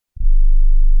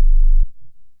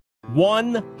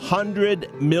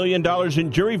$100 million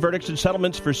in jury verdicts and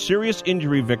settlements for serious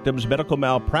injury victims, medical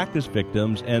malpractice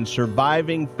victims, and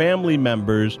surviving family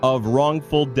members of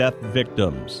wrongful death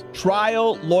victims.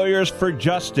 Trial Lawyers for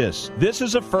Justice. This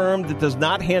is a firm that does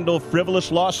not handle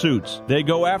frivolous lawsuits. They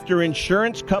go after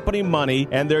insurance company money,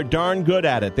 and they're darn good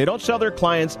at it. They don't sell their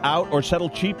clients out or settle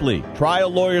cheaply. Trial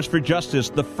Lawyers for Justice,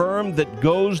 the firm that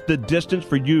goes the distance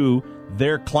for you,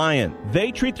 their client.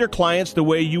 They treat their clients the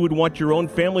way you would want your own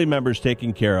family members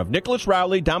taken care of. Nicholas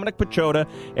Rowley, Dominic Pachota,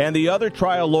 and the other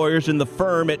trial lawyers in the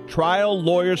firm at Trial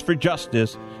Lawyers for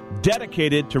Justice,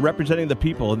 dedicated to representing the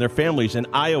people and their families in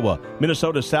Iowa,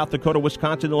 Minnesota, South Dakota,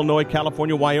 Wisconsin, Illinois,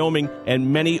 California, Wyoming,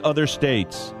 and many other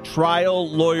states. Trial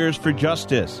Lawyers for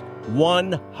Justice.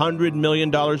 $100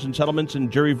 million in settlements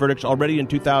and jury verdicts already in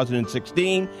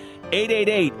 2016.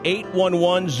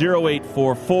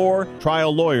 888-811-0844.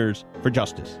 Trial Lawyers for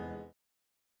Justice.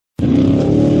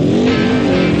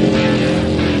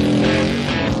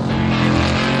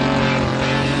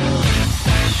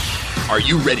 Are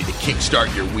you ready to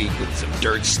kickstart your week with some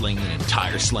dirt slinging and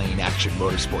tire slaying Action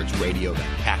Motorsports radio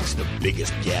that packs the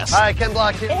biggest guests? Hi, Ken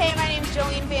Block here. Hey, my name's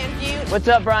Jolene Van Butte. What's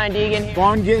up, Brian Deegan?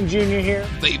 Vaughn Ginn Jr. here.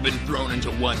 They've been thrown into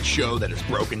one show that has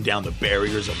broken down the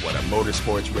barriers of what a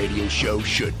motorsports radio show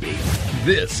should be.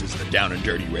 This is the Down and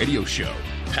Dirty Radio Show,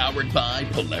 powered by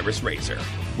Polaris Razor,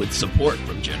 with support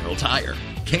from General Tire,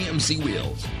 KMC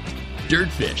Wheels,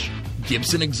 Dirtfish,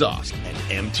 Gibson Exhaust, and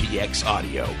MTX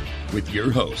Audio, with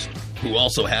your host, who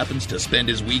also happens to spend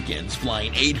his weekends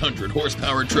flying 800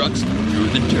 horsepower trucks through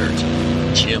the dirt,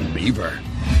 Jim Beaver.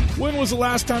 When was the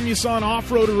last time you saw an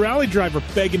off-road or rally driver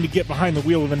begging to get behind the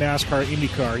wheel of a NASCAR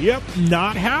IndyCar? Yep,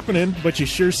 not happening, but you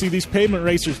sure see these pavement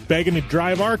racers begging to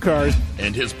drive our cars.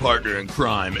 And his partner in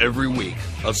crime every week,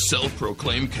 a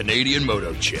self-proclaimed Canadian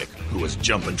moto chick who was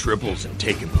jumping triples and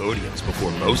taking podiums before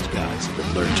most guys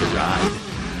have learned to ride,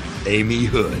 Amy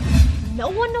Hood. No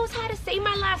one knows how to say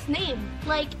my last name.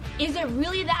 Like, is it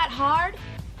really that hard?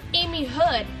 Amy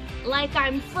Hood, like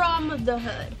I'm from the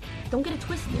hood. Don't get it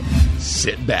twisted.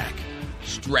 Sit back,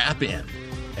 strap in,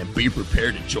 and be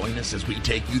prepared to join us as we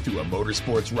take you through a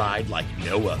motorsports ride like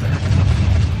no other.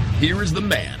 Here is the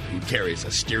man who carries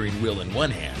a steering wheel in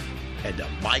one hand and a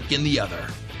mic in the other,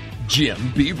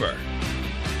 Jim Beaver.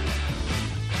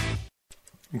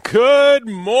 Good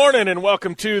morning and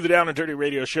welcome to the Down and Dirty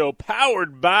Radio Show,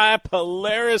 powered by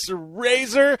Polaris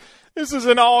Razor. This is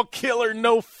an all-killer,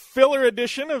 no-filler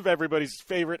edition of everybody's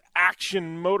favorite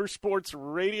action motorsports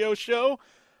radio show.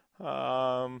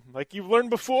 Like you've learned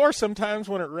before, sometimes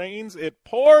when it rains, it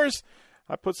pours.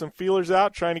 I put some feelers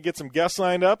out trying to get some guests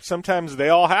lined up. Sometimes they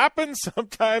all happen,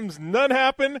 sometimes none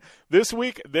happen. This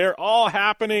week, they're all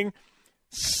happening.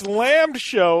 Slammed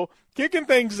show. Kicking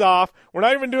things off, we're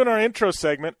not even doing our intro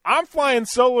segment. I'm flying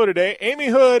solo today. Amy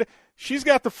Hood, she's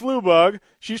got the flu bug.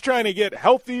 She's trying to get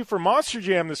healthy for Monster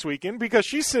Jam this weekend because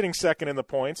she's sitting second in the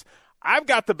points. I've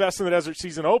got the Best in the Desert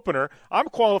season opener. I'm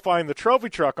qualifying the trophy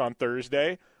truck on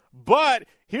Thursday. But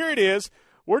here it is.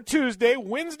 We're Tuesday.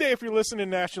 Wednesday, if you're listening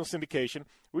to national syndication,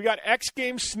 we got X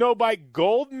Games Snowbike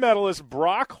gold medalist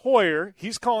Brock Hoyer.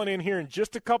 He's calling in here in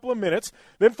just a couple of minutes.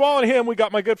 Then following him, we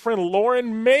got my good friend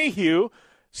Lauren Mayhew,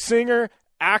 singer,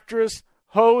 actress,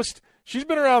 host. She's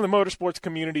been around the motorsports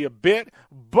community a bit,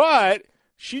 but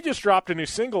she just dropped a new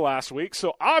single last week,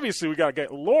 so obviously we got to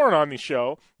get Lauren on the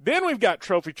show. Then we've got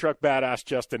trophy truck badass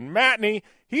Justin Matney.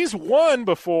 He's won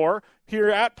before here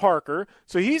at Parker,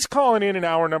 so he's calling in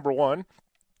hour number one.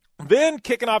 Then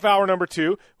kicking off hour number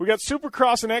two, we got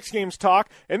Supercross and X Games talk,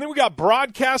 and then we got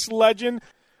broadcast legend.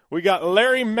 We got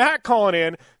Larry Mack calling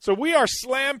in, so we are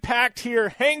slam-packed here.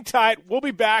 Hang tight. We'll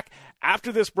be back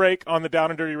after this break on the Down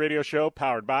and Dirty Radio Show,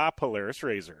 powered by Polaris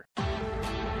Razor.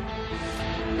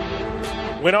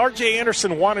 When R.J.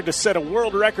 Anderson wanted to set a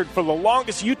world record for the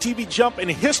longest UTV jump in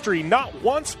history, not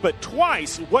once but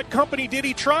twice, what company did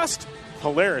he trust?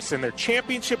 Polaris and their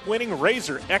championship-winning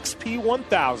Razor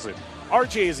XP1000.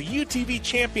 RJ is a UTV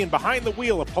champion behind the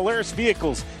wheel of Polaris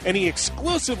vehicles, and he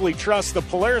exclusively trusts the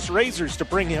Polaris Razors to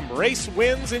bring him race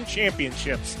wins and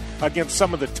championships against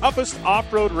some of the toughest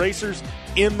off-road racers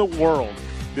in the world.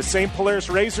 The same Polaris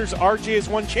Razors RJ has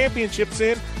won championships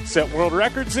in, set world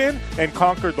records in, and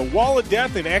conquered the Wall of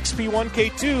Death in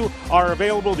XP1K2 are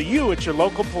available to you at your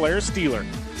local Polaris dealer.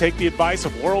 Take the advice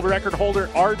of world record holder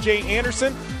R.J.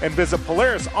 Anderson and visit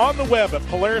Polaris on the web at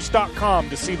Polaris.com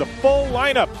to see the full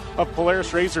lineup of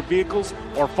Polaris Razor vehicles,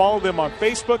 or follow them on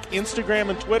Facebook, Instagram,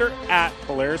 and Twitter at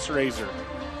Polaris Razor.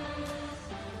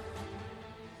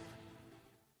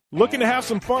 Looking to have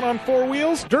some fun on four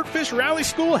wheels? Dirtfish Rally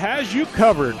School has you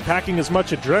covered. Packing as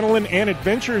much adrenaline and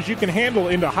adventure as you can handle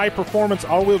into high-performance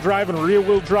all-wheel drive and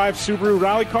rear-wheel drive Subaru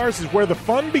rally cars is where the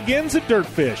fun begins at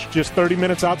Dirtfish. Just 30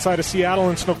 minutes outside of Seattle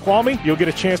and Snoqualmie, you'll get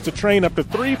a chance to train up to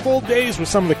 3 full days with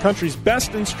some of the country's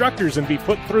best instructors and be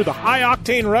put through the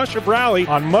high-octane rush of rally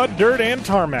on mud, dirt, and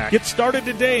tarmac. Get started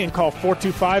today and call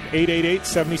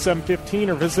 425-888-7715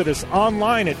 or visit us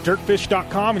online at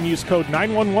dirtfish.com and use code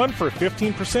 911 for a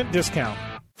 15% discount.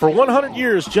 For 100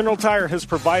 years, General Tire has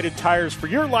provided tires for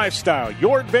your lifestyle,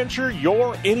 your adventure,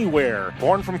 your anywhere.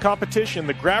 Born from competition,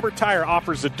 the Grabber tire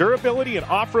offers the durability and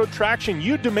off-road traction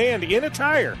you demand in a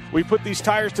tire. We put these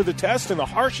tires to the test in the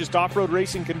harshest off-road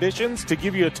racing conditions to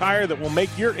give you a tire that will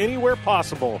make your anywhere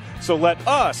possible. So let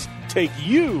us take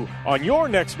you on your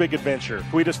next big adventure.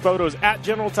 Tweet us photos at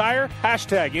General Tire,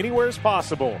 hashtag anywhere is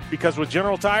possible. Because with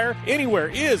General Tire, anywhere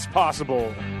is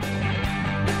possible.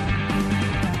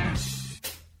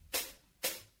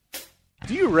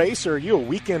 Do you race or are you a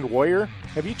weekend warrior?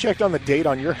 Have you checked on the date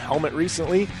on your helmet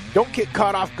recently? Don't get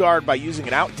caught off guard by using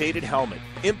an outdated helmet.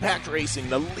 Impact Racing,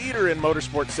 the leader in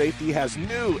motorsport safety, has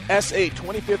new SA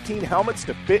 2015 helmets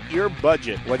to fit your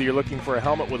budget. Whether you're looking for a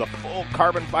helmet with a full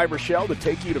carbon fiber shell to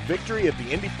take you to victory at the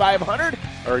Indy 500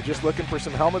 or just looking for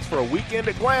some helmets for a weekend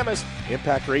at Glamis,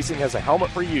 Impact Racing has a helmet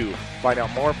for you. Find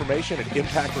out more information at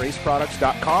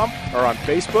impactraceproducts.com or on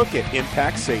Facebook at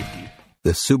Impact Safety.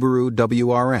 The Subaru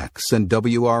WRX and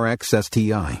WRX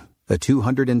STI, a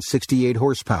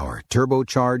 268-horsepower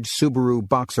turbocharged Subaru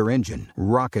Boxer engine,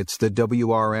 rockets the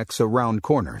WRX around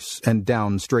corners and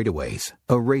down straightaways.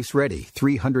 A race-ready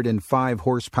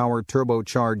 305-horsepower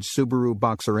turbocharged Subaru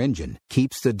Boxer engine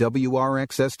keeps the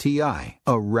WRX STI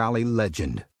a rally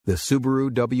legend. The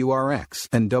Subaru WRX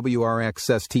and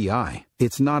WRX STI,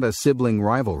 it's not a sibling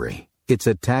rivalry, it's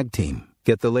a tag team.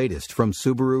 Get the latest from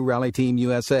Subaru Rally Team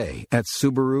USA at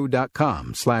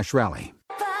Subaru.com/rally.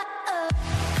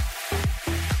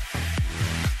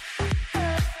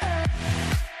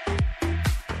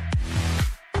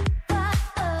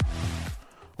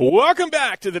 Welcome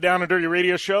back to the Down and Dirty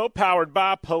Radio Show, powered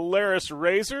by Polaris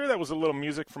RZR. That was a little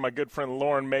music from my good friend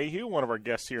Lauren Mayhew, one of our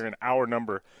guests here in hour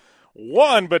number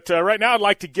 1. But right now I'd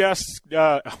like to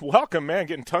welcome, man,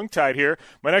 getting tongue-tied here.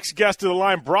 My next guest to the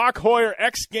line, Brock Hoyer,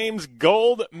 X Games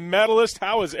gold medalist.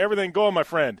 How is everything going, my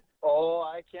friend? Oh,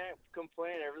 I can't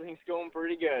complain. Everything's going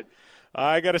pretty good.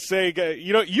 I got to say,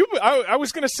 I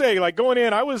was going to say, like, going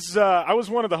in, I was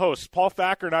one of the hosts. Paul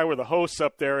Thacker and I were the hosts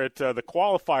up there at the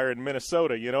qualifier in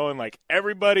Minnesota, and like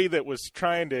everybody that was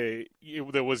going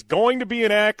to be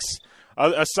an X,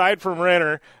 aside from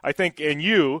Renner, I think, and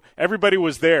you, everybody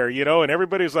was there, and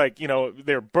everybody was like,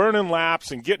 they're burning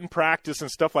laps and getting practice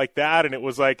and stuff like that. And it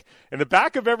was like in the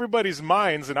back of everybody's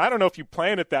minds, and I don't know if you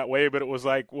planned it that way, but it was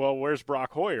like, well, where's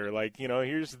Brock Hoyer? Like,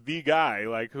 here's the guy.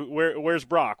 Like, where's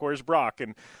Brock? Where's Brock?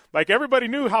 And like everybody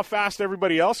knew how fast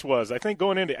everybody else was. I think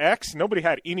going into X, nobody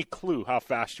had any clue how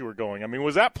fast you were going. I mean,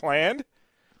 was that planned?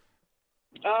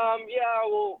 Yeah,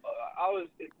 well, I was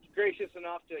gracious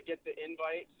enough to get the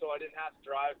invite, so I didn't have to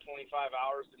drive 25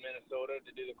 hours to Minnesota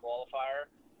to do the qualifier.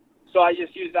 So I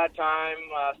just used that time,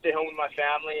 stay home with my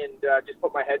family, and just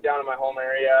put my head down in my home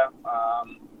area.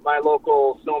 My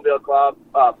local snowmobile club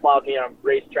plowed me on a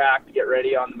racetrack to get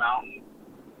ready on the mountain.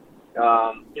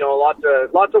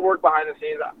 Lots of work behind the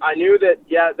scenes. I knew that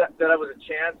I was a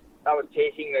chance I was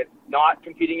taking that not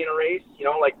competing in a race,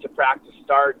 like to practice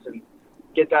starts and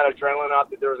get that adrenaline up,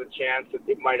 that there was a chance that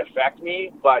it might affect me.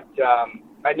 But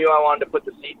I knew I wanted to put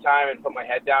the seat time and put my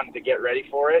head down to get ready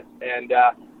for it. And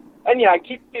I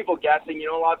keep people guessing.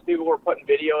 Lots of people were putting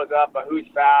videos up of who's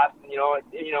fast. And,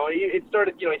 it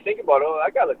started, you think about, oh,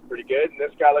 that guy looks pretty good, and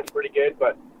this guy looks pretty good.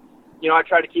 But, I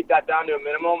try to keep that down to a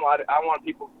minimum. I want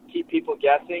keep people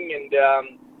guessing. And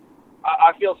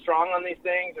I feel strong on these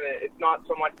things. And it's not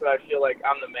so much that I feel like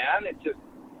I'm the man. It's just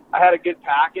I had a good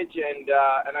package, and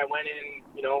I went in,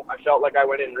 I felt like I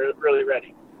went in really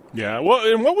ready. Yeah, well,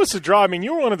 and what was the draw? I mean,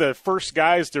 you were one of the first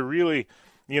guys to really,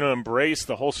 embrace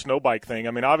the whole snow bike thing.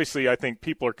 I mean, obviously, I think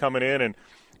people are coming in, and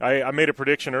I made a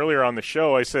prediction earlier on the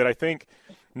show. I said, I think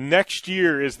next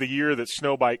year is the year that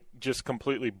snow bike just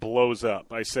completely blows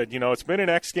up. I said, it's been in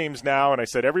X Games now, and I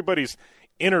said, everybody's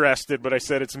interested, but I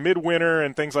said it's midwinter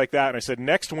and things like that. And I said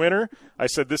next winter, I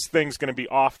said this thing's going to be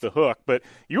off the hook. But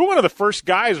you were one of the first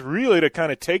guys really to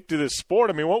kind of take to this sport.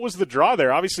 I mean, what was the draw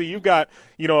there? Obviously, you've got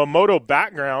a moto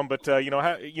background, but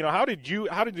how did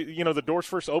the doors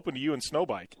first open to you in snow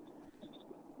bike?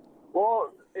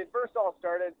 Well, it first all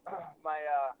started. One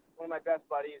of my best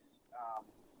buddies,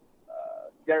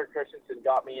 Derek Christensen,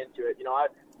 got me into it.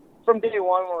 from day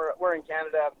one, we're in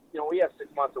Canada. We have 6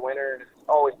 months of winter, and it's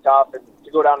always tough. And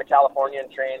to go down to California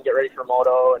and train, get ready for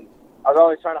moto, and I was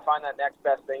always trying to find that next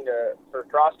best thing for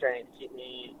cross training to keep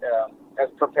me as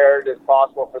prepared as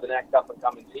possible for the next up and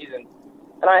coming season.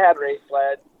 And I had race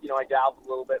sled. I dabbled a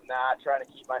little bit in that, trying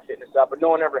to keep my fitness up, but no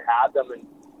one ever had them. And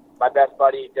my best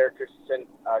buddy, Derek Christensen,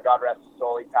 God rest his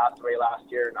soul, he passed away last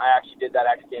year, and I actually did that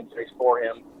X Games race for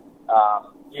him.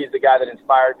 He's the guy that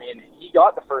inspired me, and he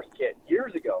got the first kit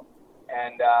years ago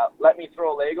and let me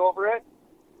throw a leg over it.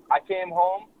 I came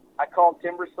home, I called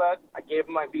Timbersled, I gave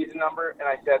him my visa number, and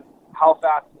I said, how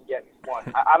fast can you get me one?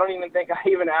 I don't even think I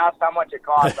even asked how much it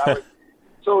cost. I was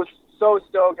so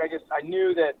stoked. I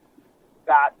knew that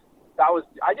was,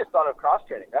 I just thought of cross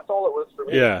training. That's all it was for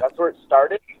me. Yeah. That's where it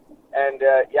started. And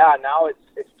now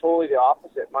it's totally the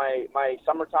opposite. My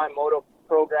summertime moto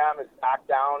program is back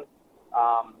down.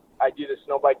 I do the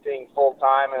snow bike thing full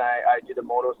time, and I do the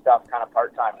moto stuff kind of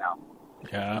part time now.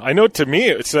 Yeah, I know. To me,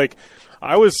 it's like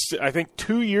I think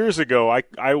 2 years ago,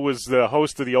 I was the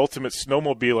host of the Ultimate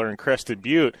Snowmobiler in Crested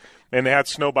Butte, and they had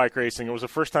snow bike racing. It was the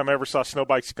first time I ever saw snow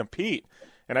bikes compete,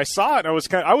 and I saw it, and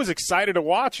I was excited to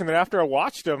watch. And then after I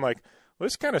watched it, I'm like, well,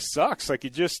 this kind of sucks. Like,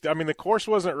 the course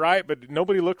wasn't right, but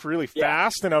nobody looked really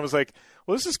fast, and I was like,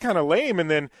 well, this is kind of lame.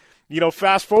 And then,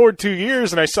 fast forward 2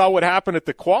 years, and I saw what happened at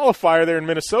the qualifier there in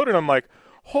Minnesota, and I'm like,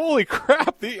 holy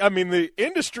crap! The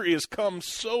industry has come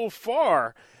so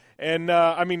far, and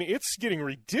it's getting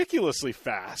ridiculously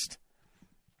fast.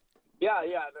 Yeah,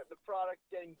 the product's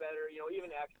getting better. Even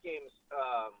X Games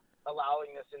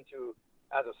allowing this into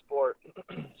as a sport.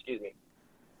 Excuse me.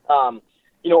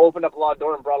 Opened up a lot of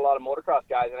doors and brought a lot of motocross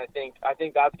guys, and I think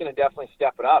that's going to definitely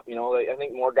step it up. I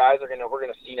think more guys we're going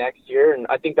to see next year, and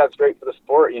I think that's great for the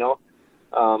sport.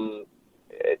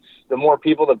 It's the more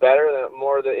people, the better. The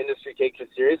more the industry takes it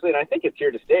seriously, and I think it's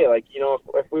here to stay. Like,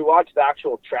 if we watch the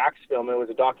actual tracks film, it was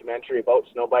a documentary about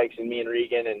snow bikes and me and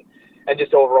Regan, and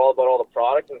just overall about all the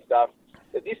products and stuff.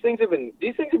 These things have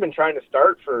been trying to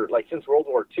start for since World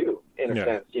War II in a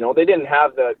sense. They didn't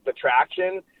have the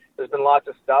traction. There's been lots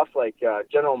of stuff like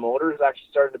General Motors actually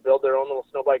started to build their own little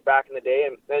snow bike back in the day,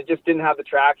 and it just didn't have the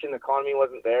traction. The economy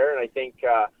wasn't there, and I think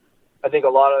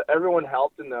everyone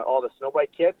helped in all the snow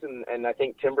bike kits, and I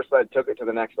think Timbersled took it to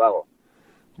the next level.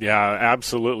 Yeah,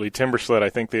 absolutely. Timbersled, I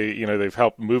think they've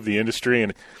helped move the industry,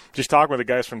 and just talking with the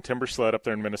guys from Timbersled up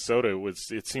there in Minnesota,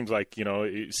 it seems like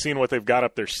seeing what they've got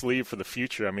up their sleeve for the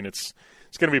future.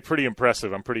 It's going to be pretty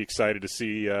impressive. I'm pretty excited to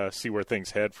see where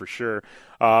things head for sure.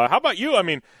 How about you?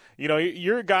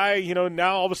 You're a guy,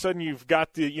 now all of a sudden you've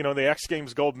got the X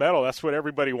Games gold medal. That's what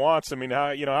everybody wants.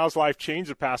 How's life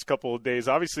changed the past couple of days?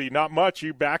 Obviously not much.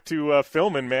 You back to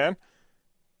filming, man.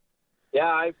 Yeah,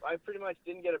 I pretty much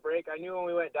didn't get a break. I knew when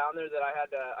we went down there that I had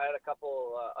a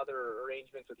couple other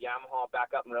arrangements with Yamaha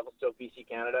back up in Revelstoke, BC,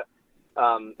 Canada,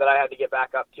 that I had to get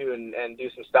back up to and do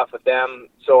some stuff with them.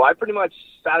 So I pretty much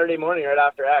Saturday morning right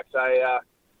after X,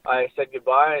 I said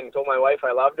goodbye and told my wife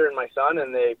I loved her and my son,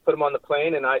 and they put them on the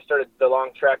plane, and I started the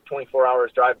long trek, 24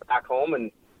 hours drive back home,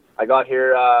 and I got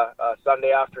here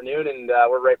Sunday afternoon, and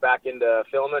we're right back into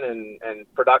filming and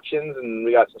productions, and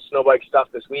we got some snow bike stuff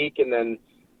this week, and then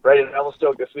right in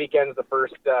Revelstoke this weekend is the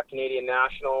first Canadian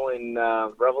National in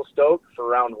Revelstoke for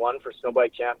round one for snow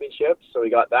bike championships. So we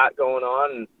got that going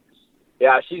on, and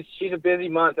yeah, she's a busy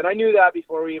month, and I knew that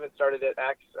before we even started at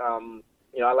X.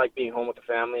 I like being home with the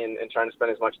family and trying to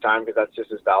spend as much time because that's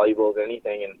just as valuable as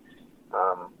anything. And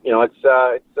we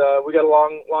got a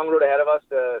long road ahead of us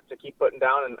to keep putting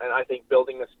down, and I think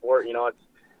building the sport.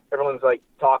 Everyone's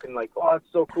talking oh, it's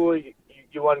so cool you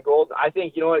won gold. I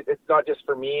think it's not just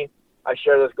for me. I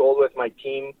share this gold with my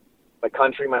team, my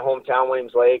country, my hometown,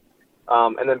 Williams Lake.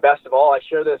 And then best of all, I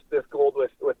share this gold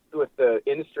with the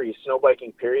industry,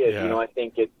 snowbiking period. Yeah. I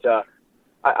think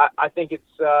I think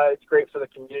it's great for the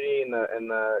community and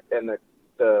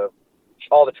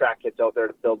all the track kids out there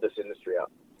to build this industry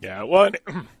up. Yeah. Well,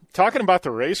 talking about the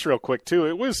race real quick too,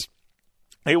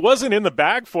 it wasn't in the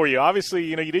bag for you. Obviously,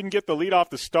 you didn't get the lead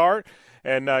off the start,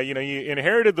 and you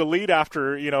inherited the lead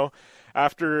after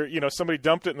somebody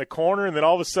dumped it in the corner, and then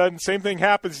all of a sudden same thing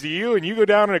happens to you and you go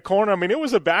down in a corner. It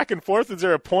was a back and forth. Is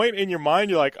there a point in your mind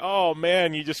you're like, oh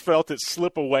man, you just felt it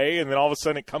slip away, and then all of a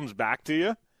sudden it comes back to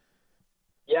you?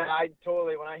 Yeah,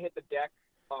 when I hit the deck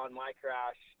on my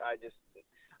crash,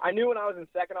 I knew when I was in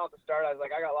second off the start, I was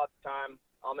like, I got lots of time.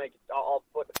 I'll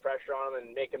put the pressure on him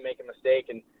and make him make a mistake.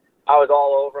 And I was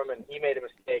all over him, and he made a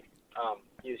mistake.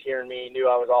 He was hearing me, knew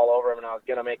I was all over him, and I was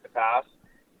going to make the pass.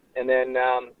 And then,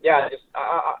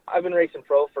 I've been racing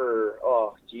pro for,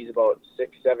 about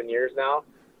 6-7 years now.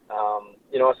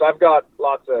 So I've got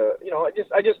lots of,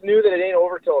 I just knew that it ain't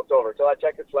over till it's over. Till that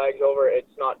checkered flag's over,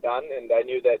 it's not done. And I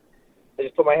knew that I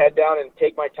just put my head down and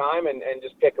take my time and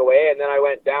just pick away. And then I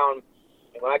went down,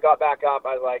 and when I got back up,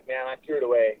 I was like, man, I threw it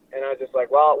away. And I was just like,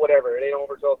 well, whatever. It ain't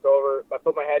over till it's over. I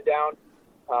put my head down,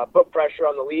 put pressure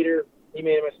on the leader. He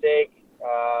made a mistake,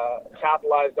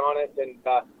 capitalized on it, and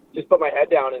just put my head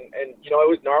down. And it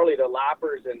was gnarly, the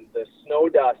lappers and the snow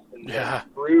dust and the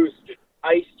bruised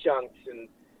ice chunks. And,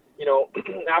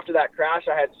 after that crash,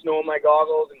 I had snow in my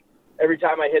goggles. And every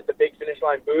time I hit the big finish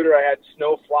line booter, I had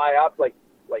snow fly up, like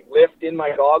lift in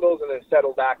my goggles and then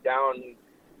settle back down. And,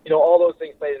 all those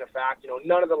things played in effect.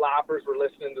 None of the lappers were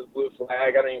listening to the blue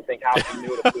flag. I don't even think half of them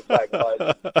knew what a blue flag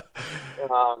was.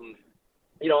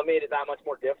 It made it that much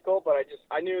more difficult, but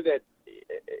I knew that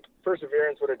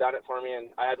perseverance would have done it for me, and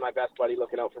I had my best buddy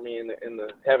looking out for me in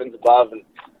the heavens above,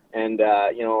 and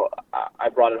I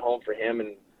brought it home for him,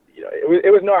 and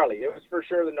it was gnarly. It was for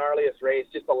sure the gnarliest race.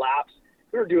 Just the laps,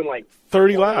 we were doing like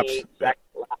 30 laps.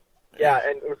 Yeah,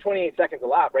 and it was 28 seconds a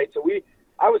lap, right? So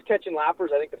I was catching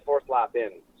lappers, I think, the fourth lap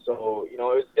in. So it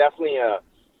was definitely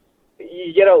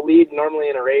you get out lead normally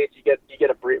in a race, you get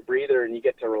a breather and you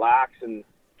get to relax and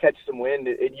catch some wind.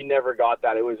 You never got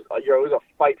that. It was a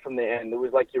fight from the end. It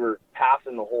was like you were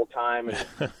passing the whole time and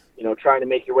trying to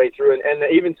make your way through. And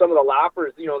even some of the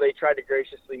lappers, they tried to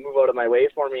graciously move out of my way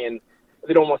for me, and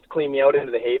they'd almost clean me out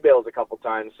into the hay bales a couple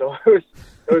times. So it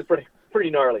was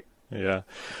pretty gnarly. Yeah.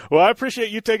 Well, I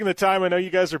appreciate you taking the time. I know you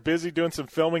guys are busy doing some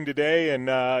filming today, and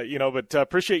but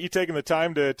appreciate you taking the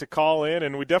time to call in,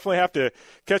 and we definitely have to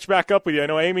catch back up with you. I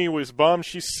know Amy was bummed.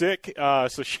 She's sick,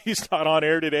 so she's not on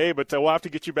air today, but we'll have to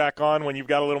get you back on when you've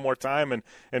got a little more time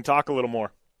and talk a little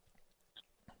more.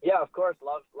 Yeah, of course.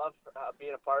 Love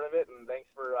being a part of it, and thanks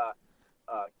for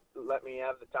let me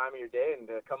have the time of your day and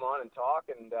come on and talk.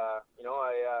 And I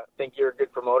think you're a good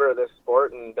promoter of this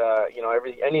sport, and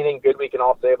anything good we can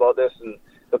all say about this and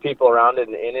the people around it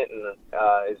and in it, and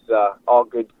is all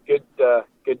good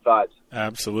vibes.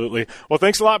 Absolutely. Well,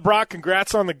 thanks a lot, Brock.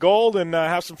 Congrats on the gold, and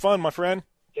have some fun, my friend.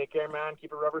 Take care, man.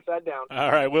 Keep it rubber side down.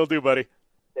 All right, will do, buddy.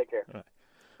 Take care.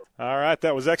 All right,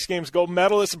 that was X Games gold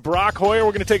medalist Brock Hoyer.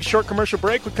 We're going to take a short commercial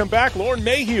break. We come back, Lauren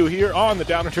Mayhew here on the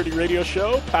Down and Dirty Radio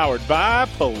Show, powered by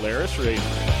Polaris Radio.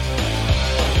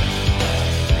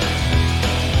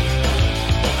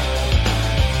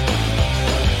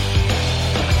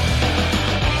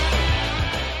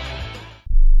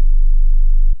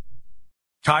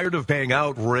 Tired of paying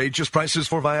outrageous prices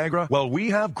for Viagra? Well, we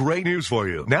have great news for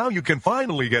you. Now you can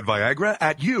finally get Viagra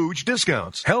at huge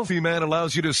discounts. Healthy Man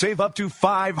allows you to save up to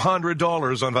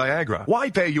 $500 on Viagra. Why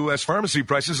pay U.S. pharmacy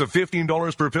prices of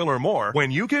 $15 per pill or more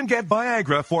when you can get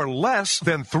Viagra for less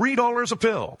than $3 a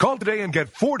pill? Call today and get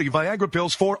 40 Viagra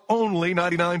pills for only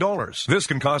 $99. This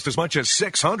can cost as much as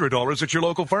 $600 at your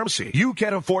local pharmacy. You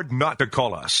can't afford not to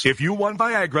call us. If you want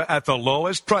Viagra at the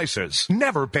lowest prices,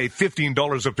 never pay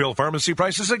 $15 a pill pharmacy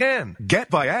prices again. Get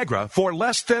Viagra for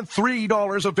less than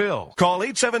 $3 a pill. Call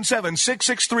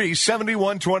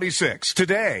 877-663-7126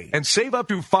 today and save up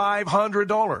to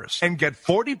 $500 and get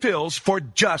 40 pills for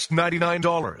just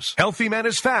 $99. Healthy Man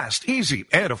is fast, easy,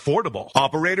 and affordable.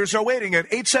 Operators are waiting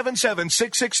at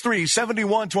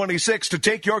 877-663-7126 to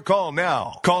take your call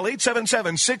now. Call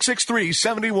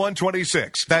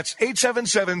 877-663-7126. That's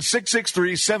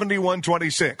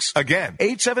 877-663-7126. Again,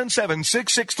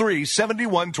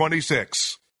 877-663-7126.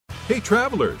 Hey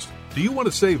travelers, do you want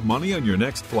to save money on your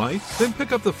next flight? Then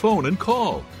pick up the phone and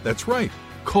call. That's right,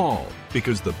 call,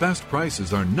 because the best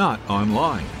prices are not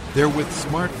online. They're with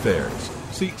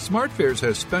SmartFares. See, SmartFares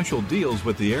has special deals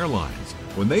with the airlines.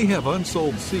 When they have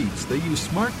unsold seats, they use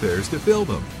SmartFares to fill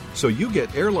them. So you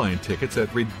get airline tickets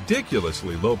at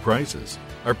ridiculously low prices.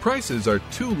 Our prices are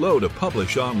too low to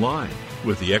publish online.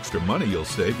 With the extra money you'll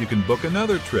save, you can book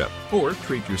another trip or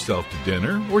treat yourself to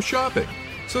dinner or shopping.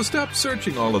 So stop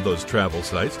searching all of those travel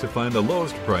sites to find the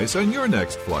lowest price on your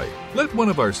next flight. Let one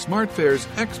of our SmartFares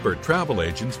expert travel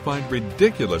agents find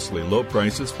ridiculously low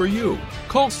prices for you.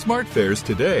 Call SmartFares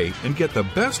today and get the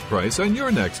best price on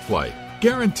your next flight.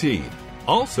 Guaranteed.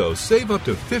 Also, save up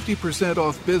to 50%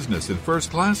 off business and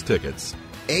first class tickets.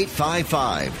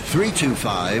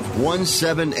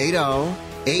 855-325-1780.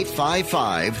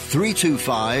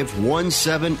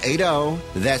 855-325-1780.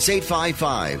 That's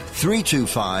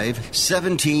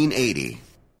 855-325-1780.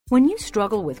 When you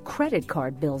struggle with credit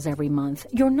card bills every month,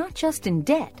 you're not just in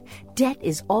debt. Debt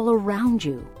is all around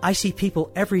you. I see people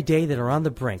every day that are on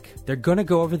the brink. They're going to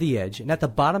go over the edge, and at the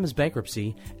bottom is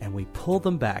bankruptcy, and we pull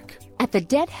them back. At the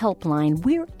Debt Helpline,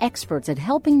 we're experts at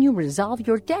helping you resolve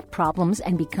your debt problems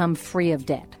and become free of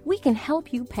debt. We can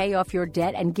help you pay off your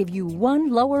debt and give you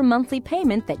one lower monthly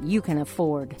payment that you can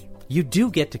afford. You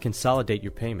do get to consolidate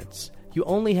your payments. You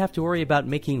only have to worry about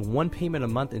making one payment a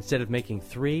month instead of making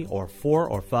 3 or 4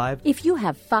 or 5. If you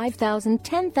have $5,000,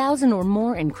 $10,000 or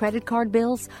more in credit card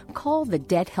bills, call the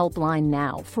Debt Helpline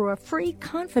now for a free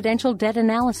confidential debt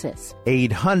analysis.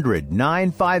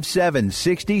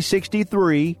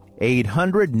 800-957-6063.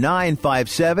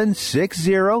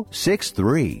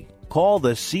 800-957-6063. Call the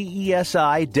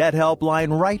CESI Debt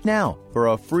Helpline right now for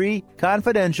a free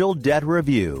confidential debt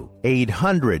review.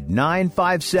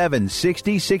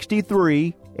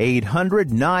 800-957-6063.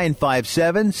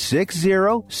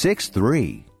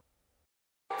 800-957-6063.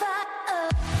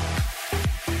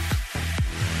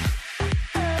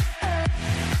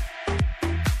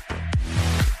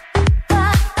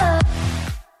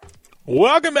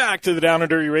 Welcome back to the Down and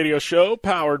Dirty Radio Show,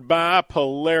 powered by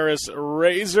Polaris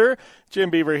Razor. Jim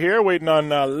Beaver here, waiting on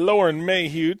Lauren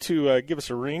Mayhew to give us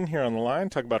a ring here on the line,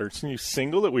 talk about her new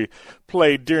single that we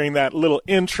played during that little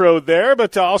intro there.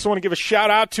 But I also want to give a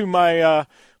shout-out to my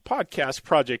podcast,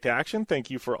 Project Action. Thank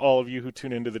you for all of you who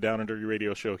tune into the Down and Dirty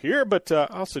Radio Show here. But I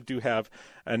also do have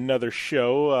another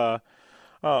show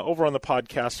over on the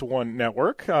Podcast One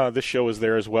network. This show is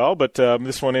there as well, but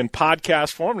this one in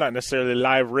podcast form, not necessarily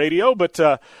live radio. But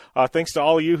thanks to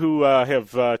all of you who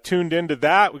have tuned into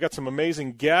that. We got some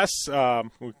amazing guests.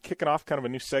 We're kicking off kind of a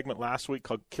new segment last week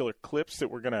called Killer Clips that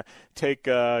we're going to take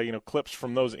clips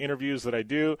from those interviews that I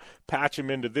do, patch them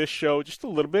into this show just a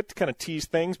little bit to kind of tease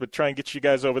things, but try and get you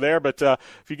guys over there. But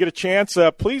if you get a chance,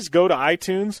 please go to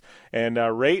iTunes and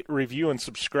rate, review, and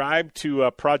subscribe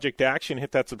to Project Action.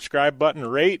 Hit that subscribe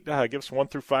button. Rate, give us 1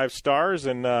 through 5 stars,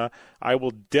 and I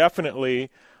will definitely,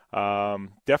 when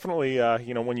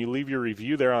you leave your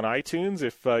review there on iTunes,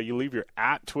 if you leave your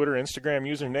 @Twitter, Instagram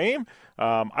username,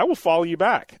 I will follow you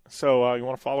back. So you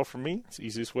want to follow from me? It's the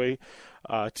easiest way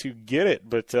to get it.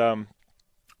 But having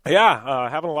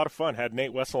a lot of fun. Had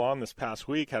Nate Wessel on this past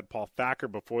week. Had Paul Thacker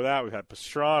before that. We've had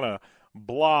Pastrana,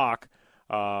 Block.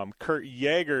 Kurt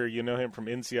Yeager, you know him from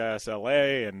NCIS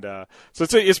LA, and so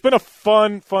it's been a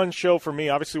fun show for me.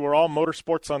 Obviously, we're all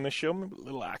motorsports on this show, maybe a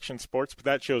little action sports, but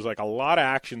that show's like a lot of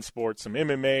action sports, some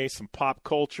MMA, some pop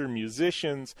culture,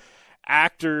 musicians,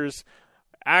 actors,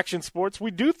 action sports.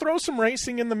 We do throw some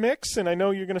racing in the mix, and I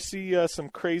know you're going to see some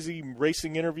crazy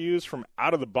racing interviews from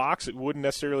out of the box that we wouldn't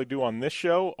necessarily do on this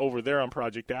show over there on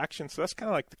Project Action, so that's kind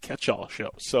of like the catch-all show.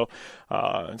 So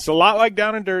it's a lot like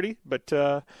Down and Dirty, but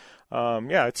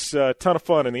it's a ton of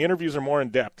fun, and the interviews are more in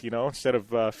depth. Instead of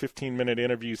 15-minute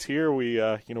interviews here, we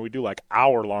do like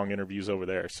hour-long interviews over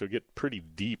there. So get pretty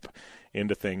deep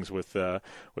into things with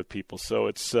people. So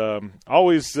it's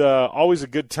always a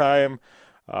good time.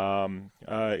 I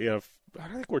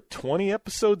think we're 20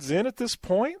 episodes in at this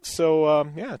point. So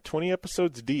 20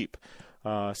 episodes deep.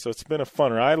 So it's been a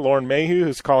fun ride. Lauren Mayhew,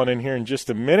 who's calling in here in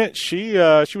just a minute, she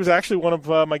was actually one of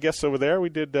my guests over there. We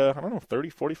did,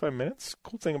 30, 45 minutes.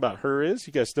 Cool thing about her is,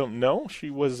 you guys don't know, she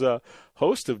was a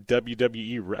host of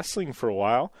WWE Wrestling for a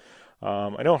while.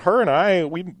 I know her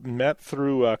and we met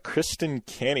through Kristen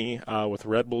Kenny with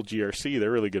Red Bull GRC.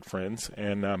 They're really good friends.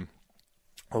 And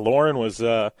Lauren was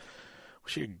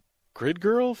she a grid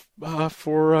girl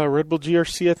for Red Bull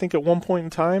GRC, I think, at one point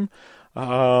in time?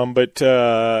 But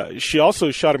she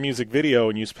also shot a music video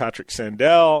and used Patrick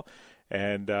Sandell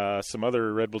and some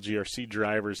other Red Bull GRC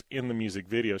drivers in the music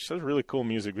video. She does really cool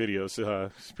music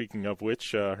videos. Speaking of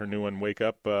which, her new one, Wake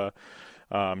Up,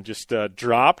 just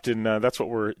dropped, and that's what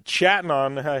we're chatting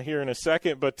on here in a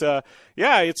second. But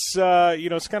it's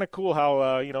it's kind of cool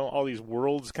how all these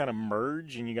worlds kind of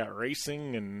merge, and you got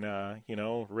racing and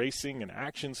racing and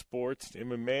action sports,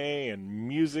 MMA and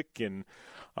music and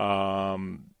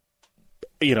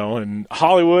and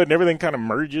Hollywood and everything kind of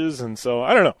merges. And so,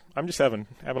 I don't know. I'm just having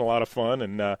a lot of fun.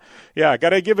 And, got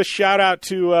to give a shout out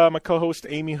to my co-host,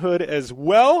 Amy Hood, as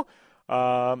well.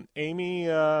 Amy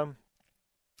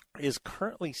is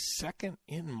currently second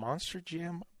in Monster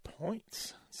Jam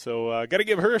points. So, got to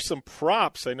give her some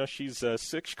props. I know she's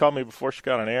sick. She called me before she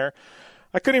got on air.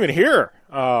 I couldn't even hear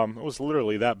her. It was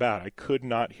literally that bad. I could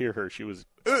not hear her. She was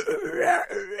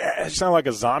it sounded like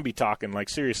a zombie talking, like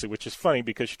seriously, which is funny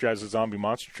because she drives a zombie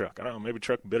monster truck. I don't know, maybe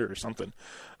truck bit her or something.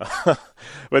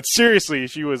 But seriously,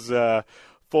 she was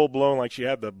full-blown like she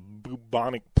had the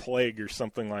bubonic plague or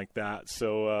something like that.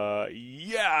 So,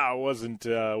 it wasn't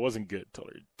good.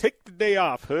 Told her, take the day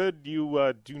off, Hood.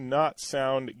 You do not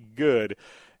sound good.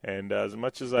 And as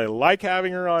much as I like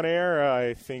having her on air,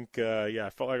 I think, I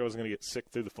felt like I was going to get sick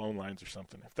through the phone lines or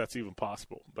something, if that's even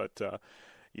possible. But,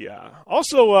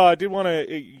 Also, I did want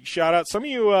to shout out some of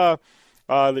you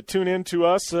that tune in to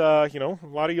us, a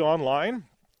lot of you online.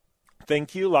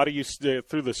 Thank you. A lot of you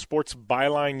through the Sports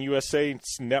Byline USA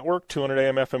network, 200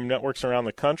 AM/FM networks around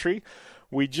the country.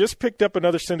 We just picked up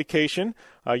another syndication.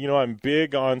 I'm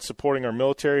big on supporting our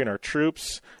military and our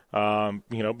troops. Been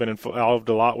involved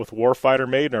a lot with Warfighter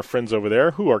Made and our friends over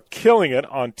there who are killing it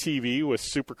on TV with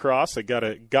Supercross. I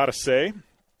gotta say.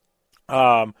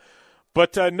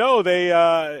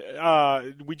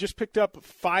 We just picked up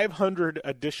 500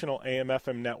 additional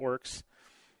AM/FM networks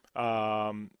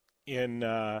in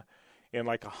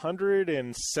like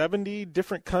 170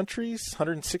 different countries,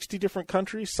 160 different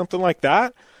countries, something like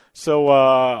that. So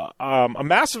a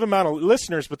massive amount of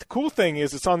listeners. But the cool thing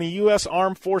is it's on the U.S.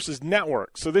 Armed Forces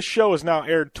Network. So this show is now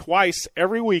aired twice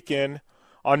every weekend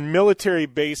on military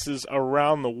bases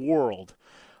around the world,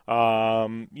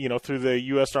 through the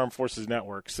U.S. Armed Forces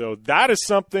Network. So that is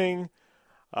something,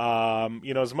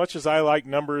 as much as I like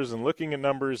numbers and looking at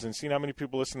numbers and seeing how many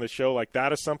people listen to the show, like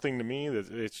that is something to me that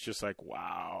it's just like,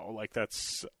 wow, like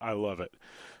I love it.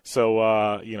 So,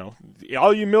 all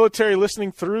you military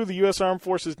listening through the U.S. Armed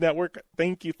Forces Network,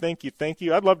 thank you.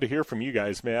 I'd love to hear from you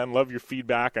guys, man. Love your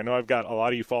feedback. I know I've got a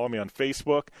lot of you follow me on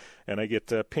Facebook, and I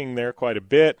get pinged there quite a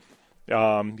bit.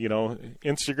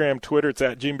 Instagram, Twitter, it's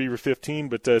at JimBeaver15.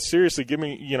 But seriously, give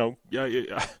me, I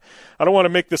don't want to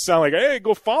make this sound like, hey,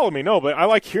 go follow me. No, but I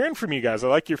like hearing from you guys. I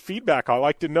like your feedback. I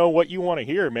like to know what you want to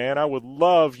hear, man. I would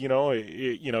love, you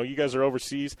guys are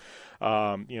overseas,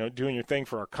 doing your thing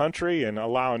for our country and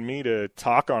allowing me to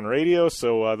talk on radio.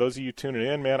 So those of you tuning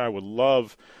in, man, I would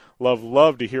love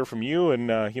to hear from you and,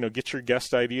 get your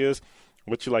guest ideas,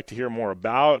 what you'd like to hear more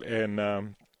about. And,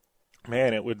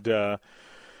 man, it would,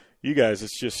 you guys,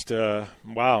 it's just,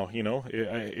 wow,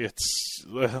 it's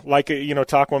like,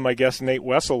 talking with my guest Nate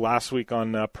Wessel last week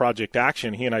on Project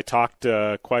Action. He and I talked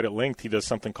quite at length. He does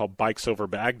something called Bikes Over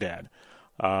Baghdad.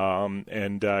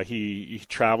 He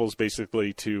travels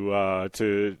basically to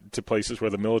places where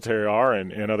the military are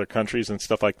and other countries and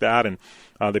stuff like that. And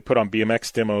they put on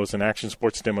BMX demos and action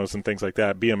sports demos and things like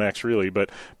that. BMX really,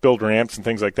 but build ramps and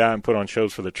things like that and put on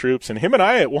shows for the troops. And him and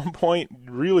I at one point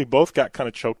really both got kind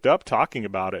of choked up talking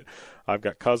about it. I've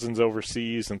got cousins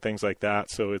overseas and things like that.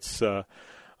 So it's,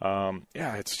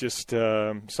 it's just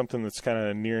something that's kind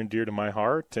of near and dear to my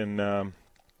heart. And any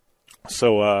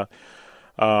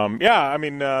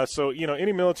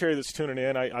military that's tuning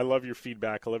in, I love your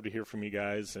feedback. I love to hear from you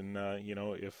guys. And,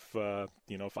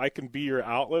 if I can be your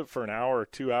outlet for an hour or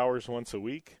 2 hours once a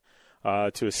week,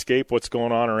 to escape what's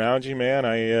going on around you, man,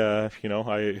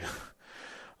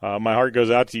 my heart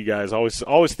goes out to you guys.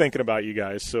 Always thinking about you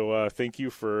guys. So, thank you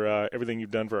for, everything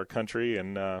you've done for our country.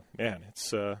 And,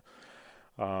 it's,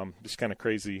 just kind of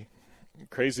crazy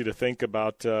to think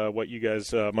about what you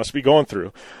guys must be going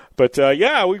through. But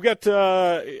we've got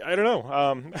I don't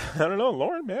know,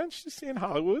 Lauren, man, she's in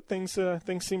Hollywood. Things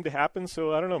seem to happen,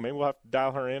 so I don't know, maybe we'll have to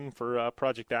dial her in for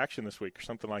Project Action this week or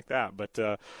something like that. But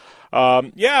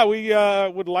we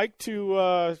would like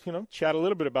to chat a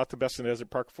little bit about the Best in Desert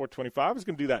Park 425. I was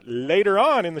going to do that later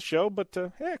on in the show, but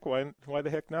heck, why the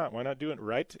heck not? Why not do it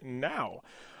right now?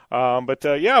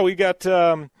 We got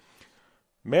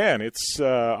man, it's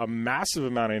a massive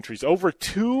amount of entries, over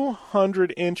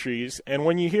 200 entries. And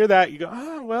when you hear that, you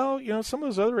go, some of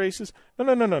those other races.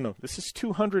 No. This is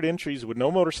 200 entries with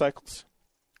no motorcycles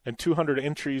and 200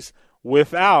 entries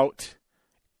without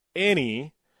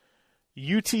any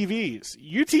UTVs.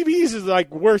 UTVs is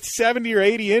like worth 70 or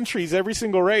 80 entries every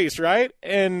single race, right?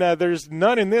 And there's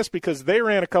none in this because they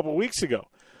ran a couple weeks ago.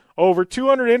 Over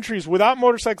 200 entries without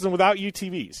motorcycles and without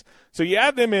UTVs. So you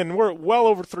add them in, we're well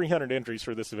over 300 entries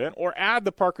for this event. Or add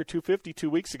the Parker 250 2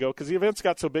 weeks ago because the events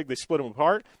got so big they split them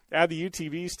apart. Add the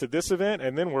UTVs to this event,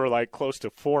 and then we're like close to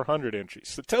 400 entries.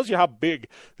 So it tells you how big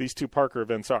these two Parker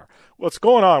events are. What's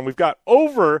going on? We've got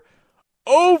over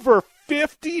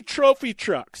 50 trophy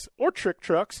trucks or trick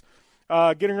trucks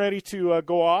getting ready to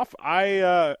go off.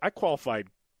 I qualified.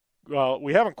 Well,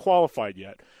 we haven't qualified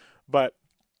yet, but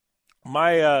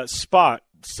my spot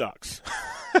sucks.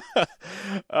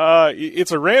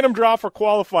 It's a random draw for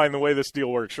qualifying the way this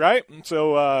deal works, right?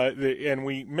 So, and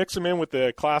we mix them in with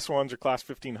the Class 1s or Class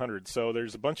 1500s. So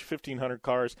there's a bunch of 1500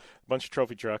 cars, a bunch of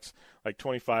trophy trucks, like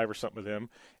 25 or something of them.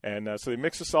 And so they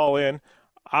mix us all in.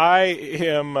 I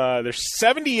am there's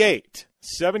 78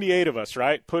 78 of us,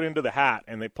 right, put into the hat,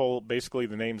 and they pull basically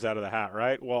the names out of the hat,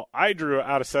 right? Well, I drew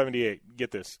out of 78.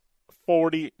 Get this,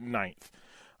 49th.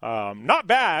 Not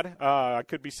bad. I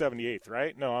could be 78th,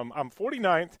 right? No, I'm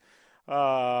 49th.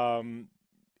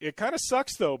 It kind of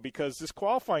sucks, though, because this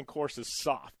qualifying course is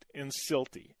soft and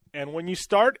silty. And when you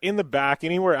start in the back,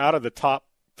 anywhere out of the top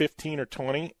 15 or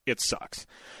 20, it sucks.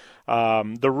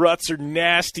 The ruts are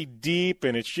nasty deep,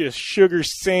 and it's just sugar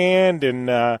sand. And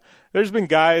there's been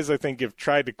guys, I think, have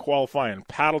tried to qualify on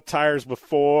paddle tires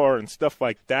before and stuff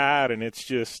like that. And it's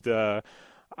just, I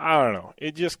don't know.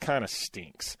 It just kind of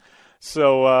stinks.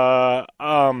 So, I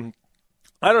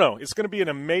don't know. It's going to be an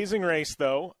amazing race,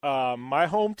 though. My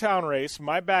hometown race,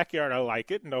 my backyard, I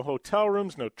like it. No hotel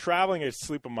rooms, no traveling. I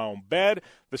sleep in my own bed.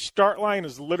 The start line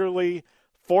is literally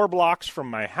 4 blocks from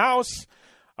my house.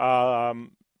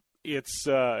 It's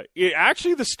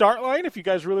actually the start line, if you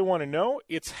guys really want to know,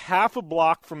 it's half a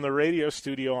block from the radio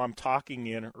studio I'm talking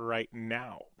in right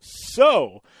now.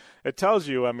 So it tells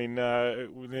you, I mean,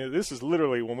 this is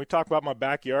literally, when we talk about my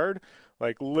backyard,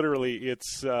 like literally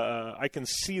it's, I can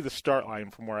see the start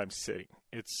line from where I'm sitting.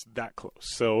 It's that close.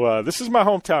 So this is my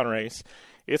hometown race.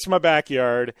 It's my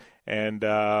backyard, and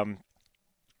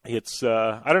it's,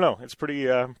 I don't know, it's pretty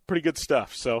good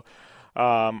stuff. So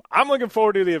I'm looking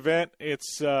forward to the event.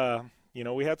 It's,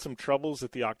 we had some troubles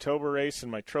at the October race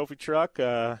in my trophy truck,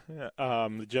 the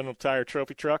General Tire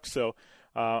trophy truck. So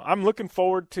I'm looking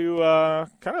forward to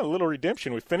kind of a little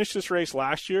redemption. We finished this race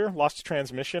last year, lost the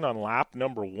transmission on lap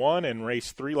number 1, and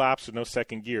raced 3 laps with no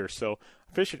second gear. So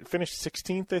I finished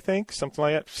 16th, I think, something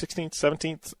like that, 16th,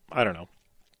 17th, I don't know.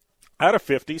 Out of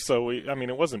 50, so it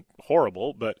wasn't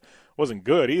horrible, but wasn't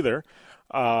good either.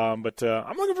 But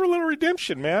I'm looking for a little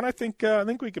redemption, man. I think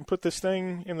we can put this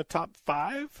thing in the top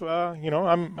 5.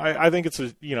 I think it's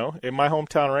in my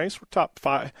hometown race, we're top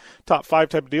five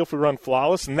type of deal if we run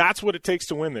flawless, and that's what it takes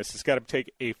to win this. It's got to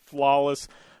take a flawless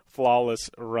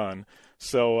run.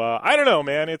 So I don't know,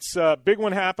 man. It's a big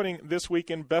one happening this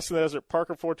weekend. Best of the Desert,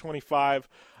 Parker 425.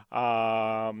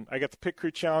 I got the Pit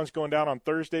Crew Challenge going down on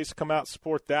Thursdays. So come out,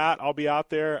 support that. I'll be out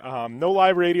there. No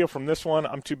live radio from this one.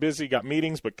 I'm too busy. Got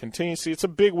meetings, but continue to see. It's a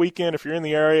big weekend. If you're in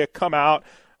the area, come out.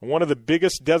 One of the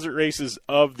biggest desert races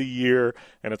of the year,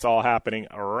 and it's all happening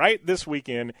right this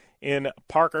weekend in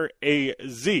Parker,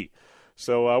 AZ.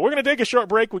 So we're going to take a short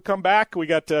break. We come back. We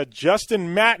got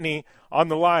Justin Matney on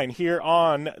the line here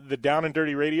on the Down and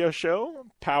Dirty Radio Show,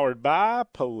 powered by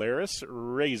Polaris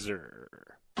Razor.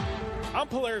 I'm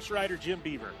Polaris rider Jim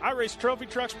Beaver. I race trophy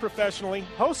trucks professionally,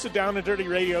 host a Down and Dirty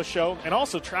radio show, and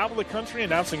also travel the country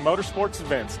announcing motorsports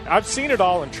events. I've seen it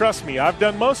all, and trust me, I've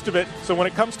done most of it. So when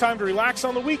it comes time to relax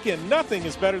on the weekend, nothing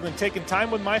is better than taking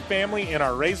time with my family in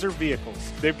our Razor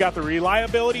vehicles. They've got the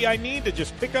reliability I need to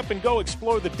just pick up and go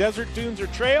explore the desert, dunes, or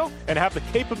trail, and have the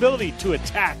capability to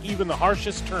attack even the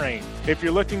harshest terrain. If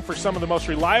you're looking for some of the most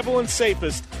reliable and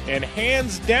safest, and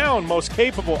hands down most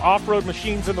capable off-road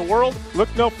machines in the world,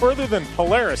 look no further than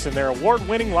Polaris and their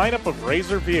award-winning lineup of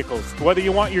Razor vehicles. Whether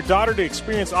you want your daughter to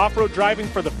experience off-road driving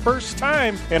for the first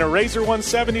time in a Razor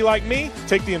 170 like me,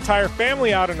 take the entire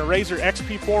family out in a Razor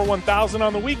XP4 1000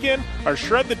 on the weekend, or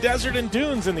shred the desert and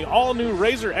dunes in the all-new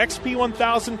Razor XP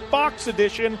 1000 Fox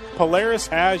Edition, Polaris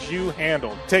has you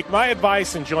handled. Take my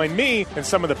advice and join me and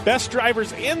some of the best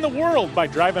drivers in the world by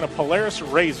driving a Polaris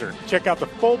Razor. Check out the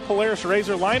full Polaris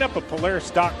Razor lineup at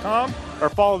Polaris.com, or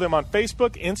follow them on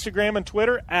Facebook, Instagram, and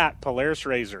Twitter at Polaris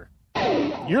Razor.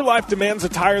 Your life demands a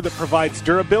tire that provides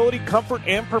durability, comfort,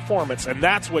 and performance, and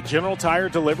that's what General Tire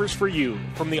delivers for you.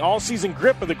 From the all-season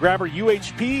grip of the Grabber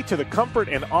UHP to the comfort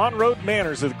and on-road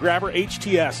manners of the Grabber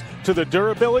HTS to the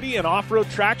durability and off-road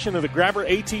traction of the Grabber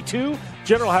AT2,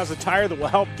 General has a tire that will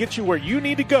help get you where you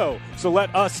need to go. So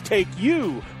let us take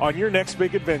you on your next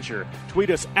big adventure. Tweet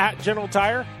us at General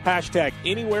Tire, hashtag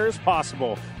anywhere is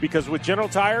possible, because with General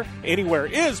Tire, anywhere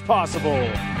is possible.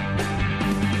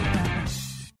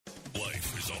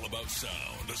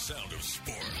 The sound of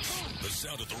sports, the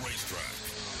sound at the racetrack,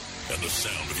 and the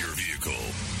sound of your vehicle.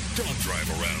 Don't drive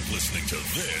around listening to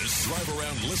this. Drive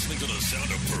around listening to the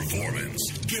sound of performance.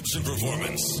 Gibson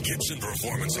Performance. Gibson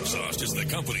Performance Exhaust is the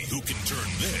company who can turn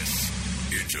this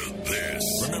into this.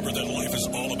 Remember that life is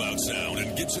all about sound,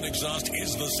 and Gibson Exhaust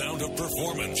is the sound of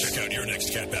performance. Check out your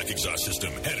next catback exhaust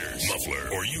system, headers,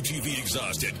 muffler, or UTV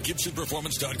exhaust at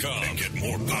GibsonPerformance.com and get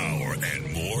more power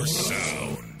and more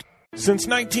sound. Since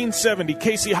 1970,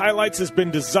 KC Highlights has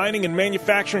been designing and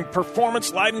manufacturing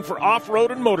performance lighting for off-road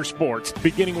and motorsports,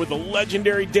 beginning with the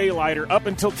legendary Daylighter up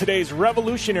until today's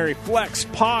revolutionary Flex,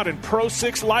 Pod, and Pro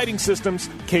 6 lighting systems.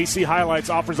 KC Highlights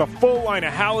offers a full line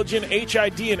of halogen,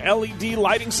 HID, and LED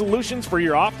lighting solutions for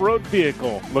your off-road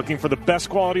vehicle. Looking for the best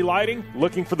quality lighting?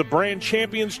 Looking for the brand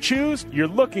champions choose? You're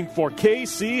looking for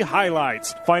KC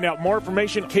Highlights. Find out more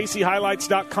information at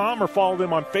kchighlights.com or follow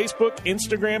them on Facebook,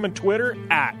 Instagram, and Twitter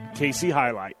at KC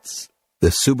Highlights.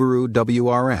 The Subaru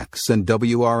WRX and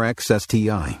WRX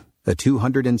STI. A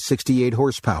 268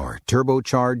 horsepower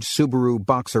turbocharged Subaru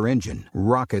Boxer engine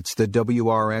rockets the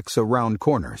WRX around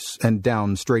corners and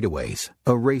down straightaways.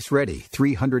 A race-ready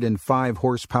 305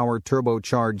 horsepower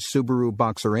turbocharged Subaru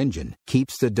Boxer engine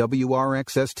keeps the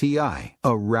WRX STI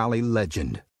a rally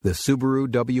legend. The Subaru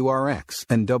WRX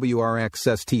and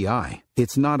WRX STI.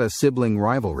 It's not a sibling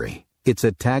rivalry. It's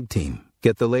a tag team.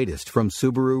 Get the latest from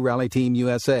Subaru Rally Team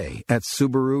USA at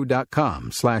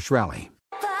Subaru.com/rally.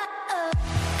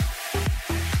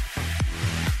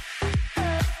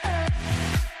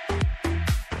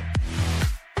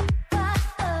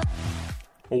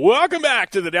 Welcome back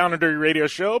to the Down and Dirty Radio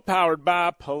Show, powered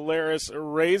by Polaris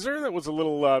Razor. That was a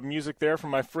little music there from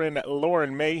my friend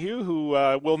Lauren Mayhew, who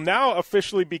will now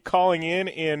officially be calling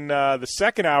in the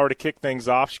second hour to kick things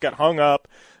off. She got hung up,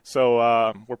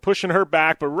 so we're pushing her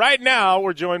back. But right now,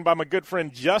 we're joined by my good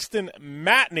friend Justin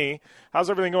Matney. How's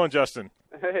everything going, Justin?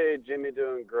 Hey, Jimmy,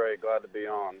 doing great. Glad to be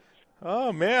on.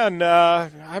 Oh, man,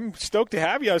 I'm stoked to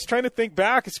have you. I was trying to think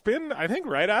back. It's been, I think,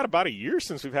 right at about a year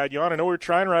since we've had you on. I know we were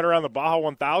trying right around the Baja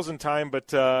 1000 time,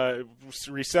 but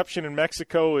reception in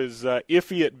Mexico is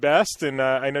iffy at best, and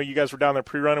I know you guys were down there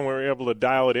pre-running. We were able to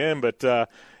dial it in, but,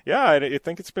 yeah, I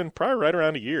think it's been probably right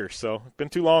around a year, so it's been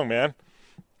too long, man.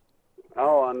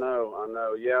 Oh, I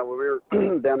know. Yeah, when we were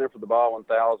down there for the Baja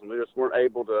 1000, we just weren't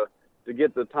able to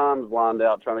get the times lined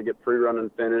out, trying to get pre-running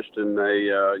finished and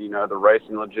the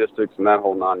racing logistics and that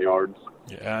whole 9 yards.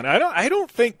 Yeah, and I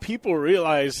don't think people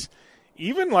realize,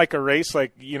 even like a race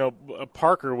like, a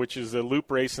Parker, which is a loop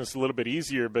race and it's a little bit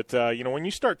easier, but, when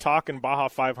you start talking Baja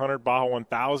 500, Baja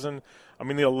 1000, I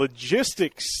mean, the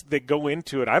logistics that go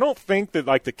into it, I don't think that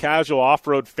like the casual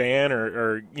off-road fan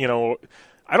or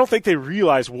I don't think they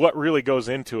realize what really goes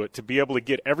into it to be able to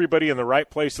get everybody in the right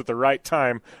place at the right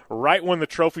time, right when the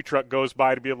trophy truck goes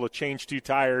by, to be able to change 2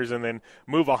 tires and then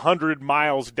move 100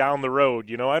 miles down the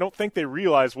road. I don't think they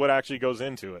realize what actually goes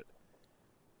into it.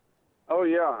 Oh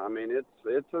yeah, I mean it's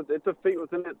a feat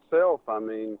within itself. I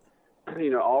mean,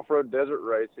 off-road desert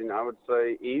racing, I would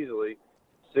say easily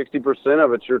 60%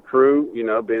 of it's your crew,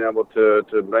 being able to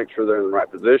make sure they're in the right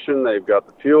position. They've got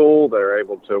the fuel. They're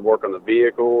able to work on the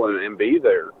vehicle and be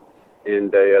there.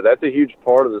 And that's a huge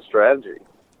part of the strategy.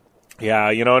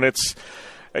 Yeah, and it's,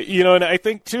 and I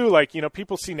think, too, like,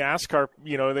 people see NASCAR,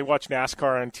 they watch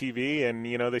NASCAR on TV and,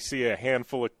 they see a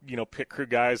handful of, pit crew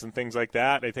guys and things like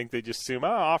that. I think they just assume,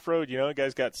 off-road, the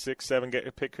guys got 6, 7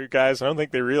 pit crew guys. I don't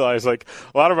think they realize, like,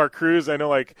 a lot of our crews, I know,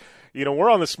 like, we're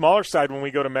on the smaller side when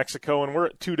we go to Mexico and we're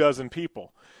at 24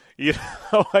 people.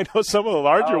 I know some of the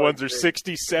larger ones are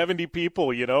 60, 70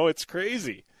 people, it's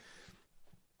crazy.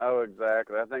 Oh,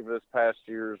 exactly. I think this past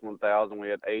year's 1000, we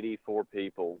had 84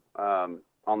 people on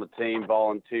the team,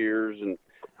 volunteers and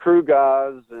crew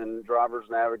guys and drivers,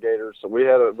 navigators. So we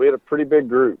had a pretty big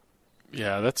group.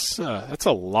 Yeah, that's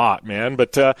a lot, man.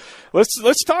 But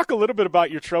let's talk a little bit about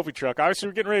your trophy truck. Obviously,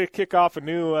 we're getting ready to kick off a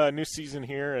new season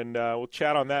here, and we'll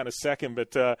chat on that in a second.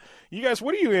 But you guys,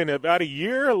 what are you in? About a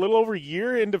little over a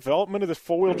year in development of this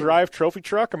 4-wheel drive trophy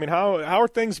truck? I mean, how are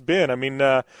things been? I mean,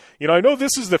 I know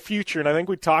this is the future, and I think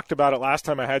we talked about it last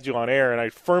time I had you on air, and I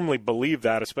firmly believe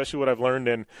that, especially what I've learned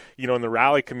in the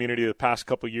rally community the past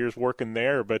couple of years working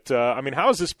there. But I mean, how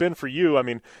has this been for you? I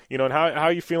mean, and how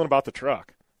are you feeling about the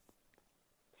truck?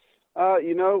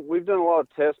 We've done a lot of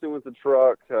testing with the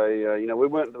truck. We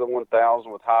went into the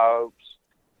 1000 with high hopes,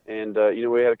 and,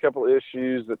 we had a couple of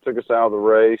issues that took us out of the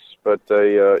race, but,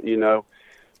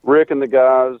 Rick and the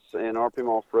guys and RPM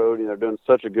Off-Road, they're doing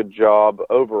such a good job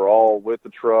overall with the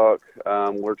truck.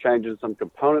 We're changing some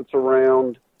components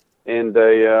around, and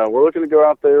we're looking to go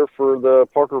out there for the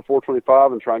Parker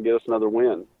 425 and try and get us another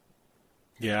win.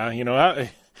 Yeah,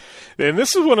 and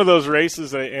this is one of those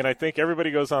races, and I think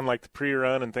everybody goes on like the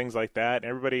pre-run and things like that.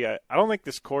 Everybody, I don't think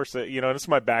this course, and it's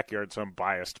my backyard, so I'm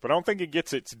biased, but I don't think it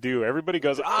gets its due. Everybody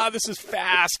goes, this is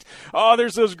fast. Oh,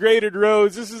 there's those graded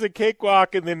roads. This is a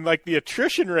cakewalk, and then like the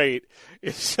attrition rate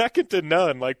is second to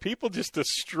none. Like people just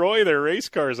destroy their race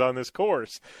cars on this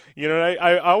course.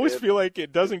 I always feel like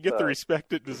it doesn't get the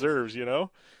respect it deserves.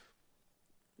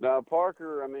 No,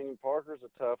 Parker's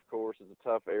a tough course. It's a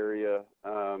tough area.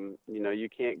 You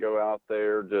can't go out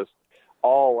there just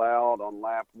all out on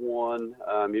lap one.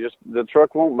 The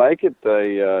truck won't make it.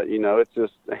 It's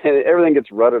just everything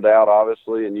gets rutted out,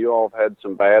 obviously, and you all have had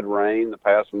some bad rain the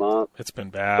past month. It's been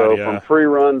bad. So yeah. from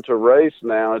pre-run to race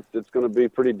now, it's going to be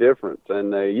pretty different,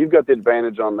 and you've got the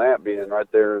advantage on that being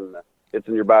right there it's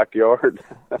in your backyard.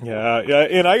 yeah,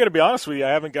 and I got to be honest with you,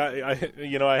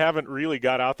 I haven't really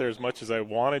got out there as much as I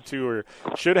wanted to or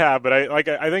should have. But I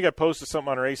think I posted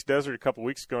something on Race Desert a couple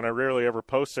weeks ago, and I rarely ever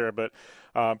post there. But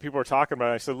people were talking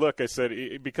about it. I said, look,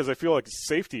 because I feel like it's a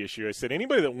safety issue. I said,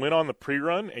 anybody that went on the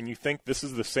pre-run and you think this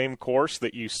is the same course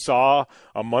that you saw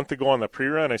a month ago on the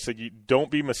pre-run, I said, you don't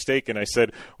be mistaken. I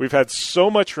said, we've had so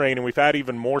much rain, and we've had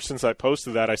even more since I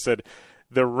posted that. I said,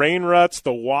 the rain ruts,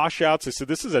 the washouts. I said,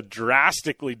 this is a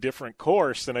drastically different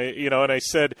course. And I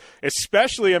said,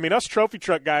 especially, us trophy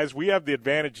truck guys, we have the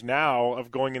advantage now of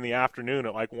going in the afternoon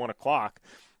at like 1 o'clock.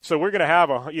 So we're going to have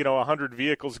 100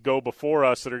 vehicles go before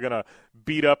us that are going to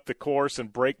beat up the course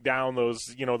and break down those,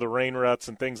 the rain ruts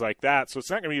and things like that. So it's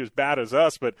not going to be as bad as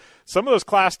us, but some of those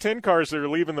Class 10 cars that are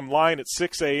leaving them line at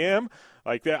 6 a.m.,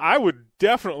 like that, I would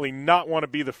definitely not want to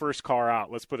be the first car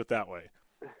out. Let's put it that way.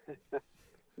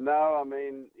 No,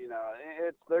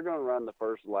 they're going to run the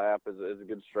first lap as a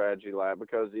good strategy lap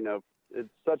because, it's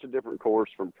such a different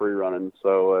course from pre-running.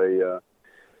 So,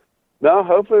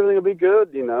 hopefully everything will be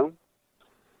good,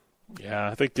 Yeah,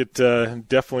 I think it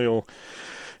definitely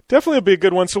will be a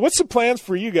good one. So what's the plans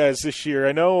for you guys this year?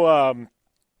 I know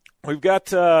we've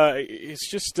got it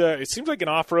seems like an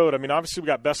off-road. Obviously we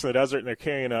got Best in the Desert, and they're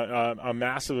carrying a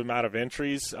massive amount of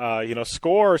entries.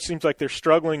 Score seems like they're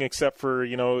struggling except for,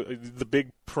 the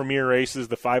big premier races,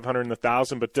 the 500 and the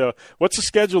 1,000. But what's the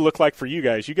schedule look like for you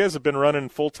guys? You guys have been running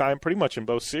full-time pretty much in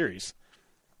both series.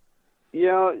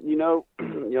 Yeah,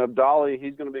 Dolly,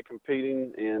 he's going to be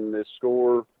competing in the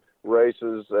Score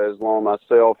races as long as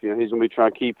myself. He's going to be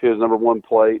trying to keep his number one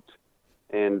plate.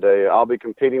 And I'll be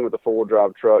competing with a four-wheel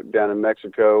drive truck down in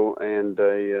Mexico, and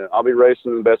I'll be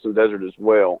racing the Best in the Desert as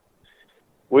well.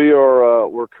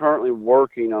 We're currently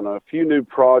working on a few new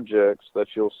projects that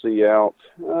you'll see out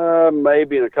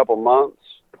maybe in a couple months.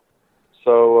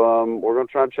 So we're going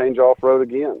to try and change off-road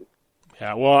again.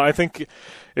 Yeah, well, I think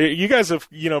you guys have,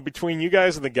 between you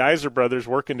guys and the Geyser brothers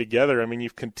working together,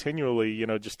 you've continually,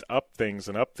 just up things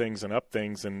and up things and up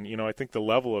things. And, I think the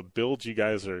level of builds you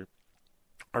guys are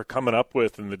coming up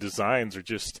with and the designs are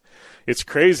just, it's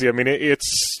crazy.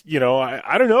 It's,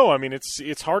 I don't know.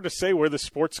 It's hard to say where the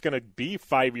sport's going to be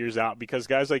 5 years out because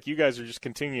guys like you guys are just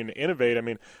continuing to innovate.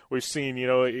 We've seen,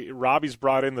 Robbie's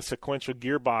brought in the sequential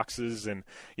gearboxes and,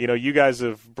 you guys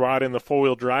have brought in the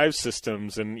four-wheel drive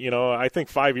systems. And, I think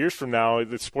 5 years from now,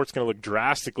 the sport's going to look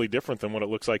drastically different than what it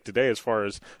looks like today as far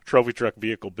as trophy truck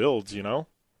vehicle builds,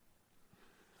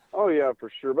 Oh, yeah, for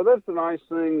sure. But that's the nice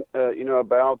thing,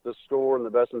 about the Score and the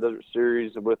Best in the Desert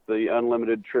series with the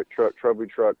unlimited trick truck, trophy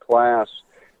truck class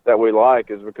that we like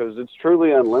is because it's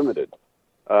truly unlimited.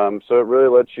 So it really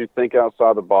lets you think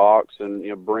outside the box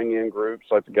and, bring in groups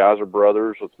like the Geyser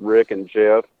brothers with Rick and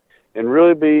Jeff and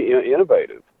really be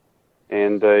innovative.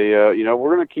 And,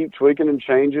 we're going to keep tweaking and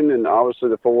changing. And obviously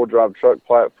the four-wheel drive truck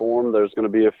platform, there's going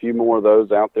to be a few more of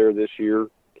those out there this year.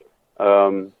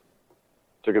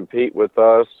 To compete with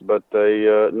us, but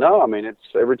it's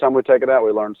every time we take it out,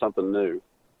 we learn something new.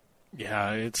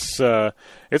 Yeah, it's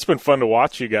been fun to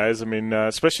watch you guys.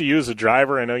 Especially you as a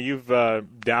driver. I know you've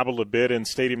dabbled a bit in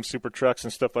stadium super trucks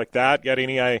and stuff like that. Got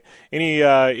any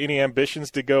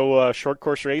ambitions to go short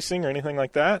course racing or anything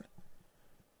like that?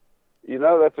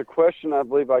 That's a question I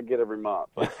believe I get every month.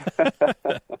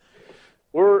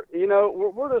 We're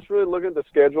just really looking at the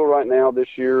schedule right now this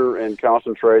year and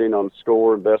concentrating on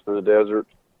Score and Best in the Desert.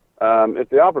 If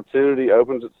the opportunity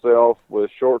opens itself with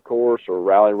short course or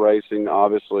rally racing,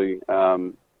 obviously,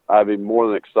 I'd be more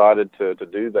than excited to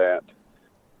do that.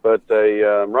 But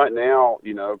right now,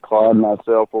 Claude and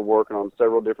myself, we're working on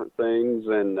several different things,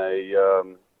 and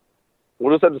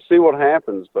we'll just have to see what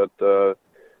happens. But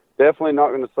definitely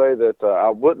not going to say that I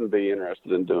wouldn't be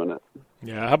interested in doing it.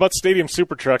 Yeah, how about stadium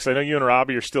super trucks? I know you and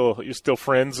Robbie are still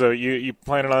friends. You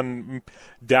planning on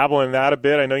dabbling in that a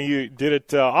bit? I know you did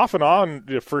it off and on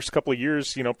the first couple of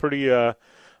years. Pretty. I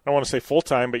don't want to say full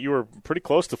time, but you were pretty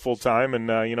close to full time.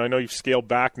 And I know you've scaled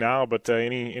back now. But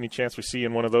any chance we see you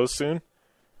in one of those soon?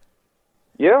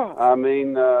 Yeah, Robbie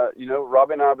and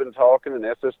I have been talking, and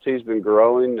SST's been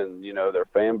growing, and their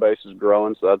fan base is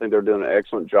growing. So I think they're doing an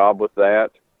excellent job with that.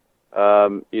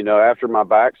 After my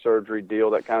back surgery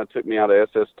deal, that kind of took me out of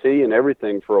SST and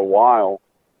everything for a while.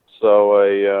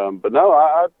 So, but no,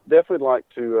 I definitely like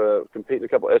to compete in a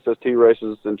couple of SST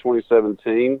races in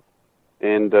 2017,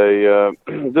 and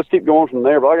just keep going from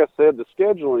there. But like I said, the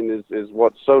scheduling is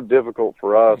what's so difficult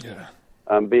for us,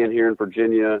 being here in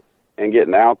Virginia and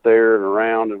getting out there and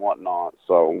around and whatnot.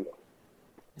 So.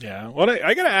 Yeah, well,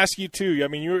 I got to ask you too. I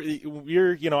mean,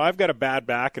 you're, I've got a bad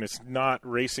back, and it's not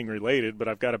racing related, but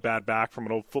I've got a bad back from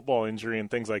an old football injury and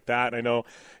things like that. And I know,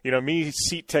 me,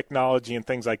 seat technology and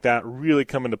things like that really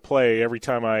come into play every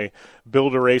time I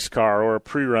build a race car or a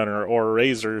pre-runner or a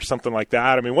RZR or something like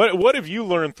that. I mean, what have you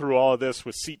learned through all of this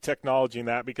with seat technology and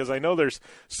that? Because I know there's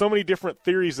so many different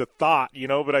theories of thought,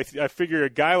 but I figure a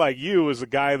guy like you is a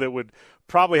guy that would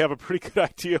probably have a pretty good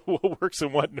idea what works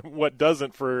and what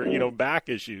doesn't for back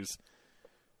issues.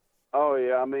 Oh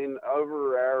yeah, I mean,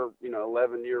 over our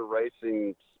 11-year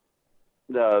racing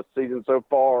season so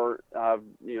far, I've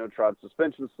tried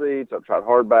suspension seats, I've tried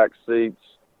hardback seats,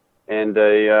 and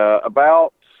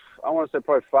about, I want to say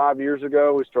probably 5 years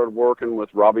ago, we started working with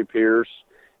Robbie Pierce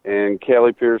and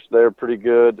Kelly Pierce. They're pretty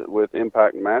good with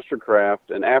Impact and Mastercraft,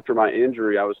 and after my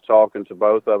injury, I was talking to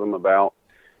both of them about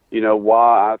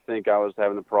why I think I was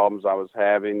having the problems I was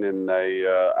having, and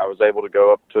I was able to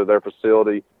go up to their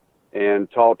facility and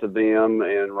talk to them,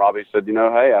 and Robbie said,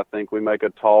 hey, I think we make a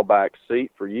tall back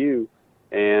seat for you,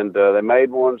 and they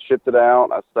made one, shipped it out,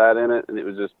 I sat in it, and it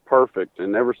was just perfect,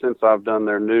 and ever since I've done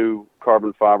their new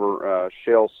carbon fiber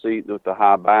shell seat with the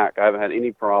high back, I haven't had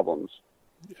any problems.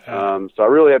 So I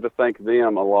really have to thank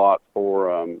them a lot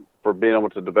for being able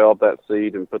to develop that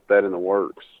seat and put that in the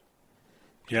works.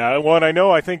 Yeah, well,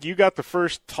 I think you got the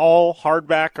first tall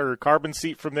hardback or carbon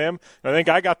seat from them. I think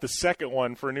I got the second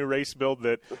one for a new race build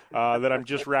that I'm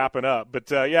just wrapping up.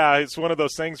 But yeah, it's one of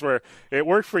those things where it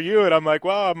worked for you, and I'm like,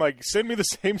 send me the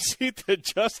same seat that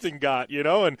Justin got,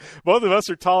 and both of us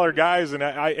are taller guys, and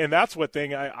and that's what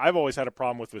I've always had a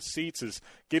problem with seats is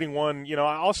getting one.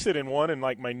 I'll sit in one, and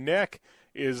like my neck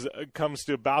comes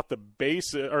to about the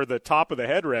base or the top of the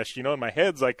headrest, and my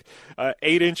head's like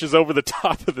 8 inches over the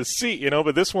top of the seat,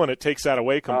 but this one, it takes that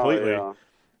away completely.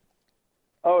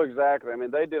 Oh, exactly. I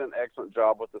mean, they did an excellent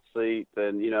job with the seat,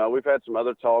 and, we've had some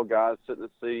other tall guys sit in the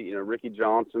seat, Ricky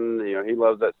Johnson, he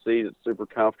loves that seat. It's super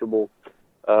comfortable.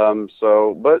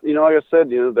 But, like I said,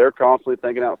 they're constantly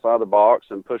thinking outside the box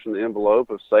and pushing the envelope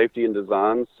of safety and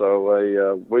design.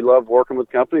 So we love working with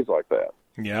companies like that.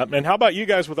 Yeah, and how about you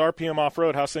guys with RPM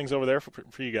Off-Road? How's things over there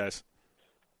for you guys?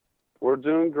 We're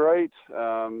doing great,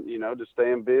 just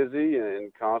staying busy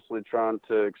and constantly trying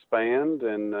to expand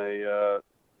and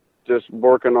just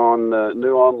working on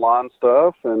new online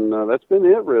stuff, and that's been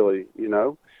it really,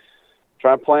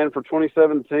 Try and plan for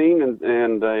 2017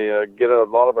 and get a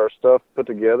lot of our stuff put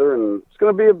together, and it's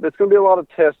going to be a lot of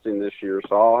testing this year,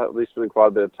 so I'll at least spend quite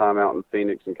a bit of time out in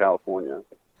Phoenix and California.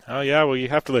 Oh yeah, well you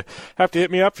have to hit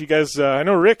me up. You guys, I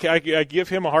know Rick. I give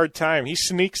him a hard time. He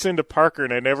sneaks into Parker,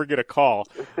 and I never get a call.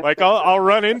 Like I'll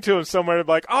run into him somewhere, and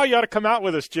be like, "Oh, you ought to come out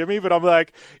with us, Jimmy." But I'm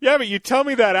like, "Yeah, but you tell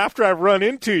me that after I've run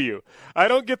into you. I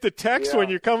don't get the text when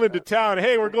you're coming to town.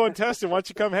 Hey, we're going testing. Why don't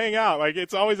you come hang out?" Like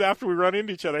it's always after we run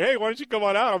into each other. Hey, why don't you come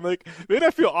on out? I'm like, then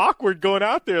I feel awkward going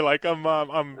out there, like I'm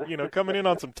coming in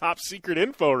on some top secret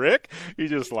info. Rick, he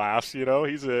just laughs. He's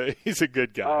a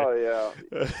good guy. Oh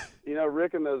yeah.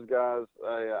 Rick and those guys,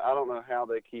 I don't know how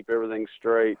they keep everything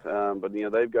straight, but,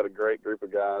 they've got a great group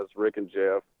of guys, Rick and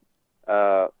Jeff.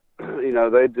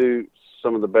 They do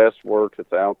some of the best work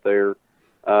that's out there.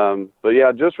 But,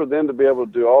 yeah, just for them to be able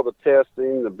to do all the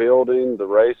testing, the building, the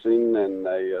racing, and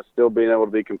still being able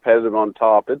to be competitive on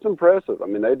top, it's impressive. I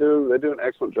mean, they do an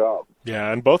excellent job.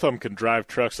 Yeah, and both of them can drive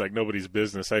trucks like nobody's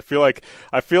business. I feel like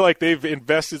they've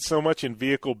invested so much in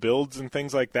vehicle builds and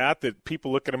things like that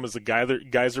people look at them as the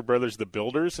Geyser Brothers, the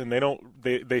builders, and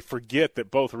they forget that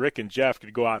both Rick and Jeff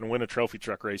could go out and win a trophy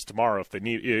truck race tomorrow if they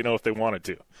need, if they wanted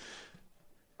to.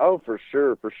 Oh, for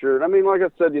sure. And I mean, like I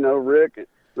said,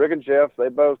 Rick and Jeff, they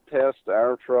both test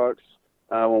our trucks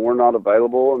when we're not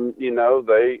available, and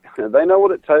they know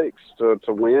what it takes to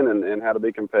win and how to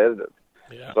be competitive.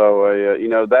 Yeah. So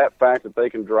that fact that they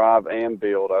can drive and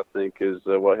build, I think, is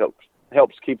what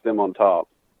helps keep them on top.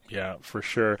 Yeah, for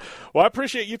sure. Well, I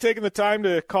appreciate you taking the time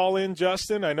to call in,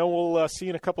 Justin. I know we'll see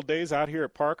you in a couple days out here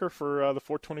at Parker for the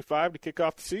 425 to kick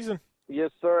off the season.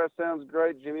 Yes, sir. That sounds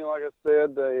great, Jimmy. Like I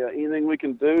said, anything we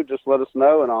can do, just let us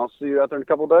know, and I'll see you out there in a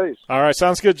couple of days. All right.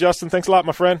 Sounds good, Justin. Thanks a lot,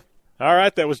 my friend. All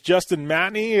right. That was Justin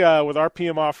Matney with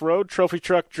RPM Off-Road, trophy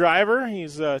truck driver.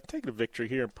 He's taking a victory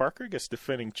here in Parker, I guess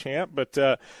defending champ. But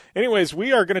anyways,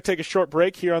 we are going to take a short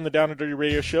break here on the Down and Dirty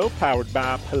Radio Show, powered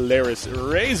by Polaris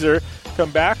RZR.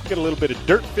 Come back. We got a little bit of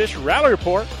Dirtfish Rally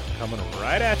Report coming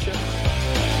right at you.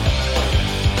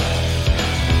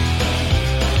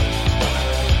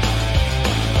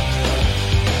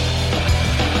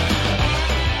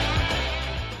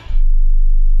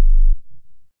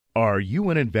 you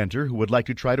an inventor who would like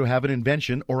to try to have an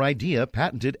invention or idea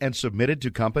patented and submitted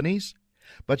to companies?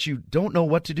 But you don't know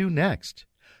what to do next?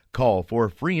 Call for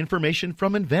free information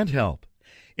from InventHelp.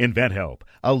 InventHelp,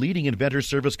 a leading inventor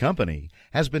service company,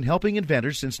 has been helping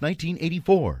inventors since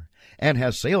 1984 and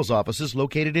has sales offices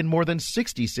located in more than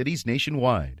 60 cities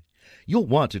nationwide. You'll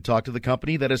want to talk to the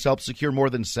company that has helped secure more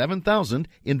than 7,000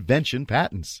 invention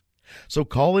patents. So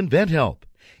call InventHelp.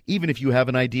 Even if you have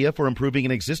an idea for improving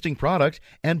an existing product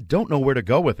and don't know where to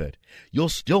go with it, you'll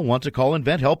still want to call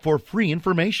InventHelp for free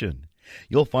information.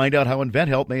 You'll find out how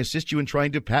InventHelp may assist you in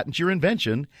trying to patent your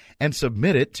invention and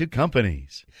submit it to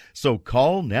companies. So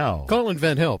call now. Call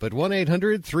InventHelp at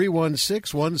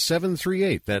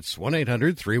 1-800-316-1738. That's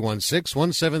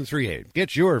 1-800-316-1738.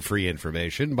 Get your free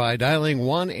information by dialing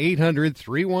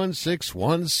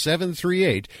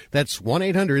 1-800-316-1738. That's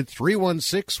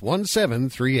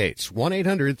 1-800-316-1738.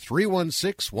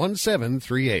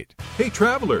 1-800-316-1738. Hey,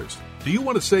 travelers, do you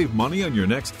want to save money on your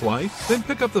next flight? Then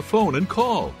pick up the phone and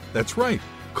call. That's right,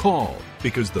 call,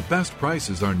 because the best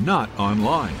prices are not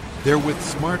online. They're with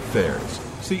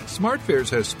SmartFares. See,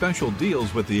 SmartFares has special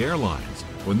deals with the airlines.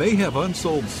 When they have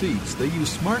unsold seats, they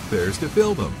use SmartFares to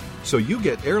fill them. So you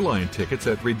get airline tickets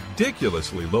at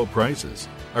ridiculously low prices.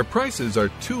 Our prices are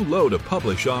too low to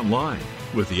publish online.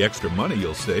 With the extra money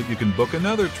you'll save, you can book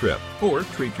another trip or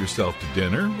treat yourself to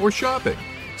dinner or shopping.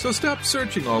 So stop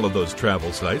searching all of those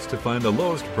travel sites to find the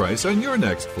lowest price on your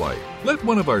next flight. Let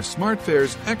one of our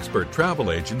SmartFares expert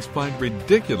travel agents find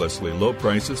ridiculously low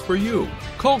prices for you.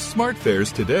 Call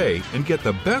SmartFares today and get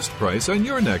the best price on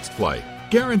your next flight.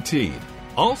 Guaranteed.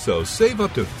 Also, save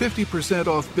up to 50%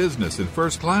 off business and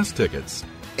first class tickets.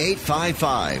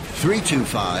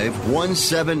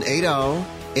 855-325-1780.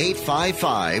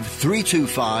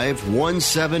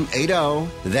 855-325-1780.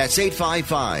 That's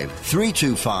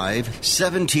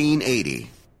 855-325-1780.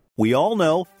 We all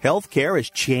know healthcare has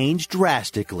changed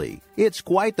drastically. It's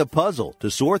quite the puzzle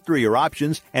to sort through your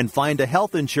options and find a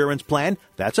health insurance plan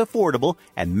that's affordable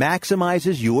and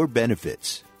maximizes your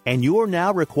benefits. And you're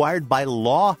now required by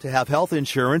law to have health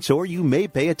insurance, or you may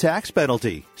pay a tax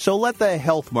penalty. So let the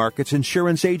Health Markets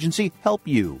Insurance Agency help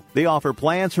you. They offer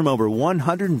plans from over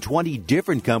 120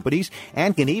 different companies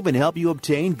and can even help you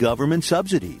obtain government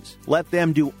subsidies. Let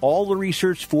them do all the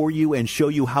research for you and show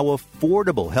you how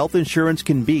affordable health insurance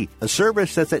can be, a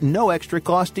service that's at no extra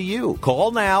cost to you. Call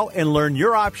now and learn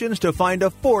your options to find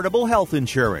affordable health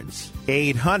insurance.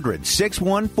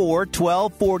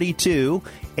 800-614-1242.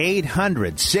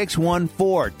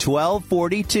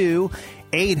 800-614-1242.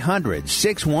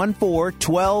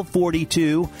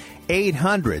 800-614-1242.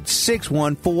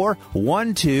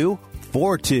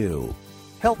 800-614-1242.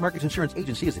 Health Markets Insurance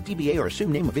Agency is a DBA or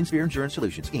assumed name of Insphere Insurance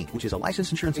Solutions, Inc., which is a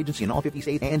licensed insurance agency in all 50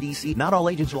 states and D.C. Not all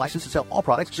agents are licensed to sell all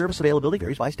products. Service availability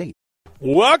varies by state.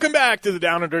 Welcome back to the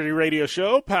Down and Dirty Radio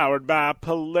Show, powered by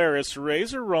Polaris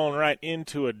Razor. Rolling right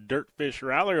into a Dirtfish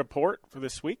Rally report for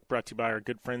this week, brought to you by our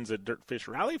good friends at Dirtfish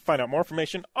Rally. Find out more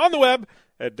information on the web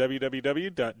at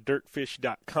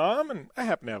www.dirtfish.com. And I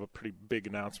happen to have a pretty big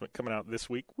announcement coming out this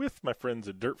week with my friends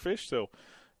at Dirtfish, so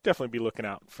definitely be looking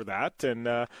out for that. And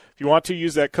if you want to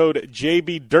use that code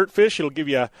JBDirtfish, it'll give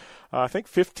you, I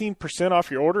think, 15%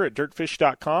 off your order at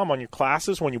dirtfish.com on your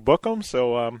classes when you book them.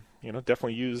 So,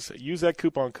 definitely use that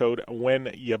coupon code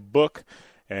when you book.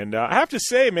 And I have to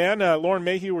say, man, Lauren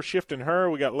Mayhew, we're shifting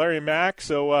her. We got Larry Mack.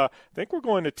 So I think we're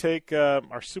going to take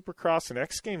our Supercross and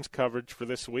X Games coverage for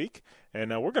this week, and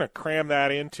we're going to cram that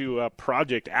into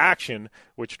Project Action,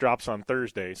 which drops on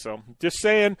Thursday. So just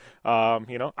saying,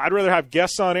 I'd rather have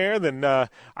guests on air than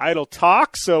idle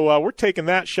talk. So we're taking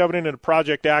that, shoving it into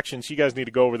Project Action. So you guys need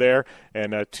to go over there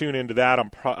and tune into that on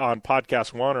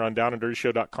Podcast One or on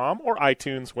downanddirtyshow.com or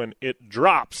iTunes when it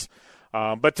drops.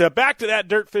 But back to that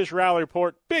Dirtfish Rally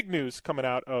report. Big news coming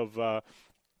out of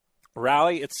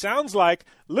Rally. It sounds like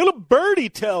Little Birdie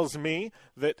tells me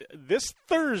that this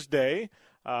Thursday,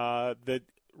 the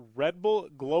Red Bull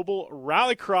Global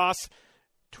Rallycross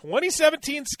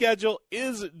 2017 schedule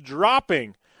is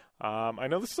dropping. I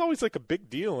know this is always like a big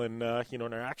deal in in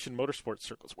our action motorsports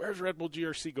circles. Where's Red Bull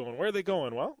GRC going? Where are they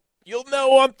going? Well, you'll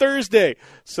know on Thursday.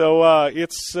 So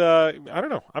it's I don't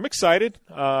know. I'm excited.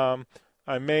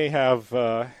 I may have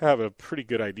a pretty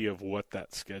good idea of what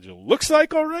that schedule looks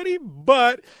like already,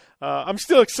 but I'm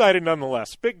still excited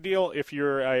nonetheless. Big deal if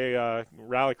you're a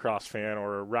Rallycross fan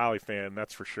or a rally fan,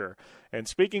 that's for sure. And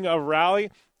speaking of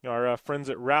rally, our friends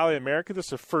at Rally America, this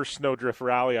is the first snowdrift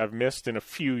rally I've missed in a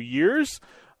few years.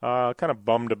 Kind of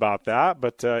bummed about that,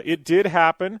 but it did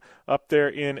happen up there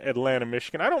in Atlanta,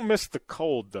 Michigan. I don't miss the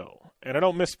cold, though, and I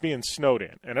don't miss being snowed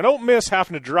in, and I don't miss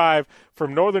having to drive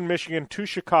from northern Michigan to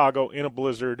Chicago in a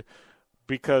blizzard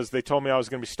because they told me I was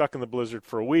going to be stuck in the blizzard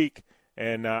for a week,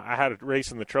 and I had a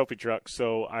race in the trophy truck,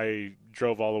 so I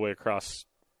drove all the way across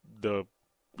the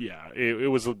 – it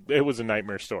was a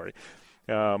nightmare story.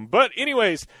 But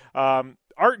anyways, Art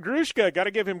Grushka, got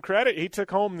to give him credit. He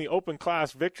took home the open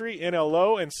class victory,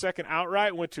 NLO, and second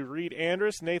outright went to Reed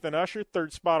Andrus. Nathan Usher,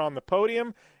 third spot on the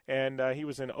podium, and he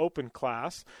was in open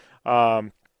class.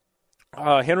 Henry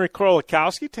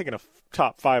Krolikowski taking a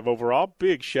top 5 overall.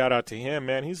 Big shout out to him,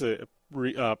 man. He's a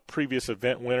previous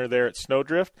event winner there at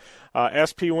Snowdrift.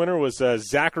 SP winner was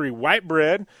Zachary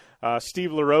Whitebread.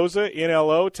 Steve LaRosa,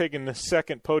 NLO, taking the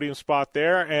second podium spot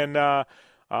there. And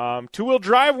two-wheel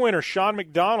drive winner, Sean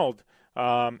McDonald.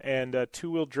 And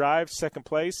two-wheel drive, second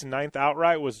place. Ninth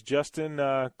outright was Justin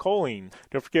Colleen.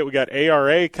 Don't forget, we got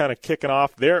ARA kind of kicking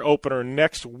off their opener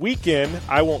next weekend.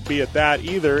 I won't be at that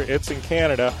either. It's in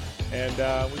Canada.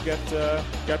 And we've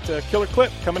got a killer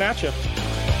clip coming at you.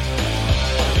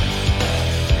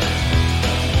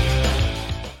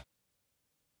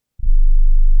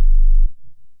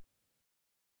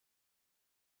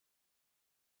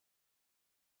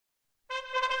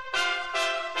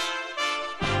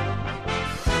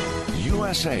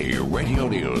 USA Radio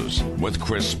News with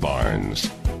Chris Barnes.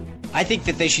 I think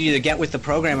that they should either get with the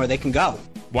program or they can go.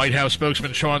 White House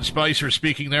spokesman Sean Spicer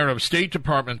speaking there of State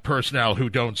Department personnel who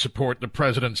don't support the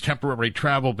president's temporary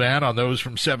travel ban on those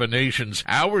from 7 nations.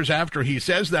 Hours after he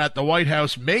says that, the White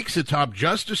House makes a top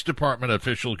Justice Department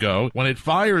official go when it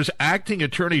fires Acting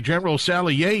Attorney General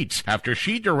Sally Yates after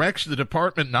she directs the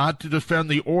department not to defend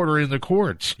the order in the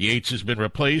courts. Yates has been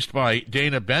replaced by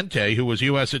Dana Bente, who was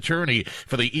U.S. Attorney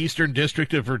for the Eastern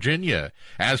District of Virginia.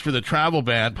 As for the travel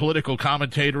ban, political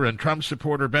commentator and Trump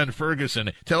supporter Ben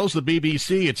Ferguson tells the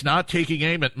BBC it's not taking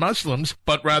aim at Muslims,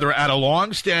 but rather at a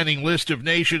long-standing list of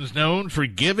nations known for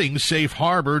giving safe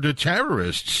harbor to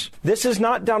terrorists. This is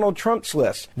not Donald Trump's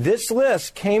list. This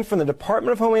list came from the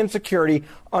Department of Homeland Security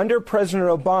under President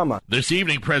Obama. This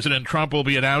evening, President Trump will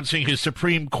be announcing his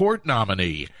Supreme Court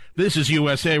nominee. This is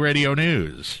USA Radio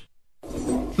News.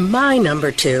 My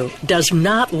number 2 does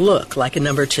not look like a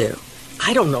number 2.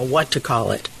 I don't know what to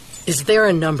call it. Is there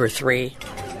a number 3?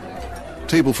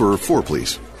 Table for 4,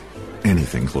 please.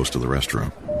 Anything close to the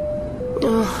restroom.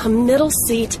 A middle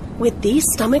seat with these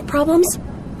stomach problems?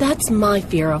 That's my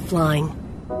fear of flying.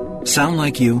 Sound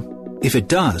like you? If it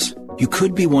does, you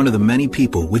could be one of the many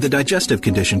people with a digestive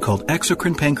condition called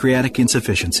exocrine pancreatic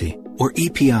insufficiency, or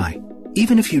EPI.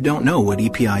 Even if you don't know what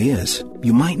EPI is,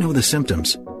 you might know the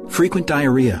symptoms. Frequent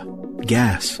diarrhea,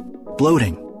 gas,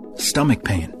 bloating, stomach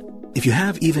pain. If you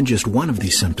have even just one of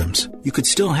these symptoms, you could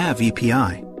still have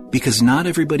EPI. Because not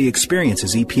everybody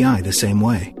experiences EPI the same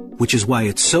way, which is why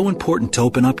it's so important to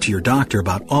open up to your doctor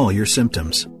about all your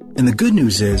symptoms. And the good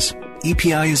news is,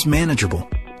 EPI is manageable,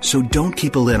 so don't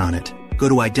keep a lid on it. Go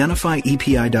to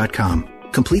identifyepi.com,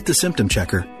 complete the symptom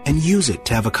checker, and use it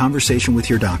to have a conversation with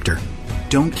your doctor.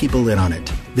 Don't keep a lid on it.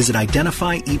 Visit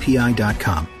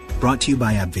identifyepi.com. Brought to you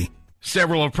by AbbVie.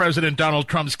 Several of President Donald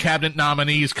Trump's cabinet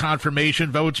nominees'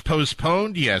 confirmation votes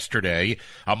postponed yesterday.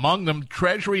 Among them,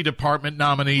 Treasury Department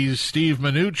nominees Steve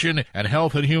Mnuchin and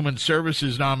Health and Human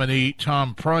Services nominee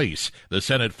Tom Price. The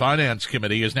Senate Finance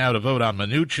Committee is now to vote on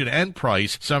Mnuchin and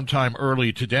Price sometime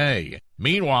early today.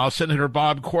 Meanwhile, Senator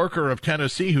Bob Corker of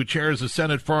Tennessee, who chairs the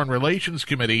Senate Foreign Relations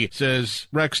Committee, says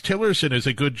Rex Tillerson is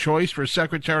a good choice for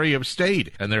Secretary of State,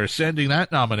 and they're sending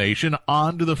that nomination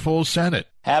on to the full Senate.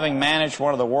 Having managed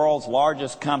one of the world's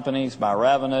largest companies by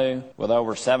revenue with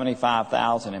over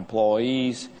 75,000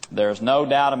 employees, there's no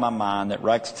doubt in my mind that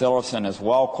Rex Tillerson is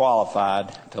well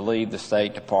qualified to lead the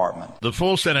State Department. The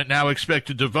full Senate now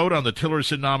expected to vote on the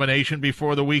Tillerson nomination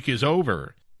before the week is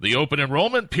over. The open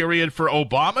enrollment period for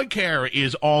Obamacare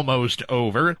is almost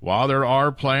over. While there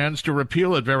are plans to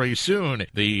repeal it very soon,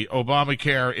 the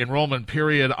Obamacare enrollment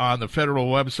period on the federal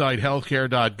website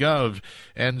healthcare.gov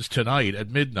ends tonight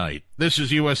at midnight. This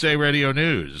is USA Radio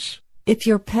News. If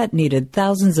your pet needed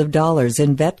thousands of dollars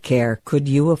in vet care, could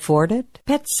you afford it?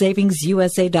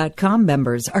 PetSavingsUSA.com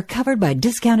members are covered by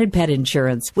discounted pet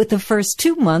insurance with the first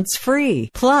 2 months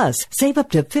free. Plus, save up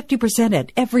to 50%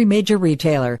 at every major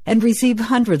retailer and receive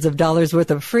hundreds of dollars worth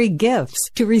of free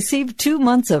gifts. To receive 2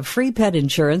 months of free pet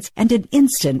insurance and an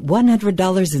instant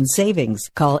 $100 in savings,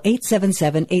 call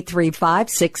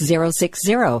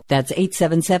 877-835-6060. That's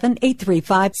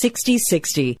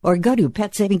 877-835-6060. Or go to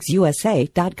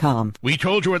PetSavingsUSA.com. We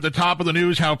told you at the top of the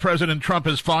news how President Trump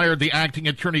has fired the acting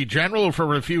attorney general for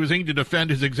refusing to defend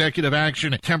his executive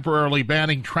action temporarily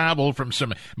banning travel from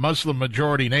some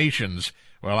Muslim-majority nations.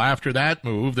 Well, after that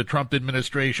move, the Trump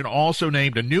administration also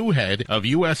named a new head of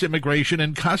U.S. Immigration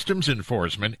and Customs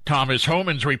Enforcement. Thomas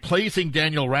Homan's replacing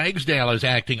Daniel Ragsdale as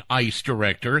acting ICE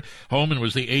director. Homan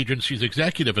was the agency's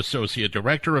executive associate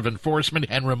director of enforcement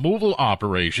and removal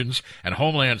operations, and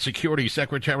Homeland Security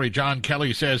Secretary John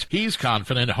Kelly says he's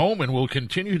confident Homan will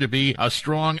continue to be a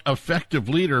strong, effective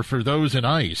leader for those in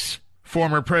ICE.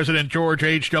 Former President George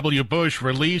H.W. Bush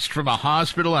released from a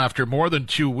hospital after more than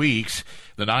 2 weeks.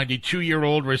 The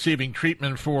 92-year-old receiving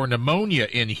treatment for pneumonia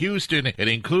in Houston. It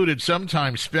included some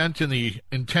time spent in the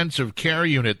intensive care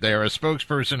unit there. A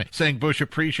spokesperson saying Bush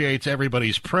appreciates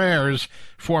everybody's prayers.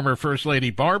 Former First Lady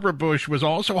Barbara Bush was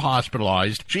also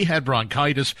hospitalized. She had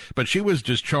bronchitis, but she was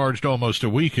discharged almost a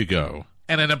week ago.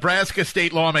 And a Nebraska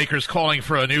state lawmaker's calling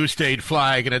for a new state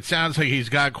flag, and it sounds like he's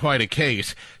got quite a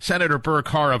case. Senator Burr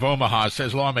Carr of Omaha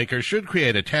says lawmakers should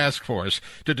create a task force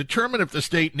to determine if the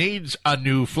state needs a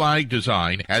new flag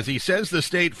design, as he says the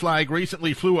state flag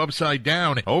recently flew upside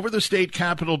down over the state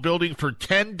capitol building for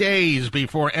 10 days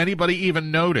before anybody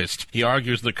even noticed. He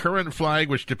argues the current flag,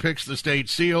 which depicts the state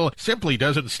seal, simply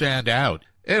doesn't stand out.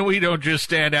 And we don't just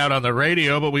stand out on the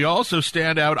radio, but we also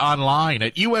stand out online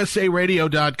at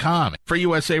usaradio.com. For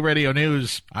USA Radio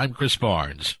News, I'm Chris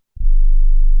Barnes.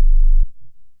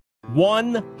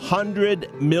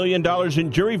 $100 million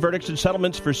in jury verdicts and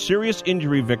settlements for serious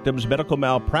injury victims, medical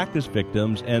malpractice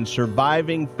victims, and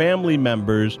surviving family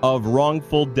members of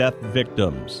wrongful death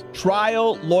victims.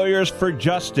 Trial Lawyers for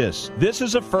Justice. This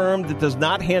is a firm that does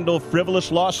not handle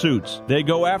frivolous lawsuits. They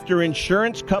go after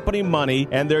insurance company money,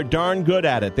 and they're darn good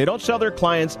at it. They don't sell their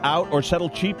clients out or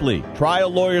settle cheaply. Trial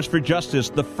Lawyers for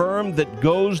Justice, the firm that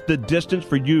goes the distance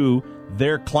for you,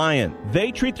 their client.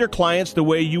 They treat their clients the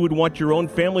way you would want your own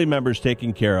family members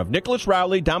taken care of. Nicholas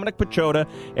Rowley, Dominic Pachota,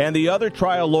 and the other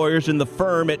trial lawyers in the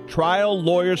firm at Trial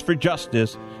Lawyers for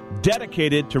Justice,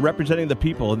 dedicated to representing the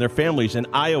people and their families in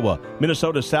Iowa,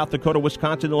 Minnesota, South Dakota,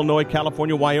 Wisconsin, Illinois,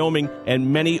 California, Wyoming,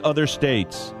 and many other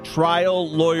states. Trial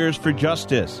Lawyers for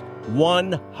Justice.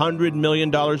 $100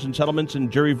 million in settlements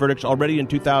and jury verdicts already in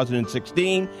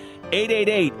 2016.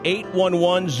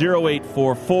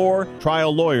 888-811-0844.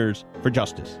 Trial Lawyers for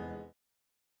Justice.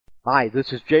 Hi,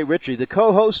 this is Jay Ritchie, the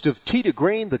co-host of Tee to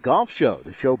Green, the golf show,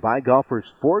 the show by golfers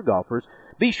for golfers.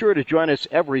 Be sure to join us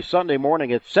every Sunday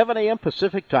morning at 7 a.m.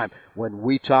 Pacific Time when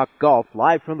we talk golf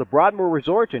live from the Broadmoor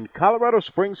Resort in Colorado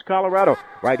Springs, Colorado,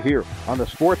 right here on the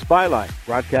Sports Byline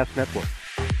Broadcast Network.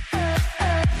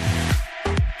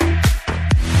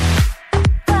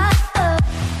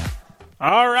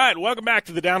 All right, welcome back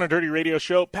to the Down and Dirty Radio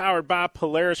Show, powered by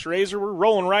Polaris Razor. We're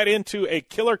rolling right into a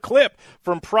killer clip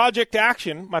from Project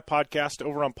Action, my podcast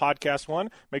over on Podcast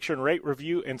One. Make sure to rate,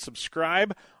 review, and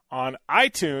subscribe on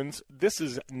iTunes. This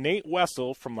is Nate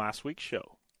Wessel from last week's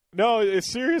show. No,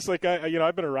 it's serious. Like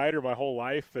I've been a writer my whole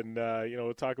life, and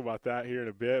we'll talk about that here in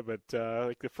a bit. But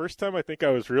like the first time, I think I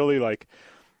was really like,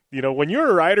 when you're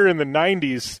a writer in the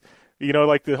 '90s.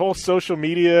 Like the whole social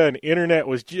media and internet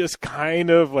was just kind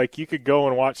of like you could go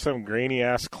and watch some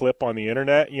grainy-ass clip on the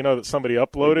internet, that somebody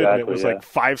uploaded, exactly, and it was like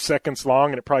 5 seconds long,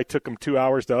 and it probably took them 2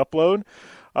 hours to upload.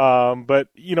 But,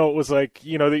 it was like,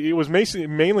 it was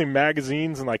mainly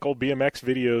magazines and like old BMX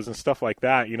videos and stuff like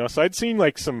that, So I'd seen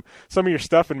like some of your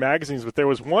stuff in magazines, but there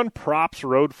was one, Props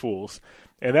Road Fools.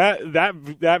 And that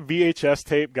VHS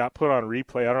tape got put on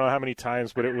replay. I don't know how many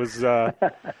times, but it was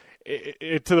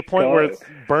to the point where it's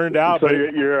burned out. So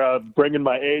but you're bringing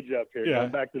my age up here. Yeah.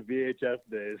 Going back to VHS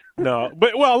days. No,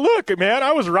 but look, man,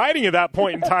 I was writing at that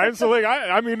point in time, so like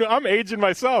I'm aging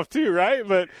myself too, right?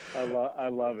 But I love it. I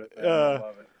love it.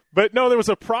 But no, there was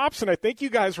a Props, and I think you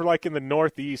guys were like in the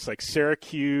Northeast, like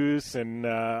Syracuse, and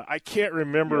I can't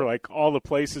remember like all the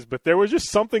places, but there was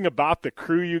just something about the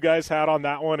crew you guys had on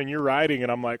that one, and you're riding,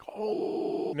 and I'm like,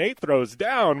 oh, Nate throws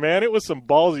down, man. It was some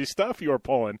ballsy stuff you were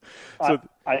pulling. So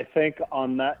I think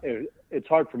on that, it's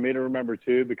hard for me to remember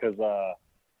too, because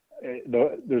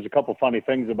there's a couple funny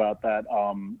things about that.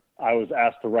 I was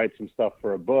asked to write some stuff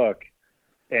for a book,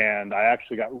 and I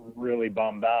actually got really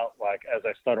bummed out, like, as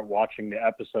I started watching the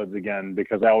episodes again,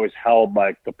 because I always held,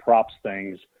 like, the Props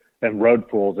things and Road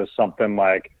Fools as something,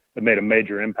 like, that made a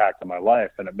major impact on my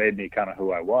life, and it made me kind of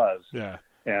who I was. Yeah.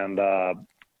 And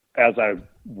as I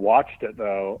watched it,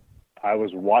 though, I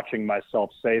was watching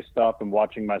myself say stuff and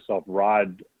watching myself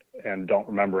ride and don't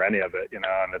remember any of it, and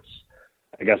I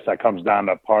guess that comes down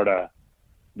to part of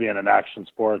being an action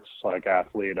sports, like,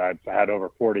 athlete. I've had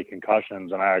over 40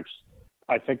 concussions, and I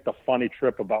think the funny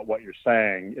trip about what you're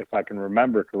saying, if I can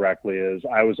remember correctly, is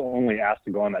I was only asked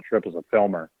to go on that trip as a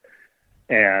filmer.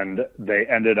 And they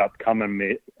ended up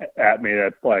coming at me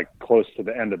at like close to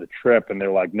the end of the trip. And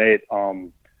they're like, Nate,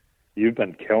 you've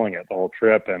been killing it the whole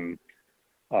trip, and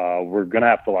we're gonna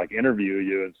have to like interview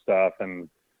you and stuff, and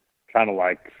kind of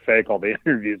like fake all the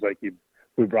interviews like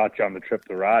we brought you on the trip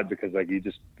to ride, because like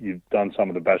you've done some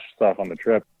of the best stuff on the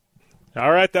trip.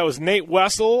 All right, that was Nate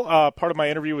Wessel, part of my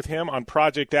interview with him on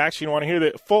Project Action. You want to hear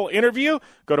the full interview?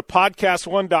 Go to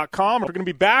podcast1.com. We're going to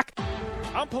be back.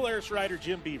 I'm Polaris rider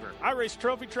Jim Beaver. I race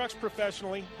trophy trucks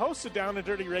professionally, host a Down and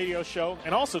Dirty radio show,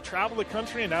 and also travel the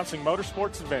country announcing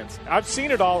motorsports events. I've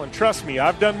seen it all, and trust me,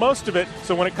 I've done most of it.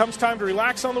 So when it comes time to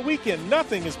relax on the weekend,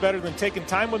 nothing is better than taking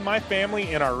time with my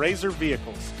family in our RZR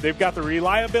vehicles. They've got the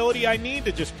reliability I need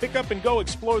to just pick up and go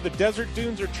explore the desert,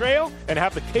 dunes, or trail, and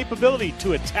have the capability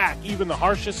to attack even the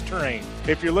harshest terrain.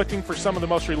 If you're looking for some of the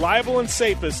most reliable and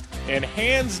safest, and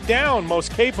hands down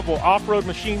most capable off-road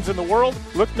machines in the world,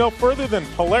 look no further than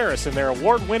Polaris and their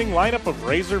award-winning lineup of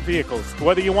RZR vehicles.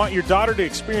 Whether you want your daughter to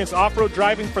experience off-road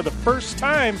driving for the first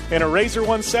time in a RZR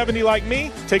 170 like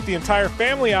me, take the entire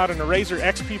family out in a RZR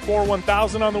XP4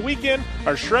 1000 on the weekend,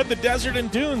 or shred the desert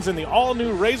and dunes in the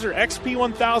all-new RZR XP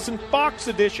 1000 Fox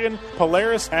Edition,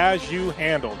 Polaris has you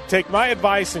handled. Take my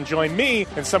advice and join me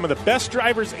and some of the best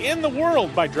drivers in the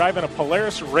world by driving a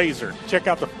Polaris RZR. Check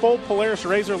out the full Polaris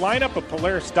RZR lineup at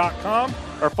Polaris.com,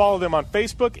 or follow them on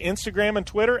Facebook, Instagram, and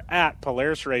Twitter at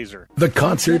Polaris RZR. The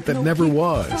concert that never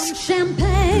was.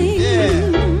 Champagne.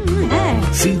 Hey.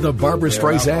 See the Barbra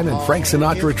Streisand and Frank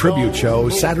Sinatra tribute show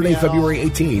Saturday, February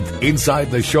 18th inside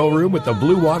the showroom at the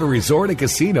Blue Water Resort and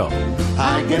Casino.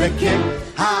 I get a kick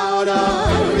out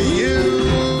of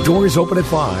you. Doors open at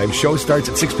 5. Show starts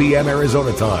at 6 p.m.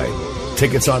 Arizona time.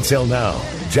 Tickets on sale now.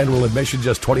 General admission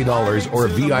just $20 or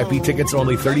VIP tickets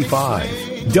only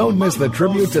 $35. Don't miss the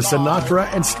tribute to Sinatra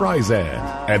and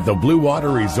Streisand at the Blue Water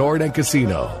Resort and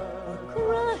Casino.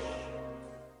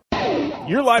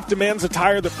 Your life demands a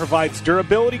tire that provides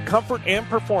durability, comfort, and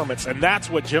performance, and that's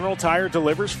what General Tire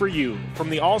delivers for you. From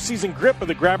the all-season grip of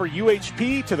the Grabber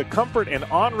UHP to the comfort and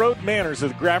on-road manners of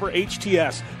the Grabber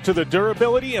HTS to the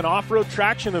durability and off-road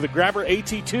traction of the Grabber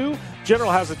AT2,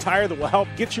 General has a tire that will help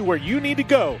get you where you need to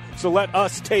go. So let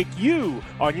us take you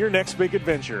on your next big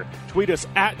adventure. Tweet us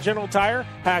at General Tire,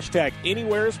 hashtag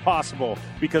anywhere is possible,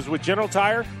 because with General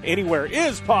Tire, anywhere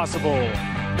is possible.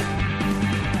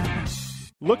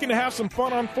 Looking to have some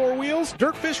fun on four wheels?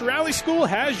 Dirtfish Rally School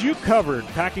has you covered.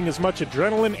 Packing as much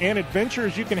adrenaline and adventure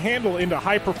as you can handle into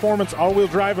high-performance all-wheel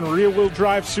drive and rear-wheel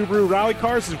drive Subaru rally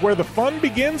cars is where the fun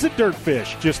begins at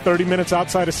Dirtfish. Just 30 minutes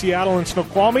outside of Seattle and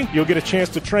Snoqualmie, you'll get a chance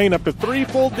to train up to 3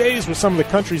 full days with some of the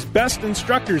country's best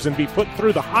instructors and be put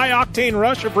through the high-octane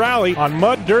rush of rally on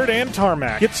mud, dirt, and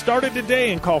tarmac. Get started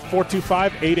today and call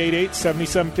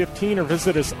 425-888-7715 or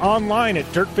visit us online at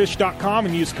dirtfish.com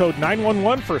and use code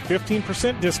 911 for a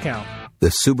 15% discount. The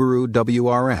Subaru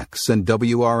WRX and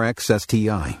WRX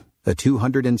STI, a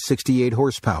 268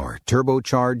 horsepower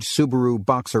turbocharged Subaru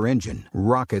Boxer engine,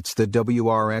 rockets the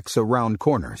WRX around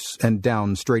corners and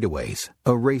down straightaways.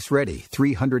 A race-ready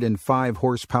 305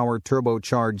 horsepower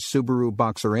turbocharged Subaru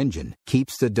Boxer engine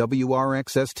keeps the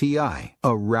WRX STI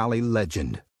a rally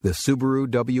legend. The Subaru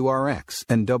WRX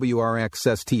and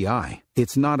WRX STI,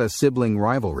 it's not a sibling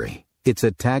rivalry, it's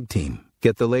a tag team.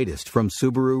 Get the latest from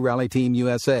Subaru Rally Team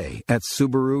USA at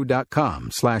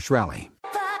Subaru.com/rally.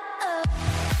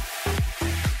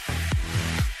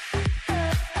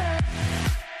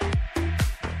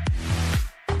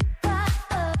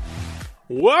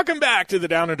 Welcome back to the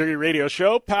Down and Dirty Radio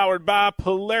Show, powered by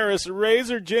Polaris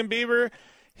RZR. Jim Beaver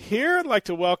here. I'd like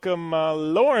to welcome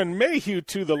Lauren Mayhew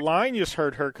to the line. You just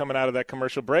heard her coming out of that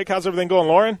commercial break. How's everything going,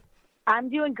 Lauren? I'm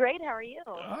doing great. How are you?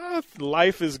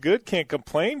 Life is good. Can't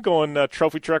complain. Going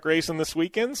trophy truck racing this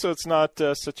weekend, so it's not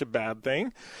such a bad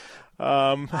thing.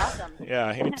 Awesome.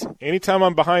 Yeah, anytime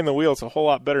I'm behind the wheel, it's a whole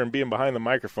lot better than being behind the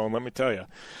microphone, let me tell you.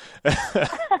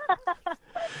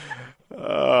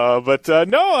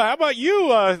 No, how about you?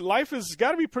 Life has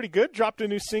got to be pretty good. Dropped a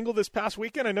new single this past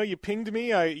weekend. I know you pinged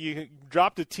me. You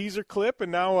dropped a teaser clip, and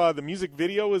now the music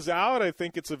video is out. I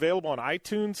think it's available on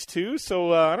iTunes, too.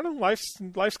 So, I don't know,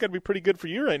 life's got to be pretty good for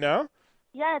you right now.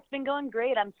 Yeah, it's been going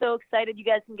great. I'm so excited. You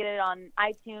guys can get it on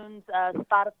iTunes,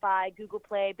 Spotify, Google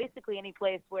Play, basically any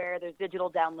place where there's digital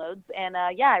downloads. And,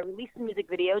 I released the music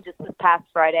video just this past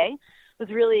Friday. Was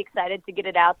really excited to get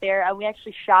it out there. We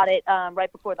actually shot it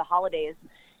right before the holidays,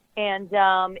 and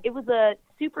it was a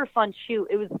super fun shoot.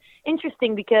 It was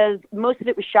interesting because most of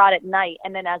it was shot at night,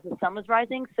 and then as the sun was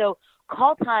rising, so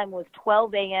call time was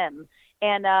 12 a.m.,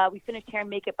 And we finished hair and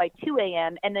makeup by 2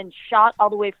 a.m. and then shot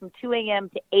all the way from 2 a.m.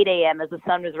 to 8 a.m. as the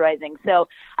sun was rising. So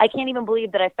I can't even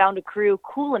believe that I found a crew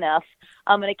cool enough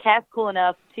and a cast cool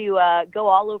enough to go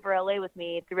all over L.A. with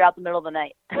me throughout the middle of the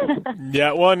night.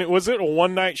 Yeah, was it a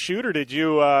one-night shoot, or did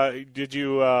you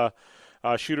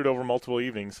shoot it over multiple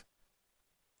evenings?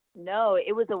 No,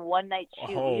 it was a one-night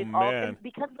shoot. Oh, man.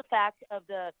 Because of the fact of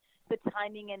the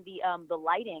timing and the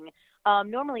lighting,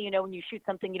 normally, when you shoot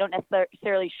something, you don't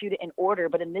necessarily shoot it in order,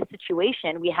 but in this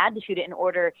situation, we had to shoot it in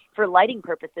order for lighting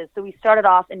purposes. So we started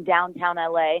off in downtown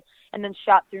LA and then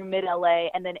shot through mid-LA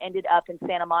and then ended up in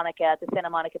Santa Monica at the Santa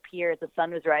Monica Pier as the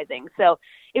sun was rising. So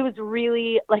it was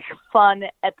really like a fun,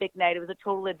 epic night. It was a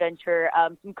total adventure.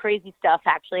 Some crazy stuff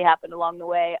actually happened along the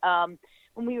way.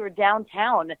 When we were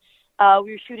downtown,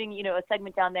 we were shooting, a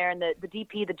segment down there, and the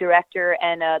DP, the director,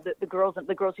 and the girls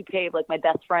who played like my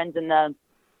best friends in the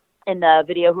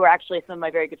video, who are actually some of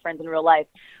my very good friends in real life.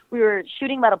 We were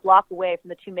shooting about a block away from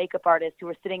the two makeup artists who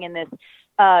were sitting in this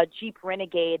Jeep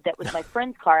Renegade that was my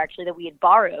friend's car, actually, that we had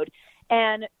borrowed,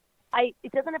 and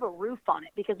it doesn't have a roof on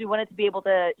it because we wanted to be able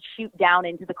to shoot down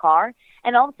into the car.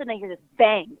 And all of a sudden I hear this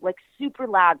bang, like super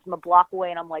loud from a block away.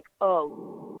 And I'm like,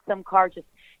 oh, some car just,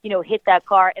 hit that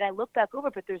car. And I look back over,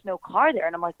 but there's no car there.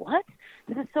 And I'm like, what?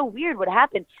 This is so weird. What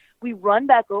happened? We run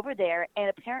back over there, and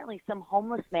apparently some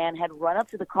homeless man had run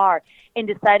up to the car and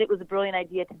decided it was a brilliant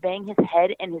idea to bang his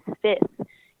head and his fist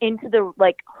into the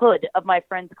hood of my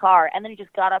friend's car. And then he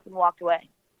just got up and walked away.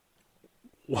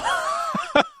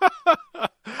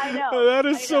 I know. That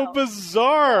is so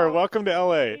bizarre. Welcome to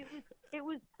LA. It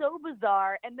was so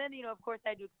bizarre. And then, of course, I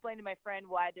had to explain to my friend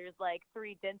why there's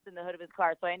 3 dents in the hood of his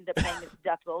car. So I ended up paying this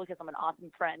deductible because I'm an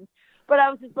awesome friend. But I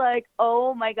was just like,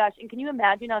 oh my gosh. And can you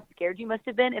imagine how scared you must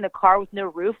have been in a car with no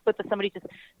roof, but somebody just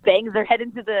bangs their head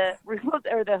into the roof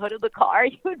or the hood of the car?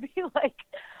 You would be like,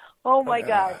 oh my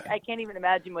gosh, I can't even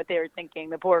imagine what they were thinking,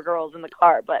 the poor girls in the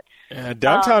car. But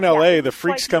downtown LA, the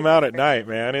freaks come out at night,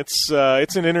 man. It's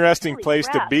an interesting place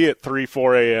to be at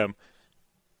 3-4 a.m.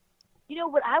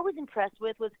 What I was impressed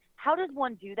with was, how does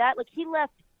one do that? He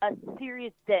left a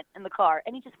serious dent in the car,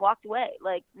 and he just walked away.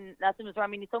 Nothing was wrong. I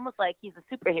mean, it's almost like he's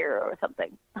a superhero or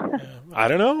something. I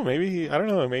don't know. Maybe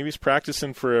he's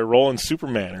practicing for a role in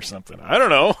Superman or something. I don't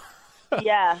know.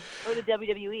 Yeah, or the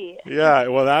WWE. Yeah,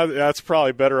 well, that's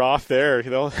probably better off there,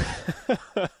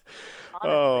 Honestly.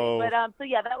 Oh. But so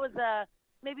yeah, that was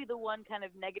maybe the one kind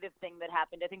of negative thing that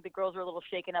happened. I think the girls were a little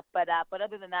shaken up by that, but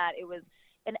other than that, it was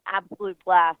an absolute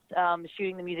blast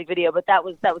shooting the music video. But that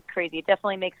was crazy. It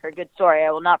definitely makes for a good story. I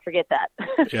will not forget that.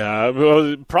 Yeah,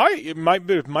 well, probably it might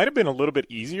have been a little bit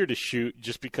easier to shoot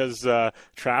just because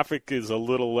traffic is a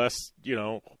little less,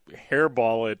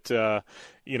 hairball at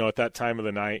at that time of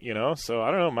the night. So I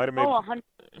don't know. It might have made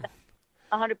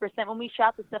 100%. When we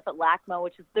shot the stuff at LACMA,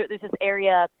 which is there's this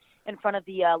area in front of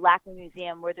the LACMA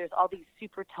Museum where there's all these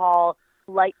super tall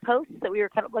light posts that we were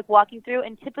kind of walking through,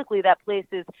 and typically that place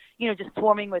is just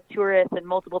swarming with tourists and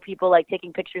multiple people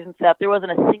taking pictures and stuff. There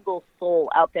wasn't a single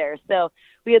soul out there, so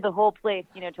we had the whole place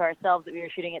to ourselves that we were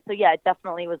shooting it. So yeah, it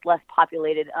definitely was less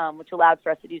populated, which allowed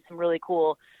for us to do some really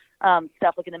cool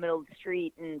stuff in the middle of the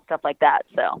street and stuff like that.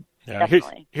 So yeah,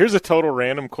 here's a total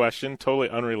random question, totally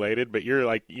unrelated, but you're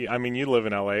you live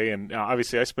in LA, and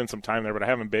obviously I spent some time there, but I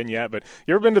haven't been yet. But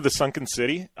you ever been to the Sunken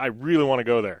City? I really want to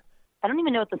go there. I don't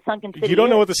even know what the Sunken City is. You don't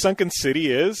know what the Sunken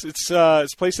City is? It's a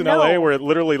place in LA where it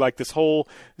literally this whole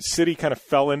city kind of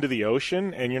fell into the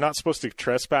ocean, and you're not supposed to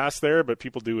trespass there, but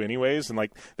people do anyways, and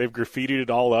they've graffitied it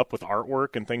all up with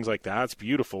artwork and things like that. It's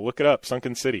beautiful. Look it up,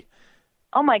 Sunken City.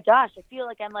 Oh my gosh, I feel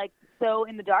like I'm so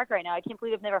in the dark right now. I can't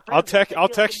believe I've never heard I'll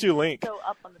of text you a link. So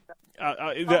up on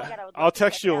I'll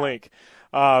text you a link.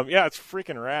 Yeah, it's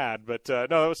freaking rad. But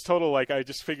no, it was total. I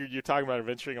just figured you're talking about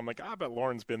adventuring. I'm I bet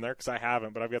Lauren's been there because I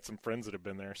haven't, but I've got some friends that have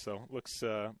been there. So it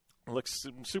looks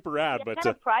super rad. Yeah, but I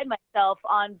kind of pride myself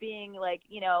on being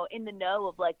in the know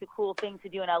of the cool things to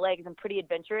do in LA because I'm pretty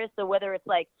adventurous. So whether it's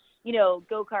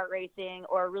go-kart racing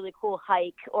or a really cool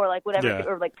hike or whatever,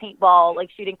 or paintball,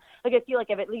 shooting, I feel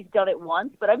like I've at least done it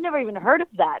once, but I've never even heard of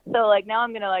that. So now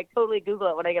I'm going to totally Google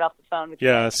it when I get off the phone with you.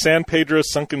 Yeah, San Pedro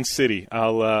Sunken City.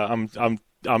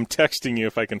 I'm texting you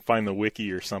if I can find the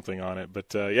wiki or something on it.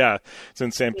 But, yeah, it's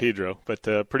in San Pedro.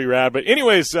 But pretty rad. But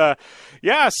anyways, so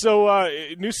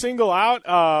new single out.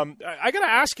 I got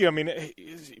to ask you,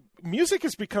 music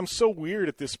has become so weird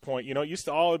at this point. It used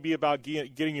to all be about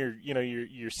getting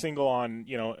your single on,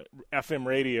 FM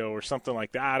radio or something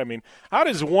like that. How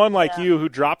does one like you who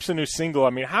drops a new single,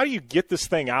 how do you get this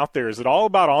thing out there? Is it all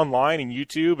about online and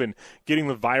YouTube and getting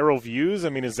the viral views?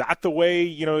 Is that the way,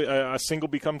 a single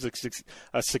becomes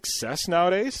a success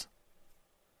nowadays?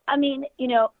 I mean,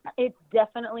 it's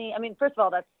definitely, first of all,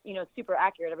 that's, super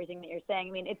accurate, everything that you're saying.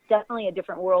 I mean, it's definitely a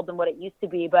different world than what it used to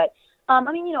be. But,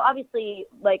 obviously,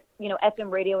 like,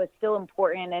 FM radio is still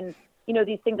important. And,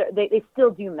 these things, they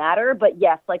still do matter. But,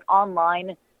 yes, like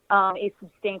online is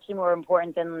substantially more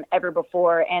important than ever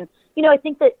before. And, I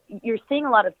think that you're seeing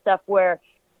a lot of stuff where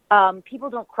people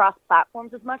don't cross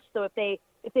platforms as much. So if they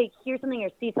hear something or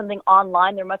see something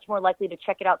online, they're much more likely to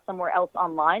check it out somewhere else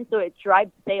online. So it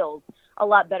drives sales a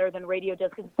lot better than radio does,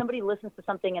 because if somebody listens to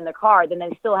something in the car, then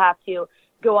they still have to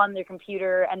go on their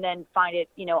computer and then find it,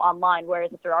 online.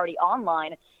 Whereas if they're already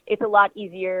online, it's a lot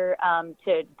easier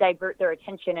to divert their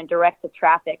attention and direct the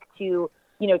traffic to,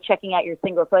 checking out your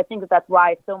single. So I think that's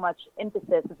why so much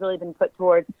emphasis has really been put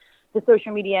towards the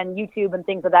social media and YouTube and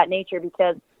things of that nature,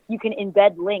 because you can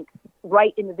embed links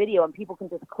right in the video and people can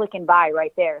just click and buy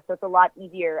right there. So it's a lot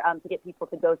easier to get people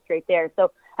to go straight there.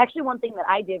 So actually one thing that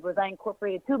I did was I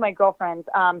incorporated two of my girlfriends,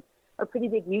 are pretty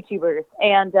big YouTubers,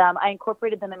 and I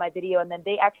incorporated them in my video, and then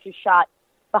they actually shot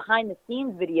behind the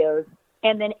scenes videos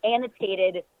and then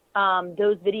annotated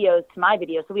those videos to my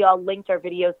video. So we all linked our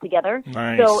videos together.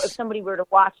 Nice. So if somebody were to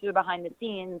watch the behind the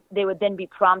scenes, they would then be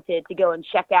prompted to go and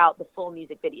check out the full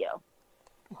music video.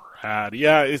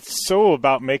 Yeah, it's so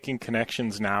about making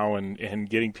connections now and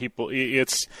getting people.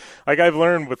 It's like I've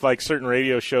learned with like certain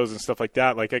radio shows and stuff like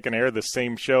that. Like I can air the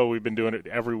same show. We've been doing it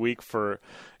every week for,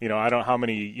 I don't know how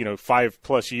many,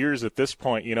 5+ years at this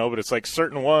point, but it's like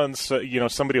certain ones,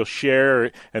 somebody will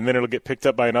share and then it'll get picked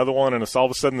up by another one. And it's all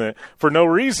of a sudden that for no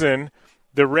reason,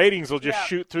 the ratings will just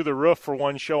shoot through the roof for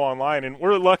one show online. And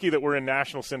we're lucky that we're in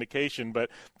national syndication, but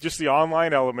just the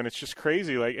online element, it's just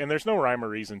crazy. Like, and there's no rhyme or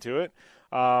reason to it.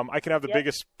 I can have the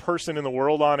biggest person in the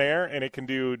world on air, and it can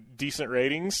do decent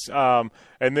ratings. And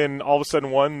then all of a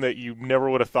sudden, one that you never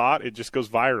would have thought, it just goes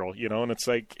viral, and it's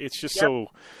like it's just so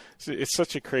it's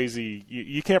such a crazy.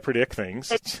 You can't predict things.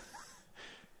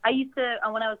 I used to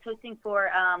when I was hosting for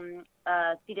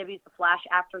CW's The Flash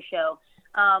After Show.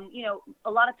 A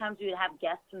lot of times we would have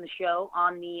guests from the show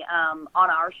on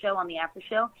our show, on the after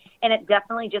show. And it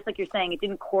definitely, just like you're saying, it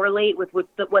didn't correlate with what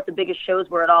the biggest shows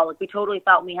were at all. Like we totally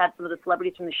thought when we had some of the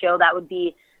celebrities from the show, that would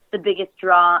be the biggest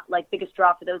draw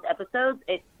for those episodes.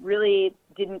 It really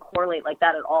didn't correlate like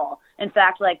that at all. In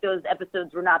fact, like those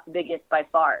episodes were not the biggest by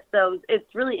far. So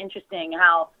it's really interesting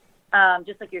how,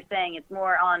 just like you're saying, it's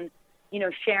more on,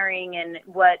 sharing and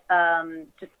what,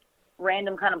 just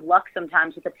random kind of luck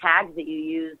sometimes with the tags that you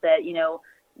use that,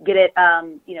 get it,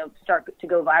 start to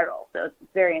go viral. So it's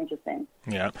very interesting.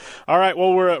 Yeah. All right.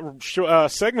 Well, we're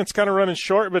segment's kind of running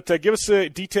short, but give us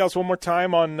details one more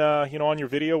time on, on your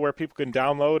video where people can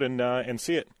download and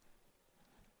see it.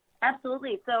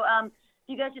 Absolutely. So,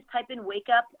 you guys just type in "Wake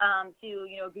Up" to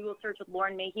Google search with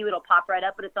Lauren Mayhew. It'll pop right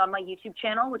up, but it's on my YouTube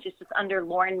channel, which is just under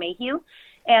Lauren Mayhew.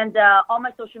 And all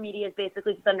my social media is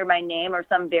basically just under my name or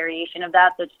some variation of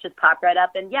that, so it's just pop right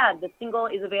up. And yeah, the single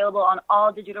is available on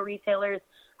all digital retailers,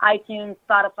 iTunes,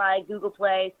 Spotify, Google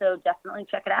Play. So definitely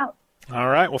check it out. All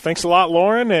right. Well, thanks a lot,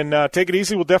 Lauren, and take it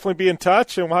easy. We'll definitely be in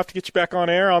touch, and we'll have to get you back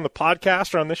on air on the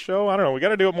podcast or on this show. I don't know. We got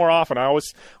to do it more often. I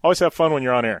always have fun when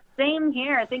you're on air. Same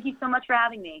here. Thank you so much for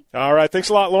having me. All right. Thanks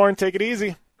a lot, Lauren. Take it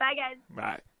easy. Bye, guys.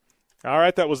 Bye. All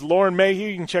right. That was Lauren Mayhew.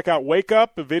 You can check out Wake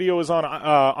Up. The video is on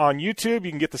YouTube.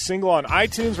 You can get the single on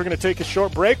iTunes. We're going to take a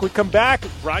short break. We come back.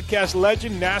 Broadcast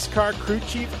legend, NASCAR crew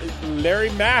chief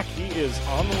Larry Mack. He is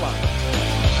on the line.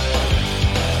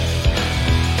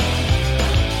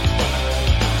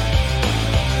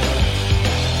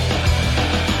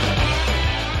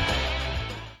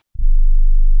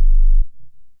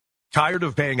 Tired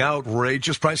of paying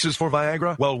outrageous prices for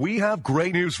Viagra? Well, we have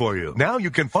great news for you. Now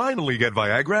you can finally get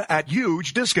Viagra at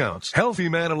huge discounts. Healthy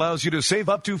Man allows you to save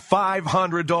up to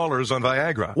 $500 on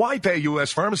Viagra. Why pay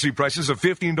U.S. pharmacy prices of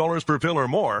 $15 per pill or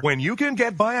more when you can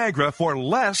get Viagra for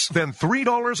less than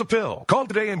 $3 a pill? Call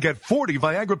today and get 40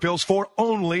 Viagra pills for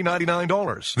only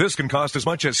 $99. This can cost as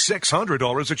much as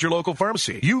 $600 at your local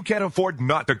pharmacy. You can't afford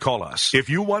not to call us. If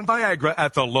you want Viagra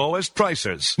at the lowest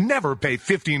prices, never pay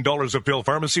 $15 a pill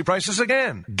pharmacy prices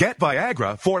again. Get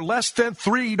Viagra for less than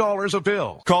 $3 a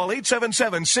pill. Call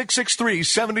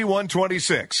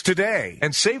 877-663-7126 today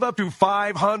and save up to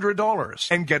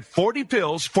 $500 and get 40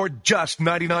 pills for just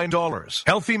 $99.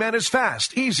 Healthy Man is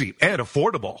fast, easy, and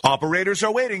affordable. Operators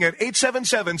are waiting at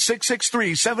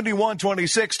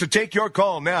 877-663-7126 to take your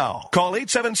call now. Call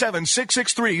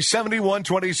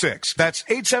 877-663-7126. That's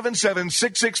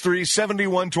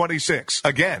 877-663-7126.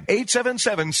 Again,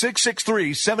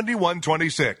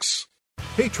 877-663-7126.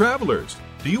 Hey travelers,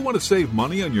 do you want to save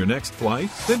money on your next flight?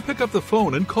 Then pick up the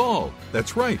phone and call.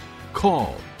 That's right,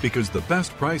 call, because the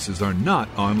best prices are not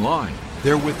online.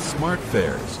 They're with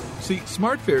SmartFares. See,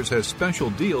 SmartFares has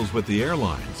special deals with the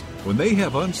airlines. When they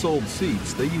have unsold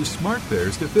seats, they use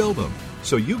SmartFares to fill them.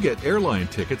 So you get airline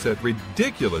tickets at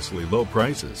ridiculously low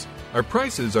prices. Our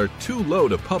prices are too low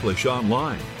to publish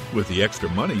online. With the extra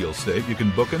money you'll save, you can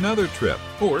book another trip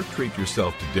or treat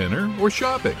yourself to dinner or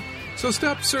shopping. So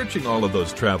stop searching all of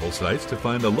those travel sites to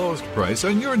find the lowest price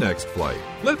on your next flight.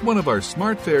 Let one of our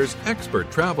SmartFares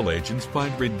expert travel agents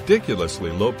find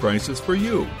ridiculously low prices for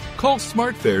you. Call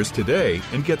SmartFares today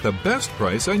and get the best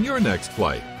price on your next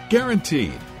flight.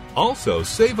 Guaranteed. Also,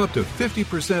 save up to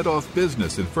 50% off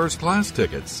business and first class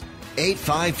tickets.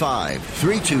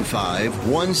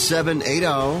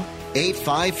 855-325-1780.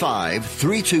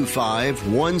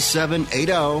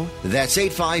 855-325-1780. That's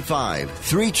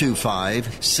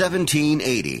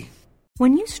 855-325-1780.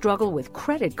 When you struggle with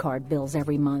credit card bills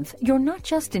every month, you're not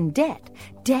just in debt.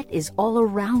 Debt is all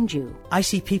around you. I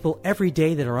see people every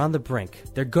day that are on the brink.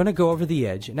 They're going to go over the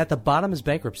edge, and at the bottom is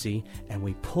bankruptcy, and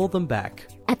we pull them back.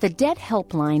 At the Debt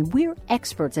Helpline, we're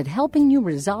experts at helping you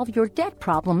resolve your debt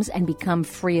problems and become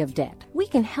free of debt. We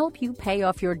can help you pay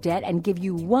off your debt and give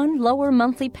you one lower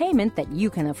monthly payment that you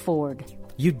can afford.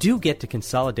 You do get to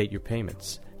consolidate your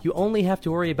payments. You only have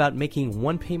to worry about making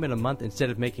one payment a month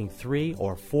instead of making 3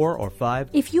 or 4 or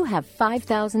 5. If you have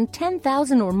 $5,000,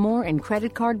 $10,000 or more in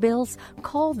credit card bills,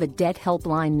 call the Debt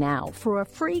Helpline now for a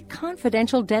free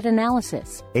confidential debt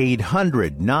analysis.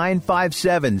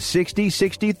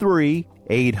 800-957-6063.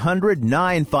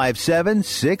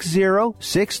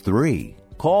 800-957-6063.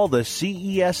 Call the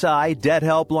CESI Debt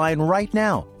Helpline right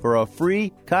now for a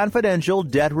free confidential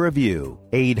debt review.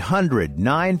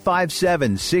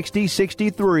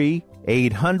 800-957-6063.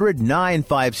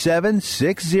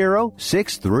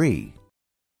 800-957-6063.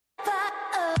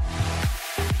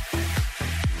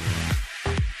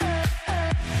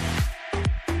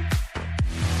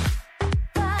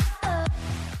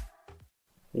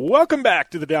 Welcome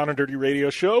back to the Down and Dirty Radio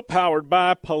Show, powered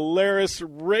by Polaris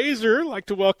Razor. I'd like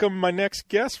to welcome my next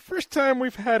guest. First time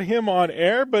we've had him on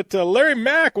air, but Larry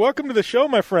Mack, welcome to the show,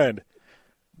 my friend.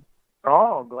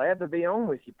 Oh, glad to be on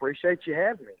with you. Appreciate you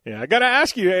having me. Yeah, I got to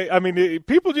ask you, I mean,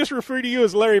 people just refer to you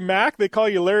as Larry Mack. They call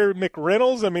you Larry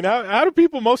McReynolds. I mean, how do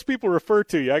most people refer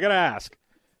to you? I got to ask.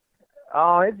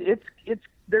 It's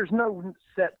there's no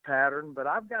set pattern, but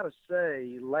I've got to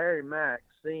say Larry Mack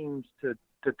seems to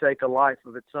take a life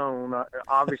of its own.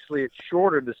 Obviously, it's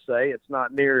shorter to say. It's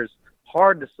not near as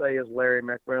hard to say as Larry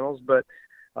McReynolds, but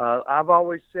I've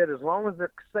always said as long as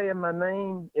they're saying my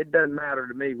name, it doesn't matter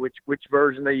to me which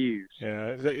version they use.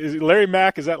 Yeah, is Larry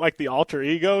Mack, is that like the alter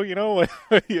ego? You know,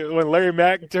 when Larry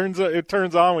Mack turns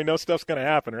on, we know stuff's going to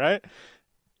happen, right?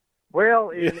 Well,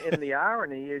 in the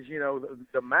irony is, you know,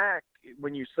 the Mac,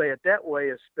 when you say it that way,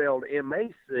 is spelled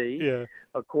M-A-C. Yeah.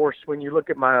 Of course, when you look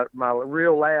at my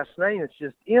real last name, it's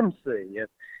just M-C. And,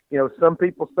 you know, some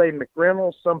people say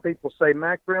McReynolds, some people say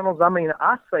McReynolds. I mean,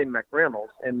 I say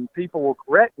McReynolds, and people will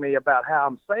correct me about how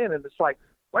I'm saying it. It's like,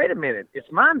 wait a minute, it's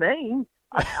my name.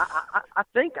 I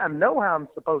think I know how I'm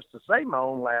supposed to say my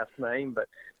own last name, but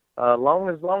long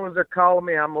as they're calling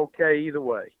me, I'm okay either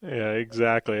way. Yeah,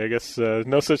 exactly. I guess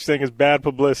no such thing as bad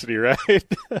publicity, right?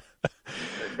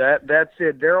 That's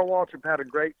it. Darrell Waltrip had a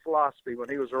great philosophy when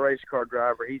he was a race car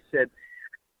driver. He said,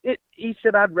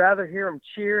 I'd rather hear them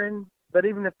cheering, but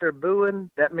even if they're booing,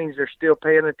 that means they're still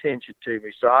paying attention to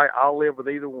me. So I'll live with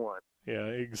either one. Yeah,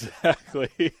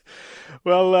 exactly.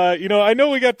 Well, you know, I know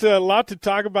we got a lot to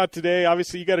talk about today.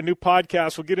 Obviously, you got a new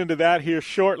podcast. We'll get into that here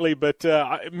shortly. But,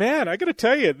 man, I got to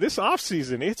tell you, this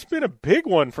offseason, it's been a big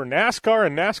one for NASCAR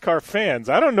and NASCAR fans.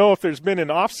 I don't know if there's been an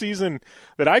offseason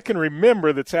that I can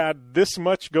remember that's had this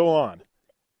much go on.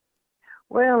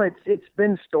 Well, it's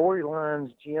been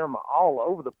storylines, Jim, all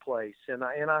over the place. And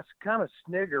I kind of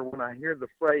snigger when I hear the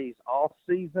phrase off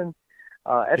season.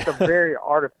 That's a very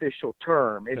artificial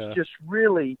term. It's just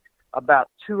really about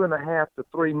 2.5 to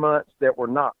 3 months that we're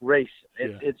not racing.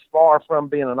 It's far from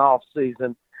being an off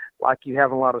season like you have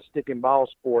in a lot of stick and ball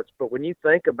sports. But when you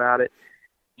think about it,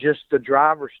 just the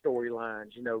driver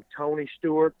storylines, you know, Tony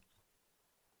Stewart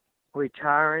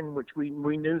retiring, which we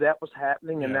knew that was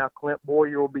happening, and now Clint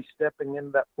Boyer will be stepping into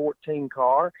that 14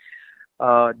 car.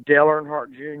 Dale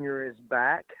Earnhardt Jr. is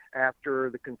back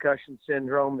after the concussion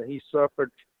syndrome that he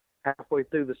suffered halfway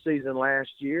through the season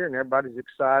last year, and everybody's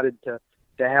excited to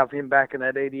have him back in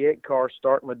that 88 car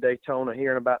starting with Daytona here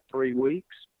in about 3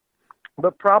 weeks.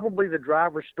 But probably the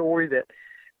driver story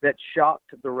that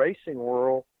shocked the racing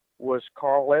world was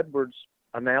Carl Edwards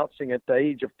announcing at the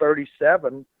age of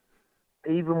 37,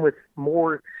 even with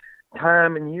more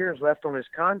time and years left on his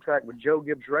contract with Joe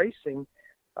Gibbs Racing,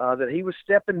 that he was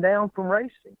stepping down from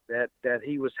racing, that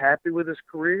he was happy with his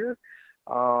career.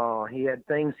 He had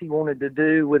things he wanted to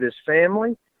do with his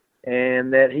family,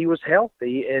 and that he was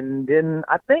healthy. And then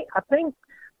I think,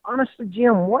 honestly,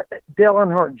 Jim, what Dale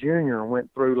Earnhardt Jr.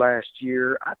 went through last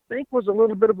year, I think was a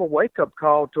little bit of a wake-up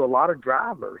call to a lot of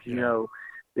drivers. You know,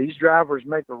 these drivers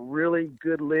make a really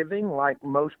good living like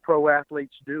most pro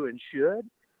athletes do and should.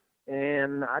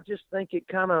 And I just think it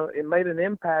made an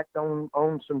impact on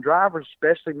some drivers,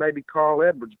 especially maybe Carl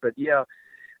Edwards. But, yeah,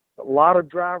 a lot of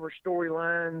driver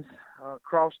storylines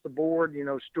across the board. You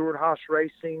know, Stewart-Haas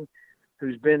Racing,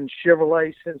 who's been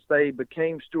Chevrolet since they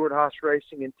became Stewart-Haas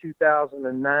Racing in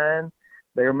 2009.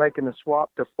 They are making a swap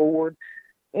to Ford.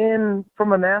 And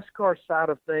from a NASCAR side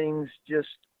of things, just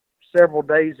several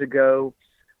days ago,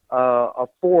 a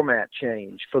format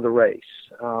change for the race.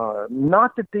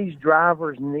 Not that these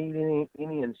drivers need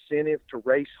any incentive to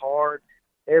race hard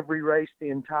every race,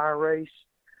 the entire race,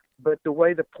 but the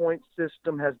way the point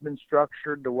system has been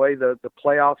structured, the way the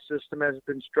playoff system has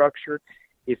been structured,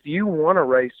 if you want to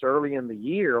race early in the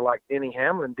year, like Denny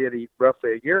Hamlin did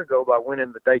roughly a year ago by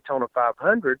winning the Daytona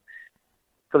 500,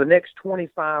 for the next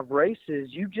 25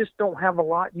 races, you just don't have a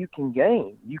lot you can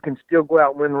gain. You can still go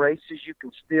out and win races. You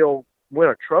can still win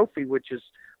a trophy, which is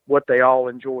what they all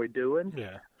enjoy doing.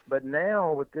 Yeah. But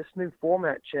now with this new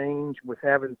format change, with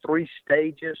having 3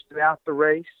 stages throughout the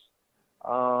race,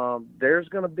 there's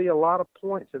going to be a lot of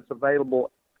points that's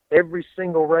available every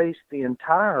single race, the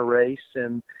entire race,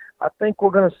 and I think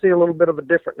we're going to see a little bit of a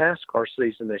different NASCAR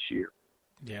season this year.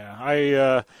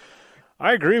 Yeah,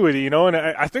 I agree with you, and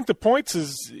I think the points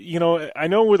is, I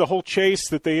know with the whole chase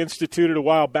that they instituted a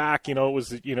while back, it was,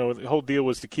 the whole deal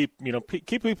was to keep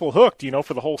people hooked,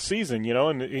 for the whole season,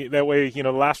 and that way,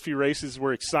 the last few races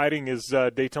were exciting as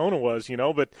Daytona was,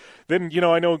 but then,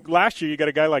 I know last year you got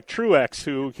a guy like Truex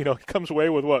who, comes away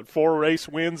with 4 race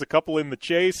wins, a couple in the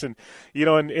chase, and,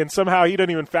 and somehow he doesn't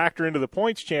even factor into the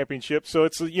points championship. So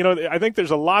it's, I think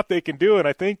there's a lot they can do, and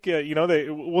I think,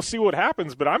 we'll see what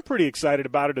happens, but I'm pretty excited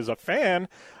about it as a fan. And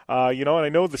I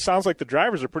know it sounds like the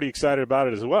drivers are pretty excited about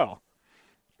it as well.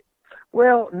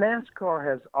 Well, NASCAR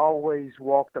has always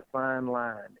walked a fine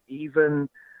line, even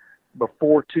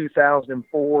before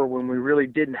 2004 when we really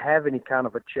didn't have any kind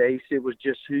of a chase. It was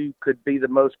just who could be the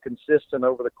most consistent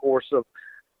over the course of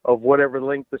whatever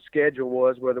length the schedule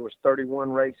was, whether it was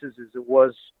 31 races as it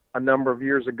was a number of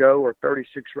years ago or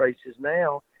 36 races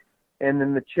now. And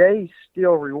then the chase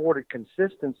still rewarded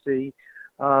consistency,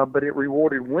 but it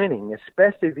rewarded winning,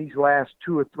 especially these last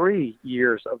 2 or 3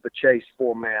 years of the chase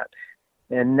format.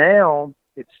 And now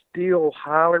it still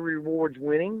highly rewards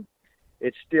winning.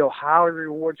 It still highly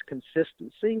rewards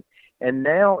consistency. And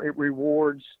now it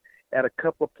rewards at a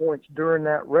couple of points during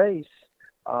that race,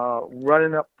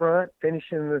 running up front,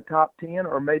 finishing in the top 10,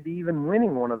 or maybe even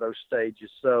winning one of those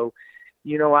stages. So,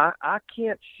 I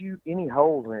can't shoot any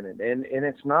holes in it. And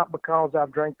it's not because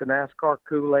I've drank the NASCAR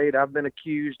Kool-Aid. I've been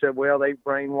accused of, they've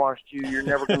brainwashed you. You're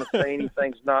never going to say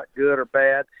anything's not good or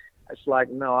bad. It's like,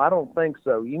 no, I don't think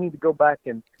so. You need to go back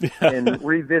and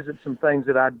revisit some things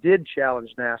that I did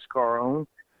challenge NASCAR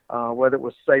on, whether it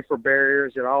was safer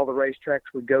barriers at all the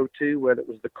racetracks we go to, whether it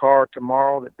was the car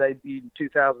tomorrow that debuted in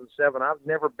 2007. I've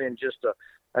never been just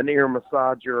an ear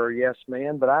massager or yes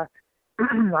man, but I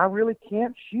really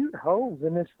can't shoot holes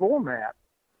in this format.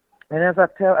 And as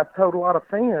I've told a lot of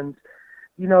fans,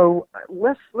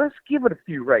 let's give it a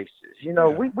few races.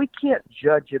 We can't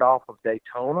judge it off of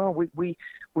Daytona. We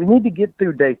need to get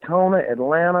through Daytona,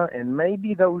 Atlanta, and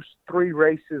maybe those 3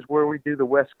 races where we do the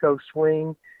West Coast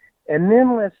swing. And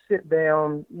then let's sit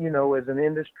down, as an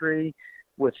industry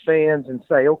with fans and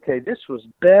say, okay, this was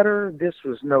better. This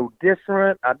was no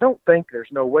different. I don't think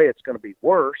there's no way it's going to be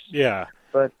worse. Yeah.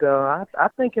 But I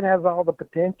think it has all the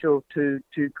potential to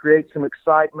create some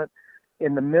excitement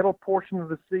in the middle portion of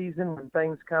the season when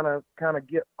things kind of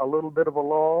get a little bit of a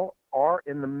lull, or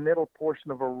in the middle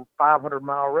portion of a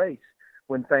 500-mile race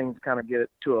when things kind of get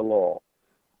to a lull.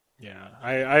 Yeah,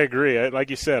 I agree. Like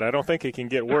you said, I don't think it can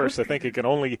get worse. I think it can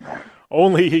only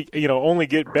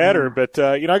get better. But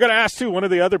I got to ask too. One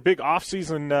of the other big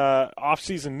off-season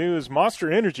news: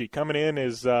 Monster Energy coming in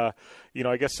is I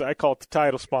guess I call it the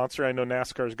title sponsor. I know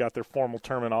NASCAR's got their formal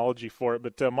terminology for it,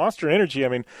 but Monster Energy. I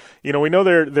mean, we know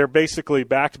they're basically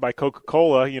backed by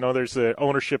Coca-Cola. There's the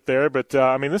ownership there, but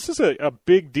this is a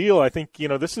big deal. I think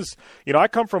this is I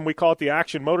come from, we call it the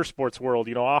action motorsports world.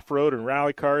 Off-road and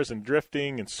rally cars and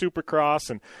drifting and Supercross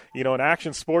and and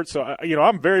action sports. So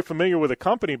I'm very familiar with the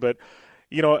company, but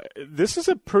this is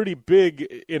a pretty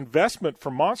big investment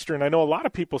for Monster, and I know a lot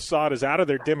of people saw it as out of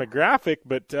their demographic,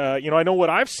 but, I know what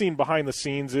I've seen behind the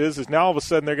scenes is now all of a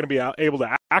sudden they're going to be able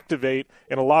to activate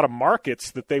in a lot of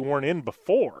markets that they weren't in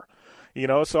before.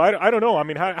 So I don't know. I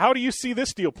mean, how do you see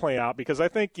this deal play out? Because I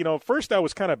think, first I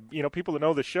was kind of, people that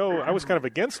know the show, I was kind of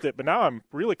against it, but now I'm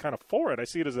really kind of for it. I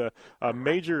see it as a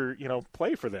major,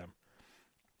 play for them.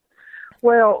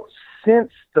 Well,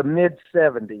 since the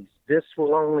mid-'70s, this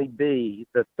will only be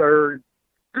the third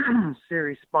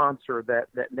series sponsor that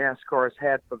NASCAR has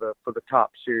had for the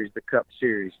top series, the Cup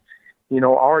Series.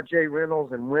 R.J.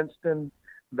 Reynolds and Winston,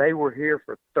 they were here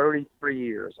for 33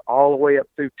 years, all the way up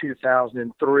through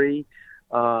 2003,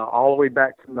 all the way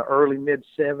back from the early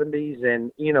mid-'70s.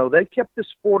 And, they kept the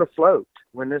sport afloat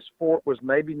when this sport was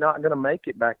maybe not going to make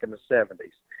it back in the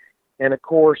 70s. And, of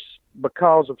course,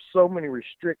 because of so many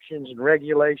restrictions and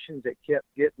regulations that kept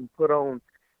getting put on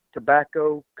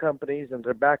tobacco companies and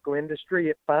tobacco industry,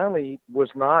 it finally was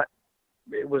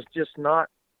just not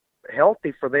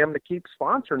healthy for them to keep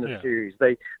sponsoring the series.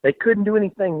 They couldn't do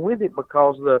anything with it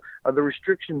because of the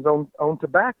restrictions on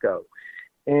tobacco.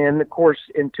 And of course,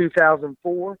 in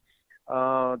 2004,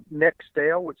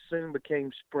 Nextel, which soon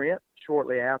became Sprint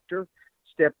shortly after,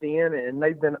 stepped in, and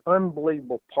they've been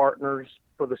unbelievable partners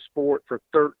for the sport for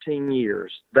 13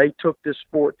 years. They took this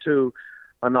sport to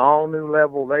an all-new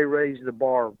level. They raised the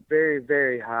bar very,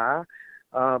 very high,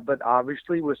 but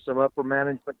obviously with some upper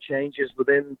management changes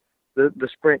within the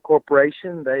Sprint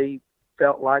Corporation, they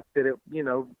felt like that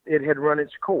it had run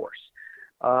its course.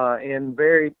 And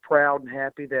very proud and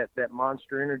happy that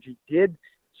Monster Energy did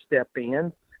step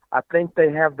in. I think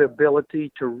they have the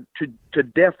ability to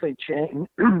definitely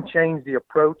change the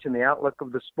approach and the outlook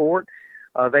of the sport.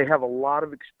 They have a lot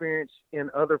of experience in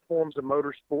other forms of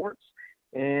motorsports,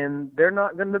 and they're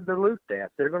not going to dilute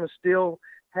that. They're going to still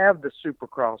have the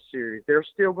Supercross series. They're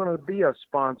still going to be a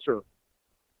sponsor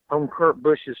on Kurt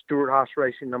Busch's Stewart-Haas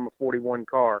Racing number 41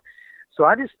 car. So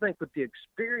I just think with the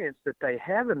experience that they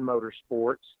have in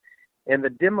motorsports and the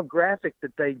demographic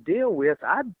that they deal with,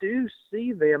 I do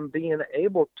see them being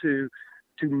able to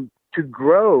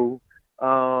grow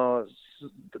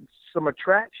some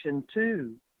attraction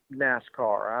to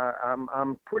NASCAR.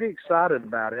 I'm pretty excited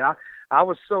about it. I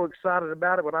was so excited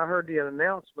about it when I heard the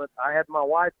announcement. I had my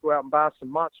wife go out and buy some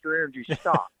Monster Energy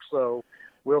stock. So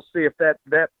we'll see if that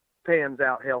pans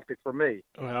out healthy for me.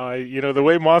 Well, the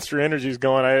way Monster Energy is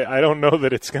going, I don't know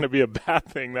that it's going to be a bad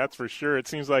thing. That's for sure. It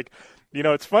seems like,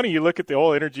 it's funny. You look at the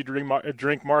whole energy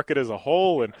drink market as a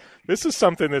whole, and this is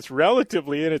something that's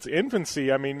relatively in its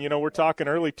infancy. I mean, we're talking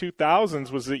early 2000s.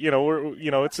 Was it?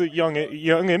 It's a young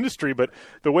industry, but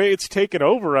the way it's taken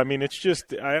over, I mean, it's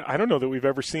just I don't know that we've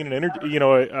ever seen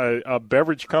a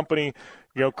beverage company,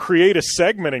 create a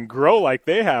segment and grow like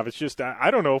they have. It's just I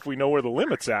don't know if we know where the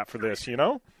limit's at for this.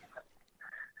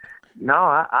 No,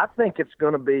 I think it's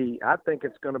going to be. I think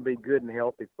it's going to be good and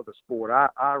healthy for the sport.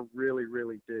 I really,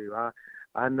 really do.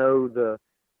 I know the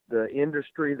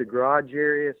industry, the garage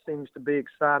area seems to be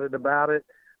excited about it.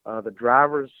 The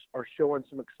drivers are showing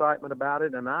some excitement about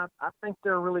it, and I think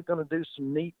they're really going to do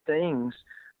some neat things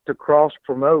to cross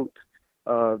promote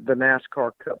the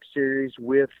NASCAR Cup Series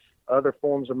with other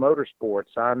forms of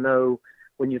motorsports. I know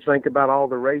when you think about all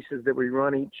the races that we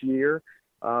run each year.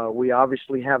 We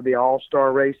obviously have the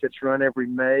All-Star race that's run every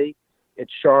May.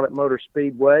 It's Charlotte Motor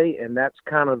Speedway, and that's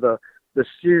kind of the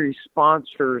series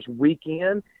sponsors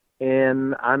weekend.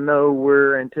 And I know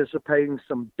we're anticipating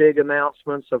some big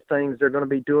announcements of things they're going to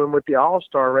be doing with the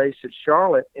All-Star race at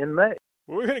Charlotte in May.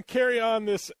 We're going to carry on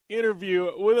this interview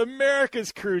with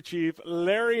America's crew chief,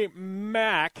 Larry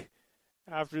Mack,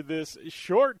 after this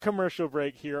short commercial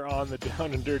break here on the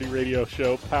Down and Dirty Radio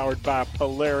Show, powered by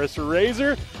Polaris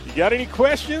Razor. You got any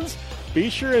questions? Be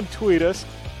sure and tweet us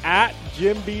at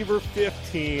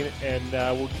JimBeaver15,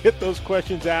 and we'll get those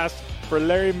questions asked for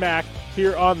Larry Mack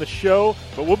here on the show.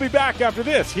 But we'll be back after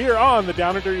this here on the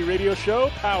Down and Dirty Radio Show,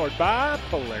 powered by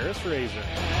Polaris Razor.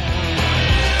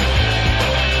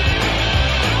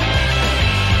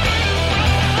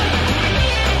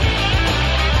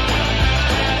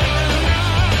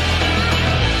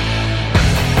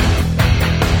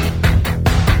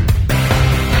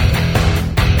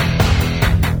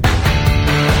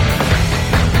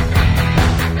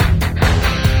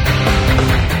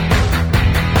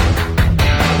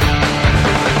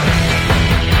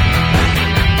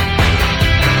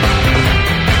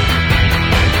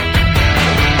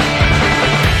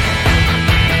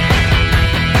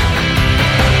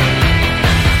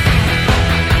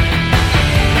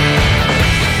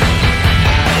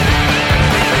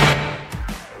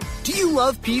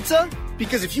 Pizza?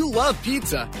 Because if you love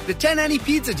pizza, the 10 any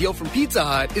pizza deal from Pizza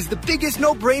Hut is the biggest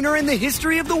no-brainer in the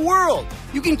history of the world.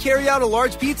 You can carry out a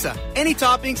large pizza, any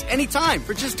toppings, anytime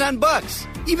for just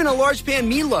 $10. Even a large pan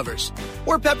meat lovers,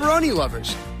 or pepperoni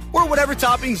lovers, or whatever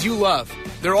toppings you love.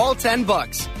 They're all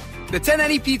 $10. The 10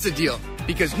 any pizza deal,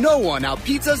 because no one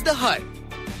out-pizzas the Hut.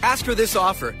 Ask for this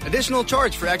offer. Additional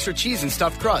charge for extra cheese and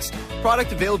stuffed crust.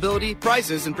 Product availability,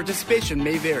 prices, and participation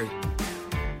may vary.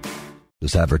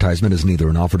 This advertisement is neither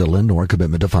an offer to lend nor a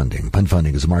commitment to funding. Penn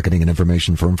Funding is a marketing and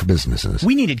information firm for businesses.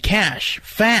 We needed cash,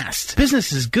 fast.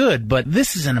 Business is good, but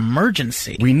this is an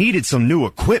emergency. We needed some new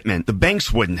equipment. The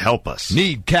banks wouldn't help us.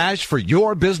 Need cash for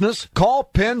your business? Call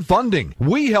Penn Funding.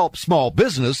 We help small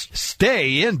business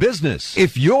stay in business.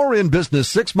 If you're in business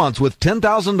 6 months with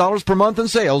 $10,000 per month in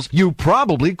sales, you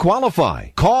probably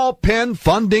qualify. Call Penn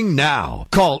Funding now.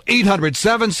 Call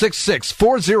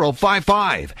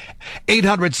 800-766-4055.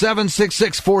 800-766-4055.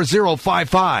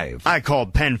 I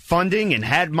called Penn Funding and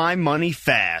had my money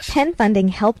fast. Penn Funding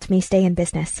helped me stay in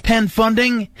business. Penn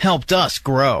Funding helped us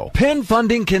grow. Penn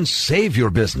Funding can save your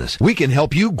business. We can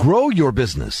help you grow your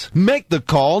business. Make the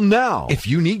call now. If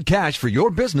you need cash for your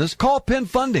business, call Penn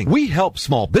Funding. We help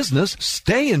small business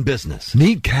stay in business.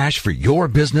 Need cash for your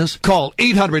business? Call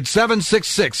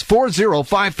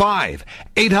 800-766-4055.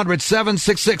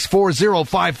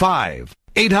 800-766-4055.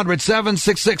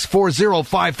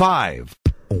 800-766-4055.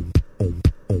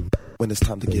 When it's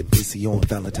time to get busy on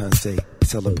Valentine's Day,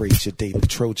 celebrate your date the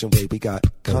Trojan way. We got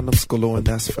condoms galore, and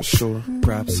that's for sure.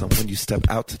 Grab some when you step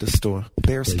out to the store.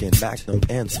 Bearskin, Magnum,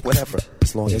 ends, whatever.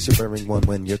 As long as you're wearing one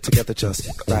when you're together, just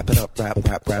wrap it up, wrap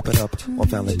it up. On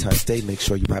Valentine's Day, make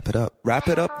sure you wrap it up. Wrap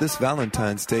it up this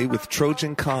Valentine's Day with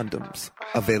Trojan condoms.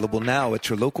 Available now at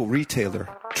your local retailer.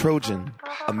 Trojan,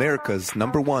 America's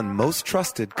 #1 most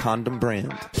trusted condom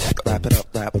brand. Wrap it up,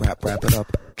 wrap it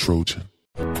up. Trojan.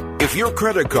 If your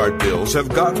credit card bills have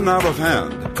gotten out of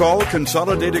hand, call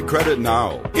Consolidated Credit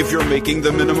now. If you're making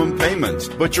the minimum payments,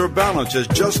 but your balance is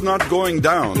just not going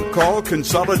down, call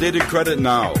Consolidated Credit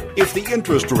now. If the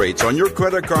interest rates on your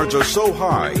credit cards are so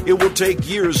high, it will take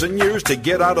years and years to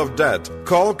get out of debt.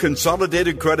 Call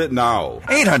Consolidated Credit now.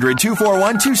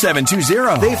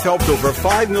 800-241-2720. They've helped over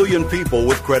 5 million people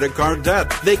with credit card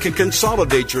debt. They can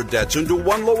consolidate your debts into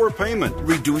one lower payment,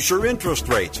 reduce your interest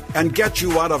rates, and get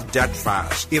you out of debt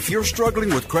fast. If you're struggling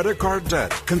with credit card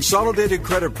debt, Consolidated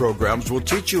Credit Programs will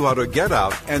teach you how to get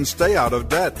out and stay out of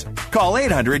debt. Call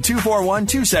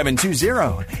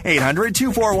 800-241-2720.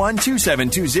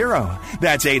 800-241-2720.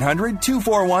 That's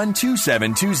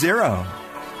 800-241-2720.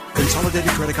 Consolidated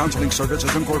Credit Counseling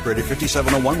Services Incorporated,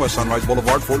 5701 West Sunrise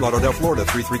Boulevard, Fort Lauderdale, Florida,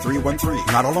 33313.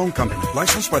 Not a loan company.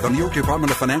 Licensed by the New York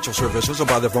Department of Financial Services or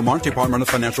by the Vermont Department of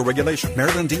Financial Regulation.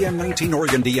 Maryland DM 19,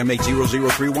 Oregon DM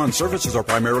 80031. Services are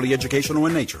primarily educational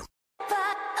in nature.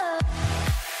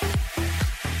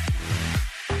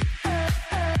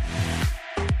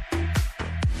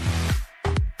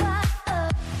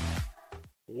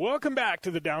 Welcome back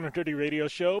to the Down and Dirty Radio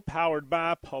Show, powered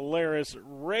by Polaris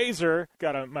Razor.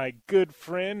 Got my good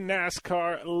friend,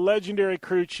 NASCAR legendary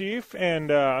crew chief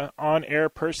and on-air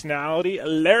personality,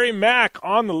 Larry Mack,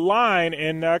 on the line,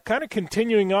 and kind of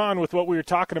continuing on with what we were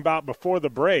talking about before the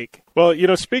break. Well,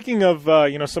 speaking of,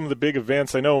 some of the big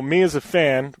events, I know me as a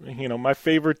fan, my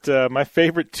favorite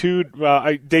two,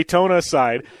 Daytona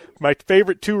aside, my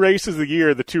favorite two races of the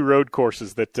year, the two road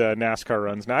courses that NASCAR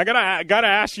runs. Now, I gotta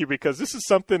ask you, because this is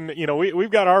something, we've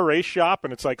got our race shop,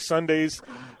 and it's like Sundays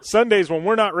when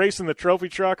we're not racing the trophy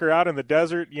truck or out in the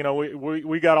desert,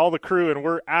 we got all the crew, and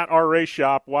we're at our race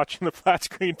shop watching the flat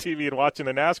screen TV and watching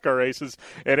the NASCAR races.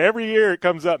 And every year it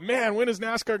comes up, man, when is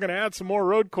NASCAR going to add some more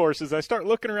road courses? I start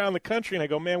looking around the country, and I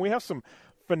go, man, we have some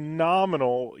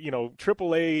phenomenal,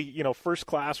 AAA,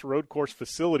 first-class road course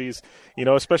facilities,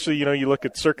 especially, you look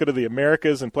at Circuit of the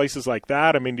Americas and places like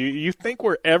that. I mean, do you think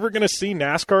we're ever going to see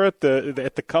NASCAR at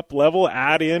the Cup level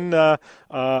add in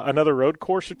another road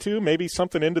course or two, maybe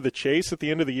something into the Chase at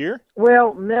the end of the year?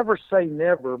 Well, never say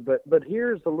never, but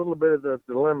here's a little bit of the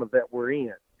dilemma that we're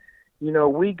in.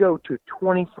 We go to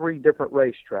 23 different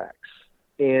racetracks,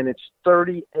 and it's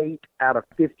 38 out of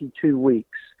 52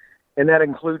 weeks. And that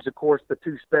includes, of course, the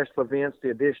two special events, the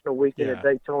additional weekend at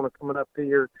Daytona coming up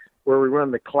here where we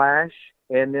run the Clash,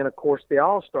 and then, of course, the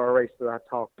All-Star race that I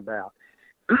talked about.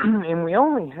 And we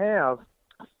only have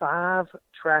 5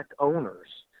 track owners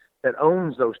that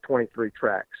owns those 23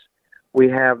 tracks. We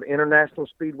have International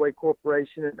Speedway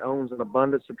Corporation that owns an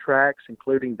abundance of tracks,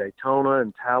 including Daytona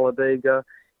and Talladega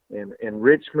and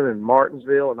Richmond and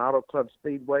Martinsville and Auto Club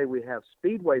Speedway. We have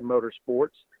Speedway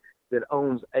Motorsports that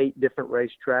owns 8 different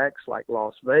racetracks like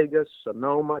Las Vegas,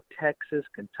 Sonoma, Texas,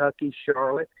 Kentucky,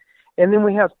 Charlotte. And then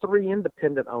we have 3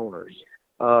 independent owners,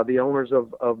 the owners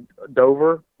of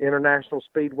Dover International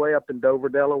Speedway up in Dover,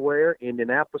 Delaware,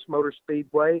 Indianapolis Motor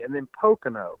Speedway, and then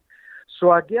Pocono.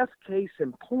 So I guess case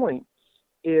in point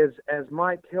is, as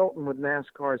Mike Hilton with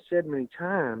NASCAR said many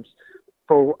times,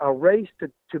 for a race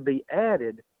to be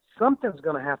added, something's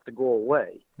going to have to go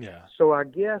away. Yeah. So I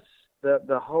guess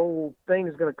the whole thing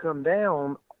is going to come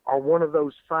down, are one of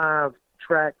those 5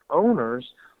 track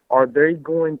owners, are they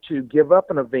going to give up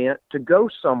an event to go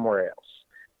somewhere else?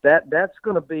 That's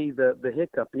going to be the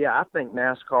hiccup. Yeah, I think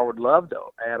NASCAR would love to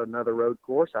add another road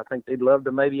course. I think they'd love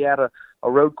to maybe add a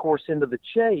road course into the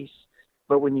Chase.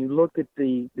 But when you look at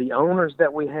the owners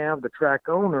that we have, the track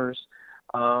owners,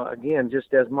 again,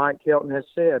 just as Mike Kelton has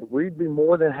said, we'd be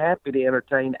more than happy to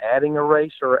entertain adding a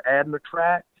race or adding a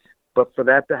track. But for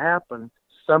that to happen,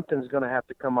 something's going to have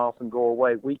to come off and go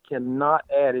away. We cannot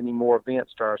add any more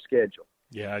events to our schedule.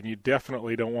 Yeah, and you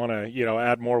definitely don't want to,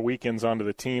 add more weekends onto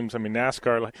the teams. I mean,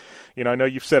 NASCAR, I know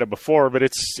you've said it before, but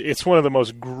it's one of the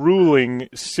most grueling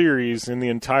series in the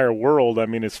entire world. I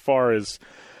mean, as far as,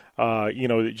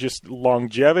 just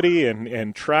longevity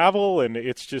and travel, and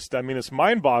it's just, I mean, it's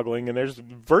mind-boggling, and there's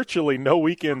virtually no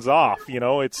weekends off.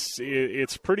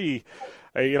 It's pretty.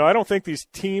 I don't think these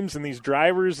teams and these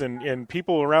drivers and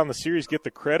people around the series get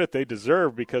the credit they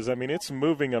deserve, because, I mean, it's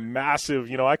moving a massive,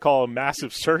 I call a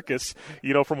massive circus,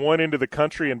 from one end of the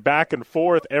country and back and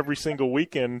forth every single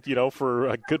weekend, for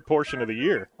a good portion of the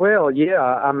year. Well, yeah,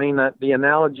 I mean, the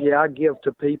analogy I give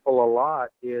to people a lot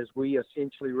is we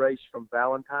essentially race from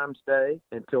Valentine's Day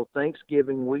until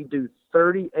Thanksgiving. We do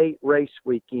 38 race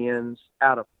weekends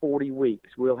out of 40 weeks.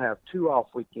 We'll have 2 off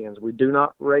weekends. We do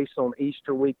not race on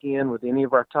Easter weekend with any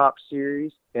of our top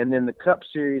series. And then the Cup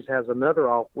Series has another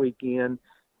off weekend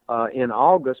in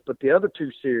August, but the other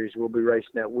 2 series will be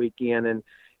racing that weekend. And,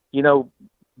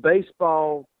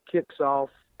 baseball kicks off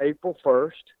April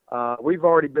 1st. We've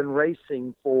already been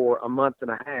racing for a month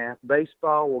and a half.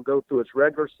 Baseball will go through its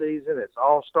regular season, its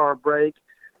all-star break,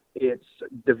 its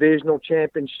divisional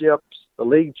championships, the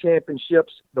league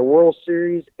championships, the World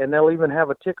Series, and they'll even have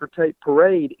a ticker tape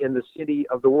parade in the city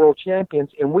of the world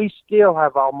champions. And we still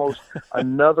have almost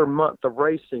another month of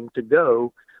racing to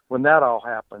go when that all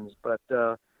happens. But,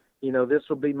 this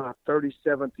will be my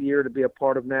 37th year to be a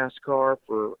part of NASCAR,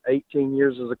 for 18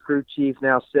 years as a crew chief,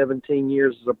 now 17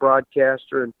 years as a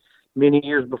broadcaster, and many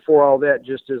years before all that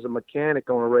just as a mechanic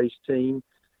on a race team.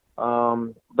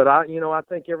 But I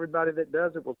think everybody that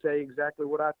does it will tell you exactly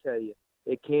what I tell you.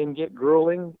 It can get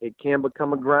grueling. It can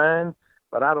become a grind,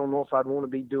 but I don't know if I'd want to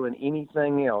be doing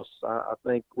anything else. I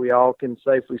think we all can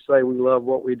safely say we love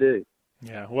what we do.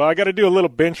 Yeah, well, I got to do a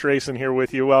little bench racing here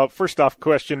with you. Well, first off,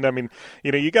 question, I mean,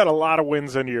 you got a lot of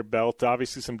wins under your belt,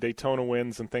 obviously some Daytona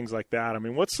wins and things like that. I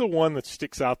mean, what's the one that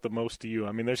sticks out the most to you?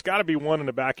 I mean, there's got to be one in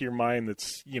the back of your mind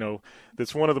that's,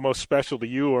 that's one of the most special to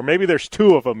you, or maybe there's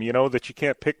 2 of them, that you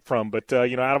can't pick from. But,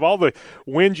 out of all the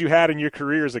wins you had in your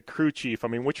career as a crew chief, I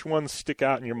mean, which ones stick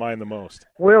out in your mind the most?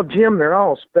 Well, Jim, they're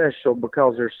all special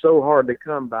because they're so hard to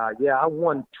come by. Yeah, I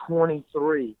won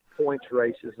 23 points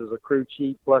races as a crew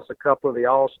chief, plus a couple of the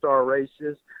all-star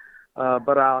races.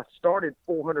 But I started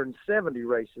 470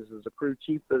 races as a crew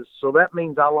chief, so that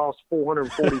means I lost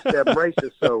 447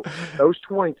 races. So those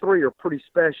 23 are pretty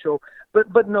special,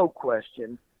 but no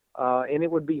question. And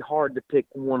it would be hard to pick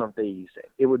one of these.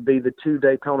 It would be the 2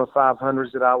 Daytona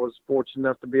 500s that I was fortunate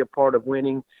enough to be a part of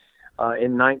winning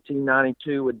in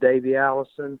 1992 with Davey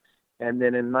Allison, and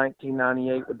then in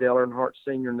 1998 with Dale Earnhardt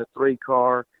Sr. in the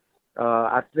 3-car.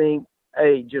 I think,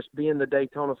 just being the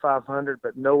Daytona 500,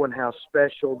 but knowing how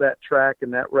special that track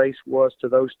and that race was to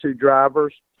those 2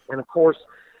 drivers. And, of course,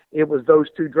 it was those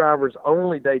 2 drivers'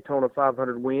 only Daytona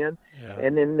 500 win,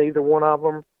 and then neither one of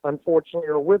them, unfortunately,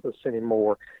 are with us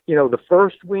anymore. The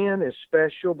first win is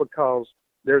special because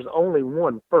there's only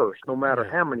one first, no matter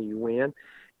how many you win,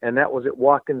 and that was at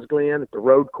Watkins Glen at the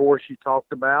road course you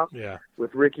talked about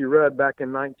with Ricky Rudd back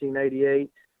in 1988.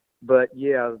 But,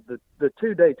 yeah, the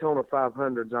 2 Daytona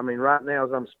 500s, I mean, right now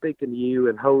as I'm speaking to you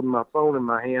and holding my phone in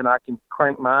my hand, I can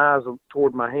crank my eyes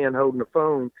toward my hand holding the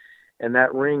phone, and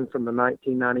that ring from the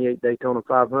 1998 Daytona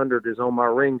 500 is on my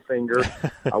ring finger.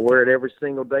 I wear it every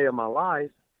single day of my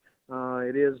life.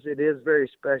 It is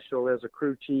very special as a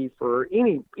crew chief or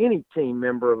any team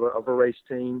member of a race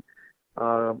team,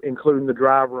 including the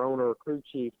driver, owner, or crew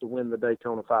chief, to win the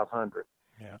Daytona 500.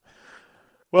 Yeah.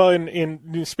 Well,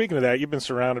 in speaking of that, you've been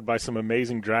surrounded by some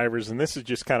amazing drivers, and this is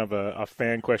just kind of a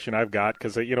fan question I've got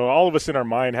because, all of us in our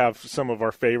mind have some of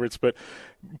our favorites, but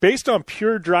based on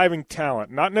pure driving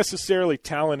talent, not necessarily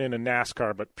talent in a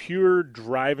NASCAR, but pure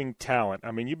driving talent.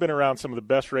 I mean, you've been around some of the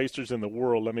best racers in the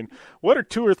world. I mean, what are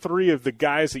 2 or 3 of the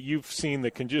guys that you've seen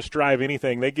that can just drive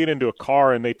anything? They get into a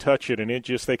car and they touch it, and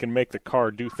they can make the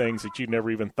car do things that you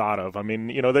never even thought of. I mean,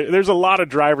 there's a lot of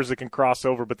drivers that can cross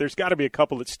over, but there's got to be a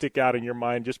couple that stick out in your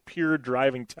mind, just pure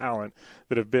driving talent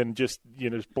that have been just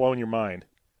blown your mind.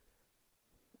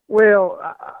 Well,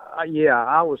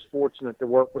 I was fortunate to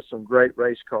work with some great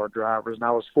race car drivers, and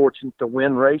I was fortunate to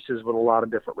win races with a lot of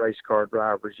different race car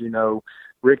drivers. You know,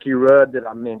 Ricky Rudd that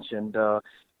I mentioned,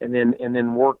 and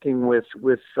then working with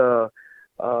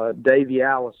Davey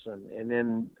Allison, and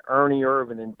then Ernie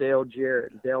Irvin and Dale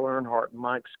Jarrett and Dale Earnhardt and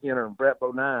Mike Skinner and Brett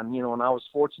Bodine, you know, and I was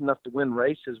fortunate enough to win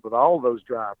races with all those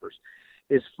drivers.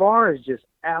 As far as just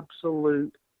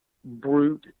absolute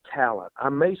brute talent, I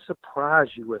may surprise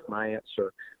you with my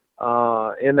answer,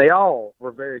 and they all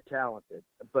were very talented,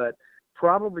 but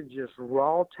probably just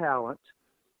raw talent,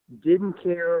 didn't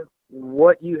care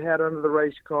what you had under the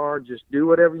race car, just do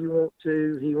whatever you want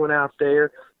to. He went out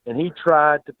there and he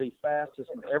tried to be fastest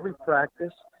in every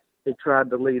practice. He tried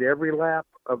to lead every lap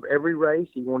of every race.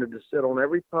 He wanted to sit on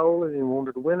every pole, and he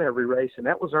wanted to win every race, and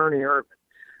that was Ernie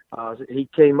Irvin. He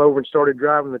came over and started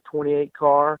driving the 28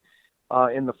 car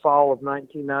in the fall of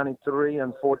 1993,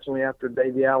 unfortunately, after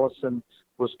Davey Allison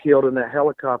was killed in that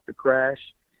helicopter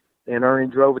crash. And Ernie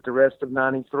drove it the rest of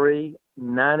 93,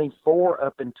 94,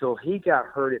 up until he got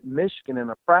hurt at Michigan in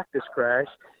a practice crash,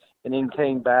 and then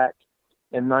came back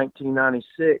in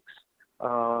 1996,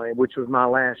 which was my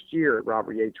last year at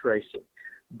Robert Yates Racing.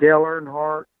 Dale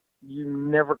Earnhardt, you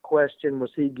never questioned,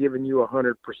 was he giving you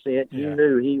 100%? Yeah. You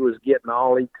knew he was getting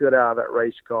all he could out of that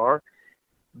race car.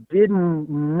 Didn't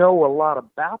know a lot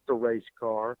about the race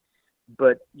car,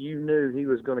 but you knew he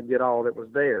was going to get all that was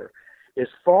there. As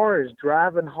far as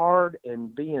driving hard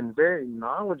and being very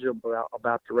knowledgeable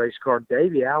about the race car,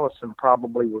 Davey Allison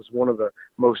probably was one of the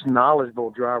most knowledgeable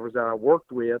drivers that I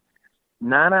worked with.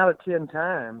 9 out of 10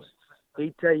 times,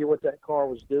 he'd tell you what that car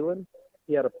was doing.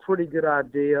 He had a pretty good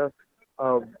idea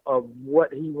of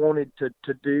what he wanted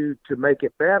to do to make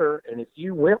it better. And if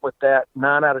you went with that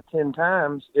 9 out of 10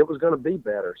 times, it was going to be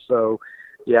better. So,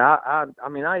 yeah, I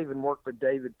mean, I even worked with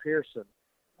David Pearson,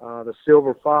 the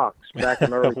Silver Fox, back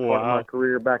in the early part of my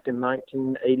career, back in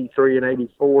 1983 and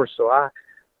 84. So, I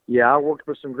worked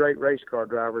with some great race car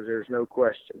drivers. There's no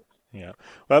question. Yeah.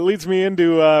 Well, that leads me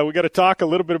into we got to talk a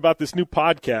little bit about this new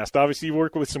podcast. Obviously, you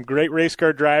work with some great race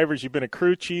car drivers. You've been a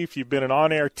crew chief. You've been an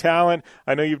on-air talent.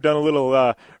 I know you've done a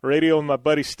little radio with my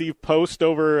buddy Steve Post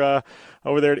over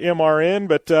there at MRN.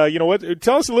 But you know what?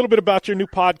 Tell us a little bit about your new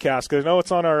podcast, because I know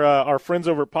it's on our friends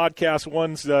over at Podcast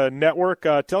One's network.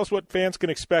 Tell us what fans can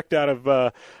expect out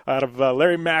of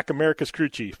Larry Mack, America's Crew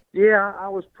Chief. Yeah, I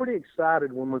was pretty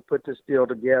excited when we put this deal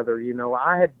together. You know,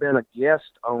 I had been a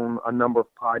guest on a number of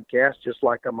podcasts, just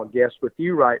like I'm a guest with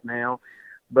you right now,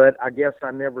 but I guess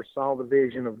I never saw the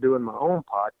vision of doing my own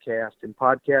podcast. And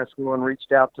Podcast One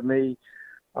reached out to me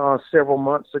several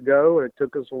months ago, and it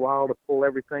took us a while to pull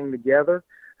everything together.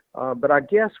 But I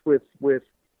guess with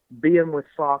being with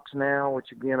Fox now,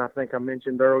 which again I think I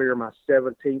mentioned earlier, my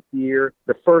 17th year,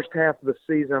 the first half of the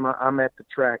season I'm at the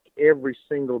track every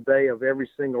single day of every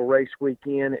single race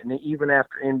weekend, and even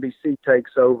after NBC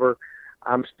takes over,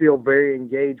 I'm still very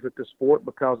engaged with the sport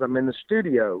because I'm in the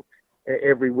studio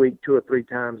every week 2 or 3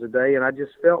 times a day. And I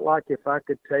just felt like if I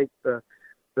could take the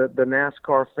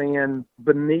NASCAR fan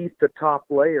beneath the top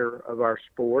layer of our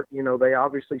sport, you know, they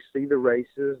obviously see the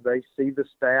races, they see the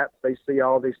stats, they see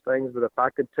all these things. But if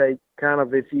I could take kind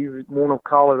of, if you want to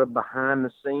call it a behind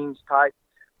the scenes type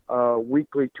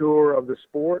weekly tour of the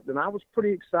sport, then I was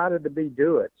pretty excited to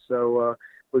do it. So,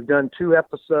 we've done 2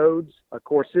 episodes. Of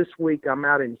course, this week I'm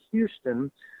out in Houston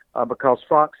because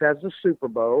Fox has the Super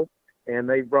Bowl, and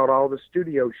they brought all the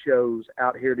studio shows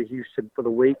out here to Houston for the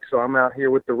week. So I'm out here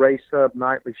with the Race Hub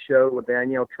Nightly Show with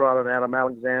Danielle Trott and Adam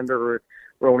Alexander.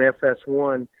 We're on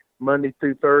FS1 Monday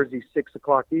through Thursday, 6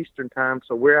 o'clock Eastern time.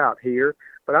 So we're out here.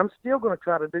 But I'm still going to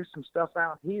try to do some stuff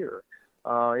out here.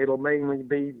 It'll mainly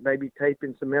be maybe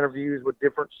taping some interviews with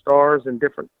different stars and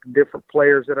different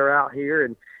players that are out here.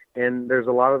 And there's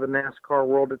a lot of the NASCAR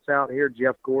world that's out here.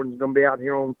 Jeff Gordon's going to be out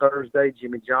here on Thursday.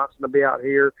 Jimmy Johnson will be out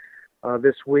here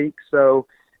this week. So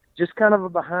just kind of a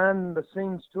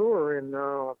behind-the-scenes tour. And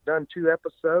I've done 2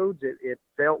 episodes. It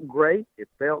felt great. It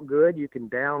felt good. You can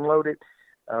download it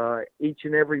each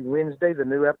and every Wednesday, the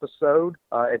new episode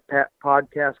at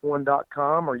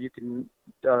podcastone.com, or you can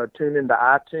tune into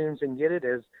iTunes and get it.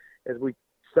 As we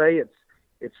say,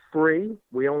 it's free.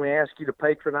 We only ask you to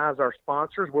patronize our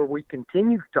sponsors, where we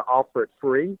continue to offer it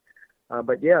free.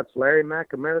 But, yeah, it's Larry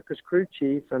Mack, America's Crew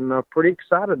Chief, and pretty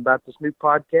excited about this new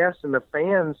podcast. And the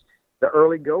fans, the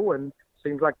early going,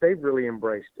 seems like they've really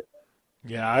embraced it.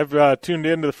 Yeah, I've tuned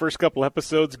into the first couple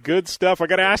episodes. Good stuff. I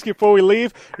got to ask you before we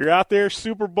leave. You're out there,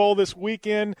 Super Bowl this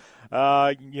weekend.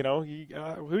 Who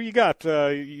you got?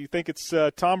 You think it's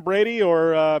Tom Brady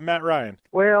or Matt Ryan?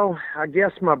 Well, I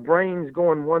guess my brain's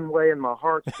going one way and my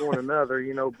heart's going another.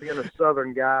 Being a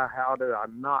Southern guy, how did I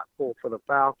not pull for the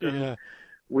Falcons? Yeah.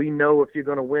 We know if you're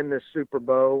going to win this Super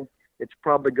Bowl, it's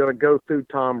probably going to go through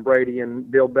Tom Brady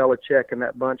and Bill Belichick and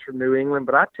that bunch from New England.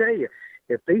 But I tell you,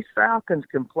 if these Falcons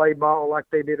can play ball like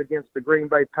they did against the Green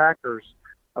Bay Packers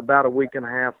about a week and a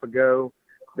half ago,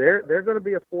 they're going to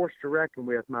be a force to reckon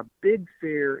with. My big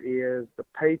fear is the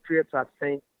Patriots. I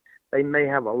think they may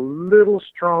have a little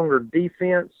stronger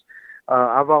defense.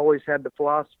 I've always had the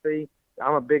philosophy.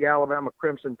 I'm a big Alabama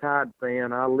Crimson Tide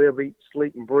fan. I live, eat,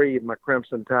 sleep, and breathe my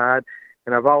Crimson Tide.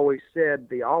 And I've always said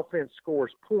the offense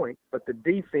scores points, but the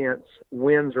defense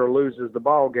wins or loses the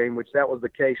ball game, which that was the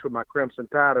case with my Crimson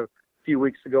Tide a few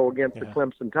weeks ago against the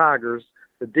Clemson Tigers.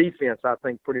 The defense, I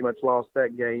think, pretty much lost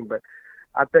that game. But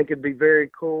I think it'd be very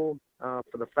cool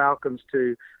for the Falcons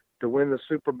to win the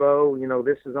Super Bowl.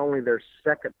 This is only their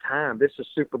second time. This is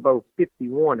Super Bowl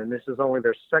 51, and this is only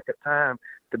their second time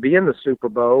to be in the Super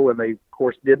Bowl, and they, of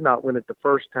course, did not win it the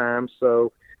first time.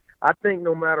 So I think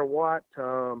no matter what,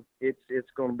 it's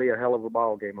going to be a hell of a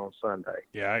ball game on Sunday.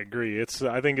 Yeah, I agree.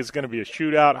 I think it's going to be a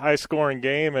shootout, high-scoring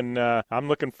game, and I'm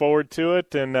looking forward to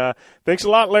it. And thanks a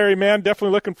lot, Larry, man.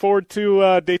 Definitely looking forward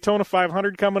to Daytona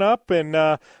 500 coming up, and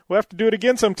we'll have to do it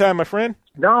again sometime, my friend.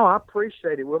 No, I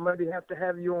appreciate it. We'll maybe have to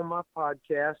have you on my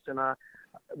podcast. And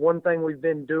one thing we've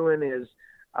been doing is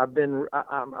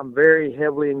I'm very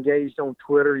heavily engaged on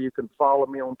Twitter. You can follow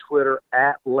me on Twitter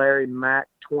at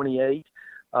LarryMac28.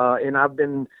 And I've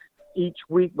been each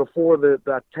week before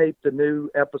I tape the new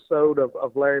episode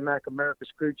of Larry Mac, America's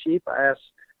Crew Chief, I ask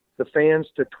the fans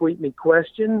to tweet me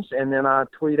questions, and then I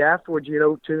tweet afterwards,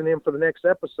 tune in for the next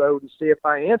episode and see if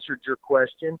I answered your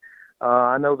question.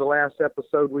 I know the last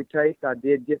episode we taped, I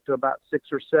did get to about 6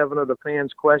 or 7 of the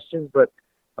fans' questions, but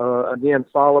again,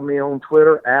 follow me on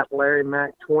Twitter at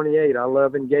LarryMac28. I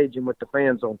love engaging with the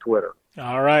fans on Twitter.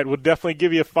 All right. We'll definitely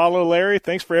give you a follow, Larry.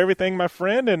 Thanks for everything, my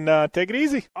friend, and take it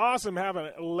easy. Awesome having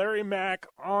Larry Mac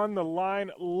on the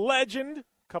line. Legend,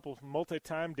 couple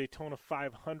multi-time Daytona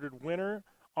 500 winner,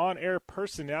 on-air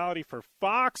personality for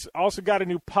Fox. Also got a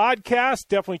new podcast.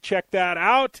 Definitely check that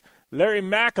out. Larry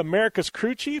Mac, America's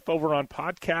Crew Chief, over on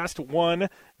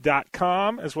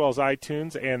podcast1.com, as well as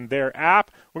iTunes and their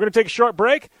app. We're going to take a short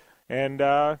break, and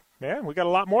we got a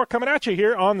lot more coming at you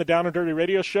here on the Down and Dirty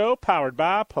Radio Show, powered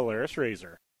by Polaris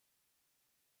RZR.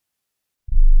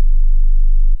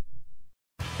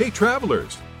 Hey,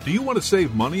 travelers, do you want to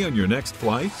save money on your next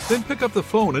flight? Then pick up the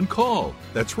phone and call.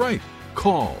 That's right,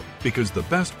 call, because the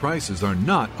best prices are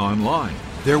not online.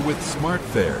 They're with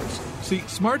SmartFares. See,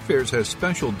 SmartFares has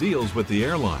special deals with the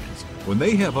airlines. When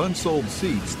they have unsold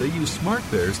seats, they use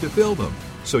SmartFares to fill them.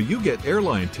 So you get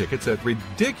airline tickets at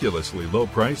ridiculously low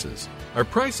prices. Our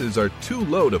prices are too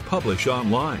low to publish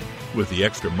online. With the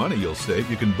extra money you'll save,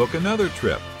 you can book another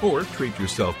trip or treat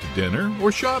yourself to dinner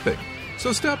or shopping.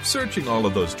 So stop searching all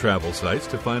of those travel sites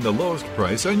to find the lowest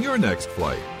price on your next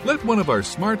flight. Let one of our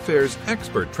SmartFares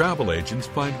expert travel agents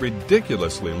find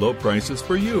ridiculously low prices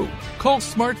for you. Call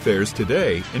SmartFares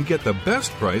today and get the best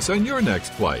price on your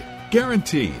next flight.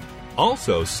 Guaranteed.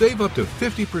 Also, save up to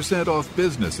 50% off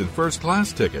business and first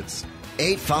class tickets.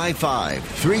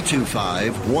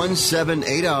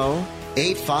 855-325-1780.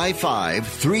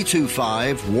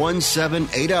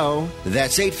 855-325-1780.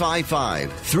 That's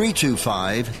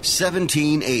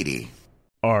 855-325-1780.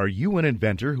 Are you an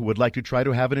inventor who would like to try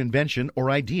to have an invention or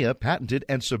idea patented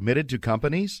and submitted to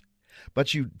companies,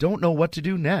 but you don't know what to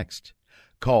do next?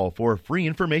 Call for free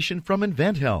information from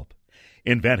InventHelp.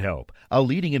 InventHelp, a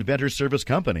leading inventor service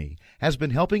company, has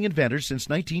been helping inventors since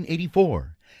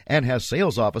 1984 and has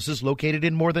sales offices located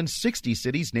in more than 60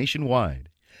 cities nationwide.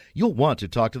 You'll want to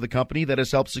talk to the company that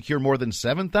has helped secure more than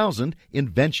 7,000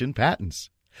 invention patents.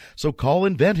 So call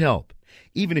InventHelp.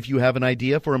 Even if you have an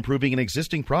idea for improving an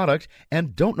existing product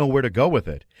and don't know where to go with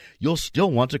it, you'll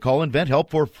still want to call InventHelp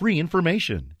for free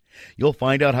information. You'll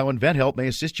find out how InventHelp may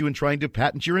assist you in trying to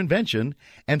patent your invention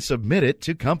and submit it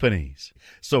to companies.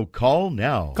 So call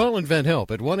now. Call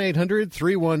InventHelp at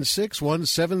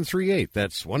 1-800-316-1738.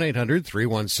 That's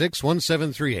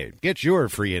 1-800-316-1738. Get your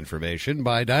free information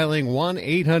by dialing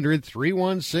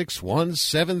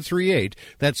 1-800-316-1738.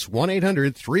 That's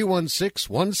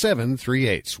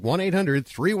 1-800-316-1738.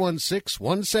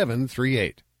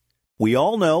 1-800-316-1738. We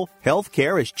all know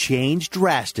healthcare has changed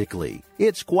drastically.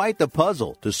 It's quite the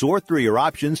puzzle to sort through your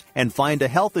options and find a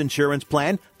health insurance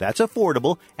plan that's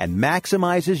affordable and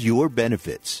maximizes your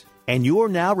benefits. And you're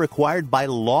now required by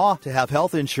law to have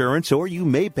health insurance, or you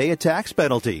may pay a tax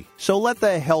penalty. So let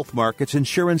the Health Markets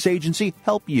Insurance Agency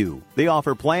help you. They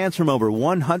offer plans from over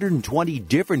 120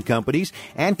 different companies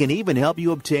and can even help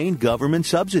you obtain government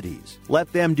subsidies.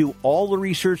 Let them do all the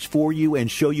research for you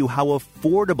and show you how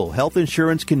affordable health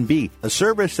insurance can be, a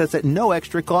service that's at no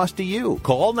extra cost to you.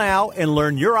 Call now and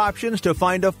learn your options to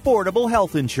find affordable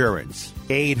health insurance.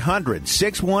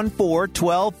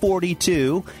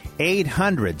 800-614-1242.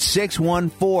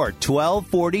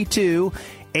 800-614-1242.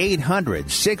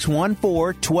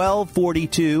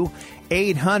 800-614-1242.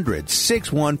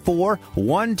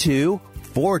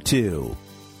 800-614-1242.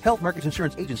 Health Markets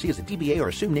Insurance Agency is a DBA or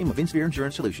assumed name of Insphere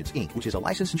Insurance Solutions, Inc., which is a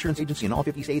licensed insurance agency in all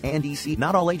 50 states and D.C.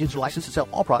 Not all agents are licensed to sell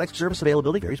all products. Service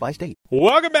availability varies by state.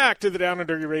 Welcome back to the Down and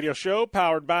Dirty Radio Show,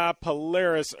 powered by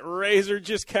Polaris Razor.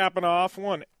 Just capping off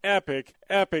one epic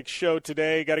show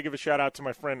today. Got to give a shout-out to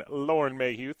my friend Lauren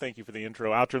Mayhew. Thank you for the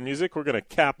intro, outro music. We're going to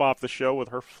cap off the show with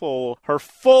her full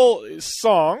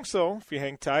song. So if you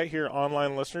hang tight here,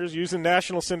 online listeners, using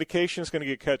national syndication is going to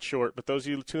get cut short. But those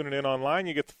of you tuning in online,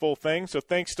 you get the full thing. So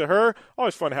thanks to her.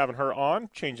 Always fun having her on,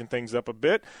 changing things up a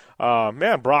bit.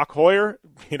 Brock Hoyer,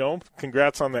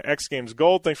 congrats on the X Games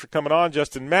gold. Thanks for coming on.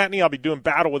 Justin Matney, I'll be doing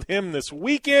battle with him this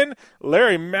weekend.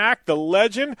 Larry Mack, the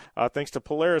legend. Thanks to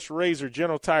Polaris Razor,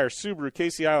 General Tire, Subaru,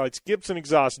 KCI Lights, Gibson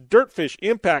Exhaust, Dirtfish,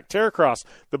 Impact, Terracross,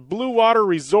 the Blue Water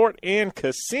Resort and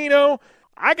Casino.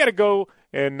 I got to go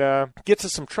and get to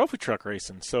some trophy truck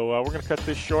racing. So we're going to cut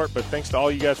this short, but thanks to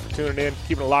all you guys for tuning in,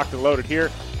 keeping it locked and loaded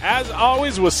here. As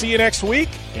always, we'll see you next week,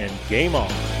 and game on.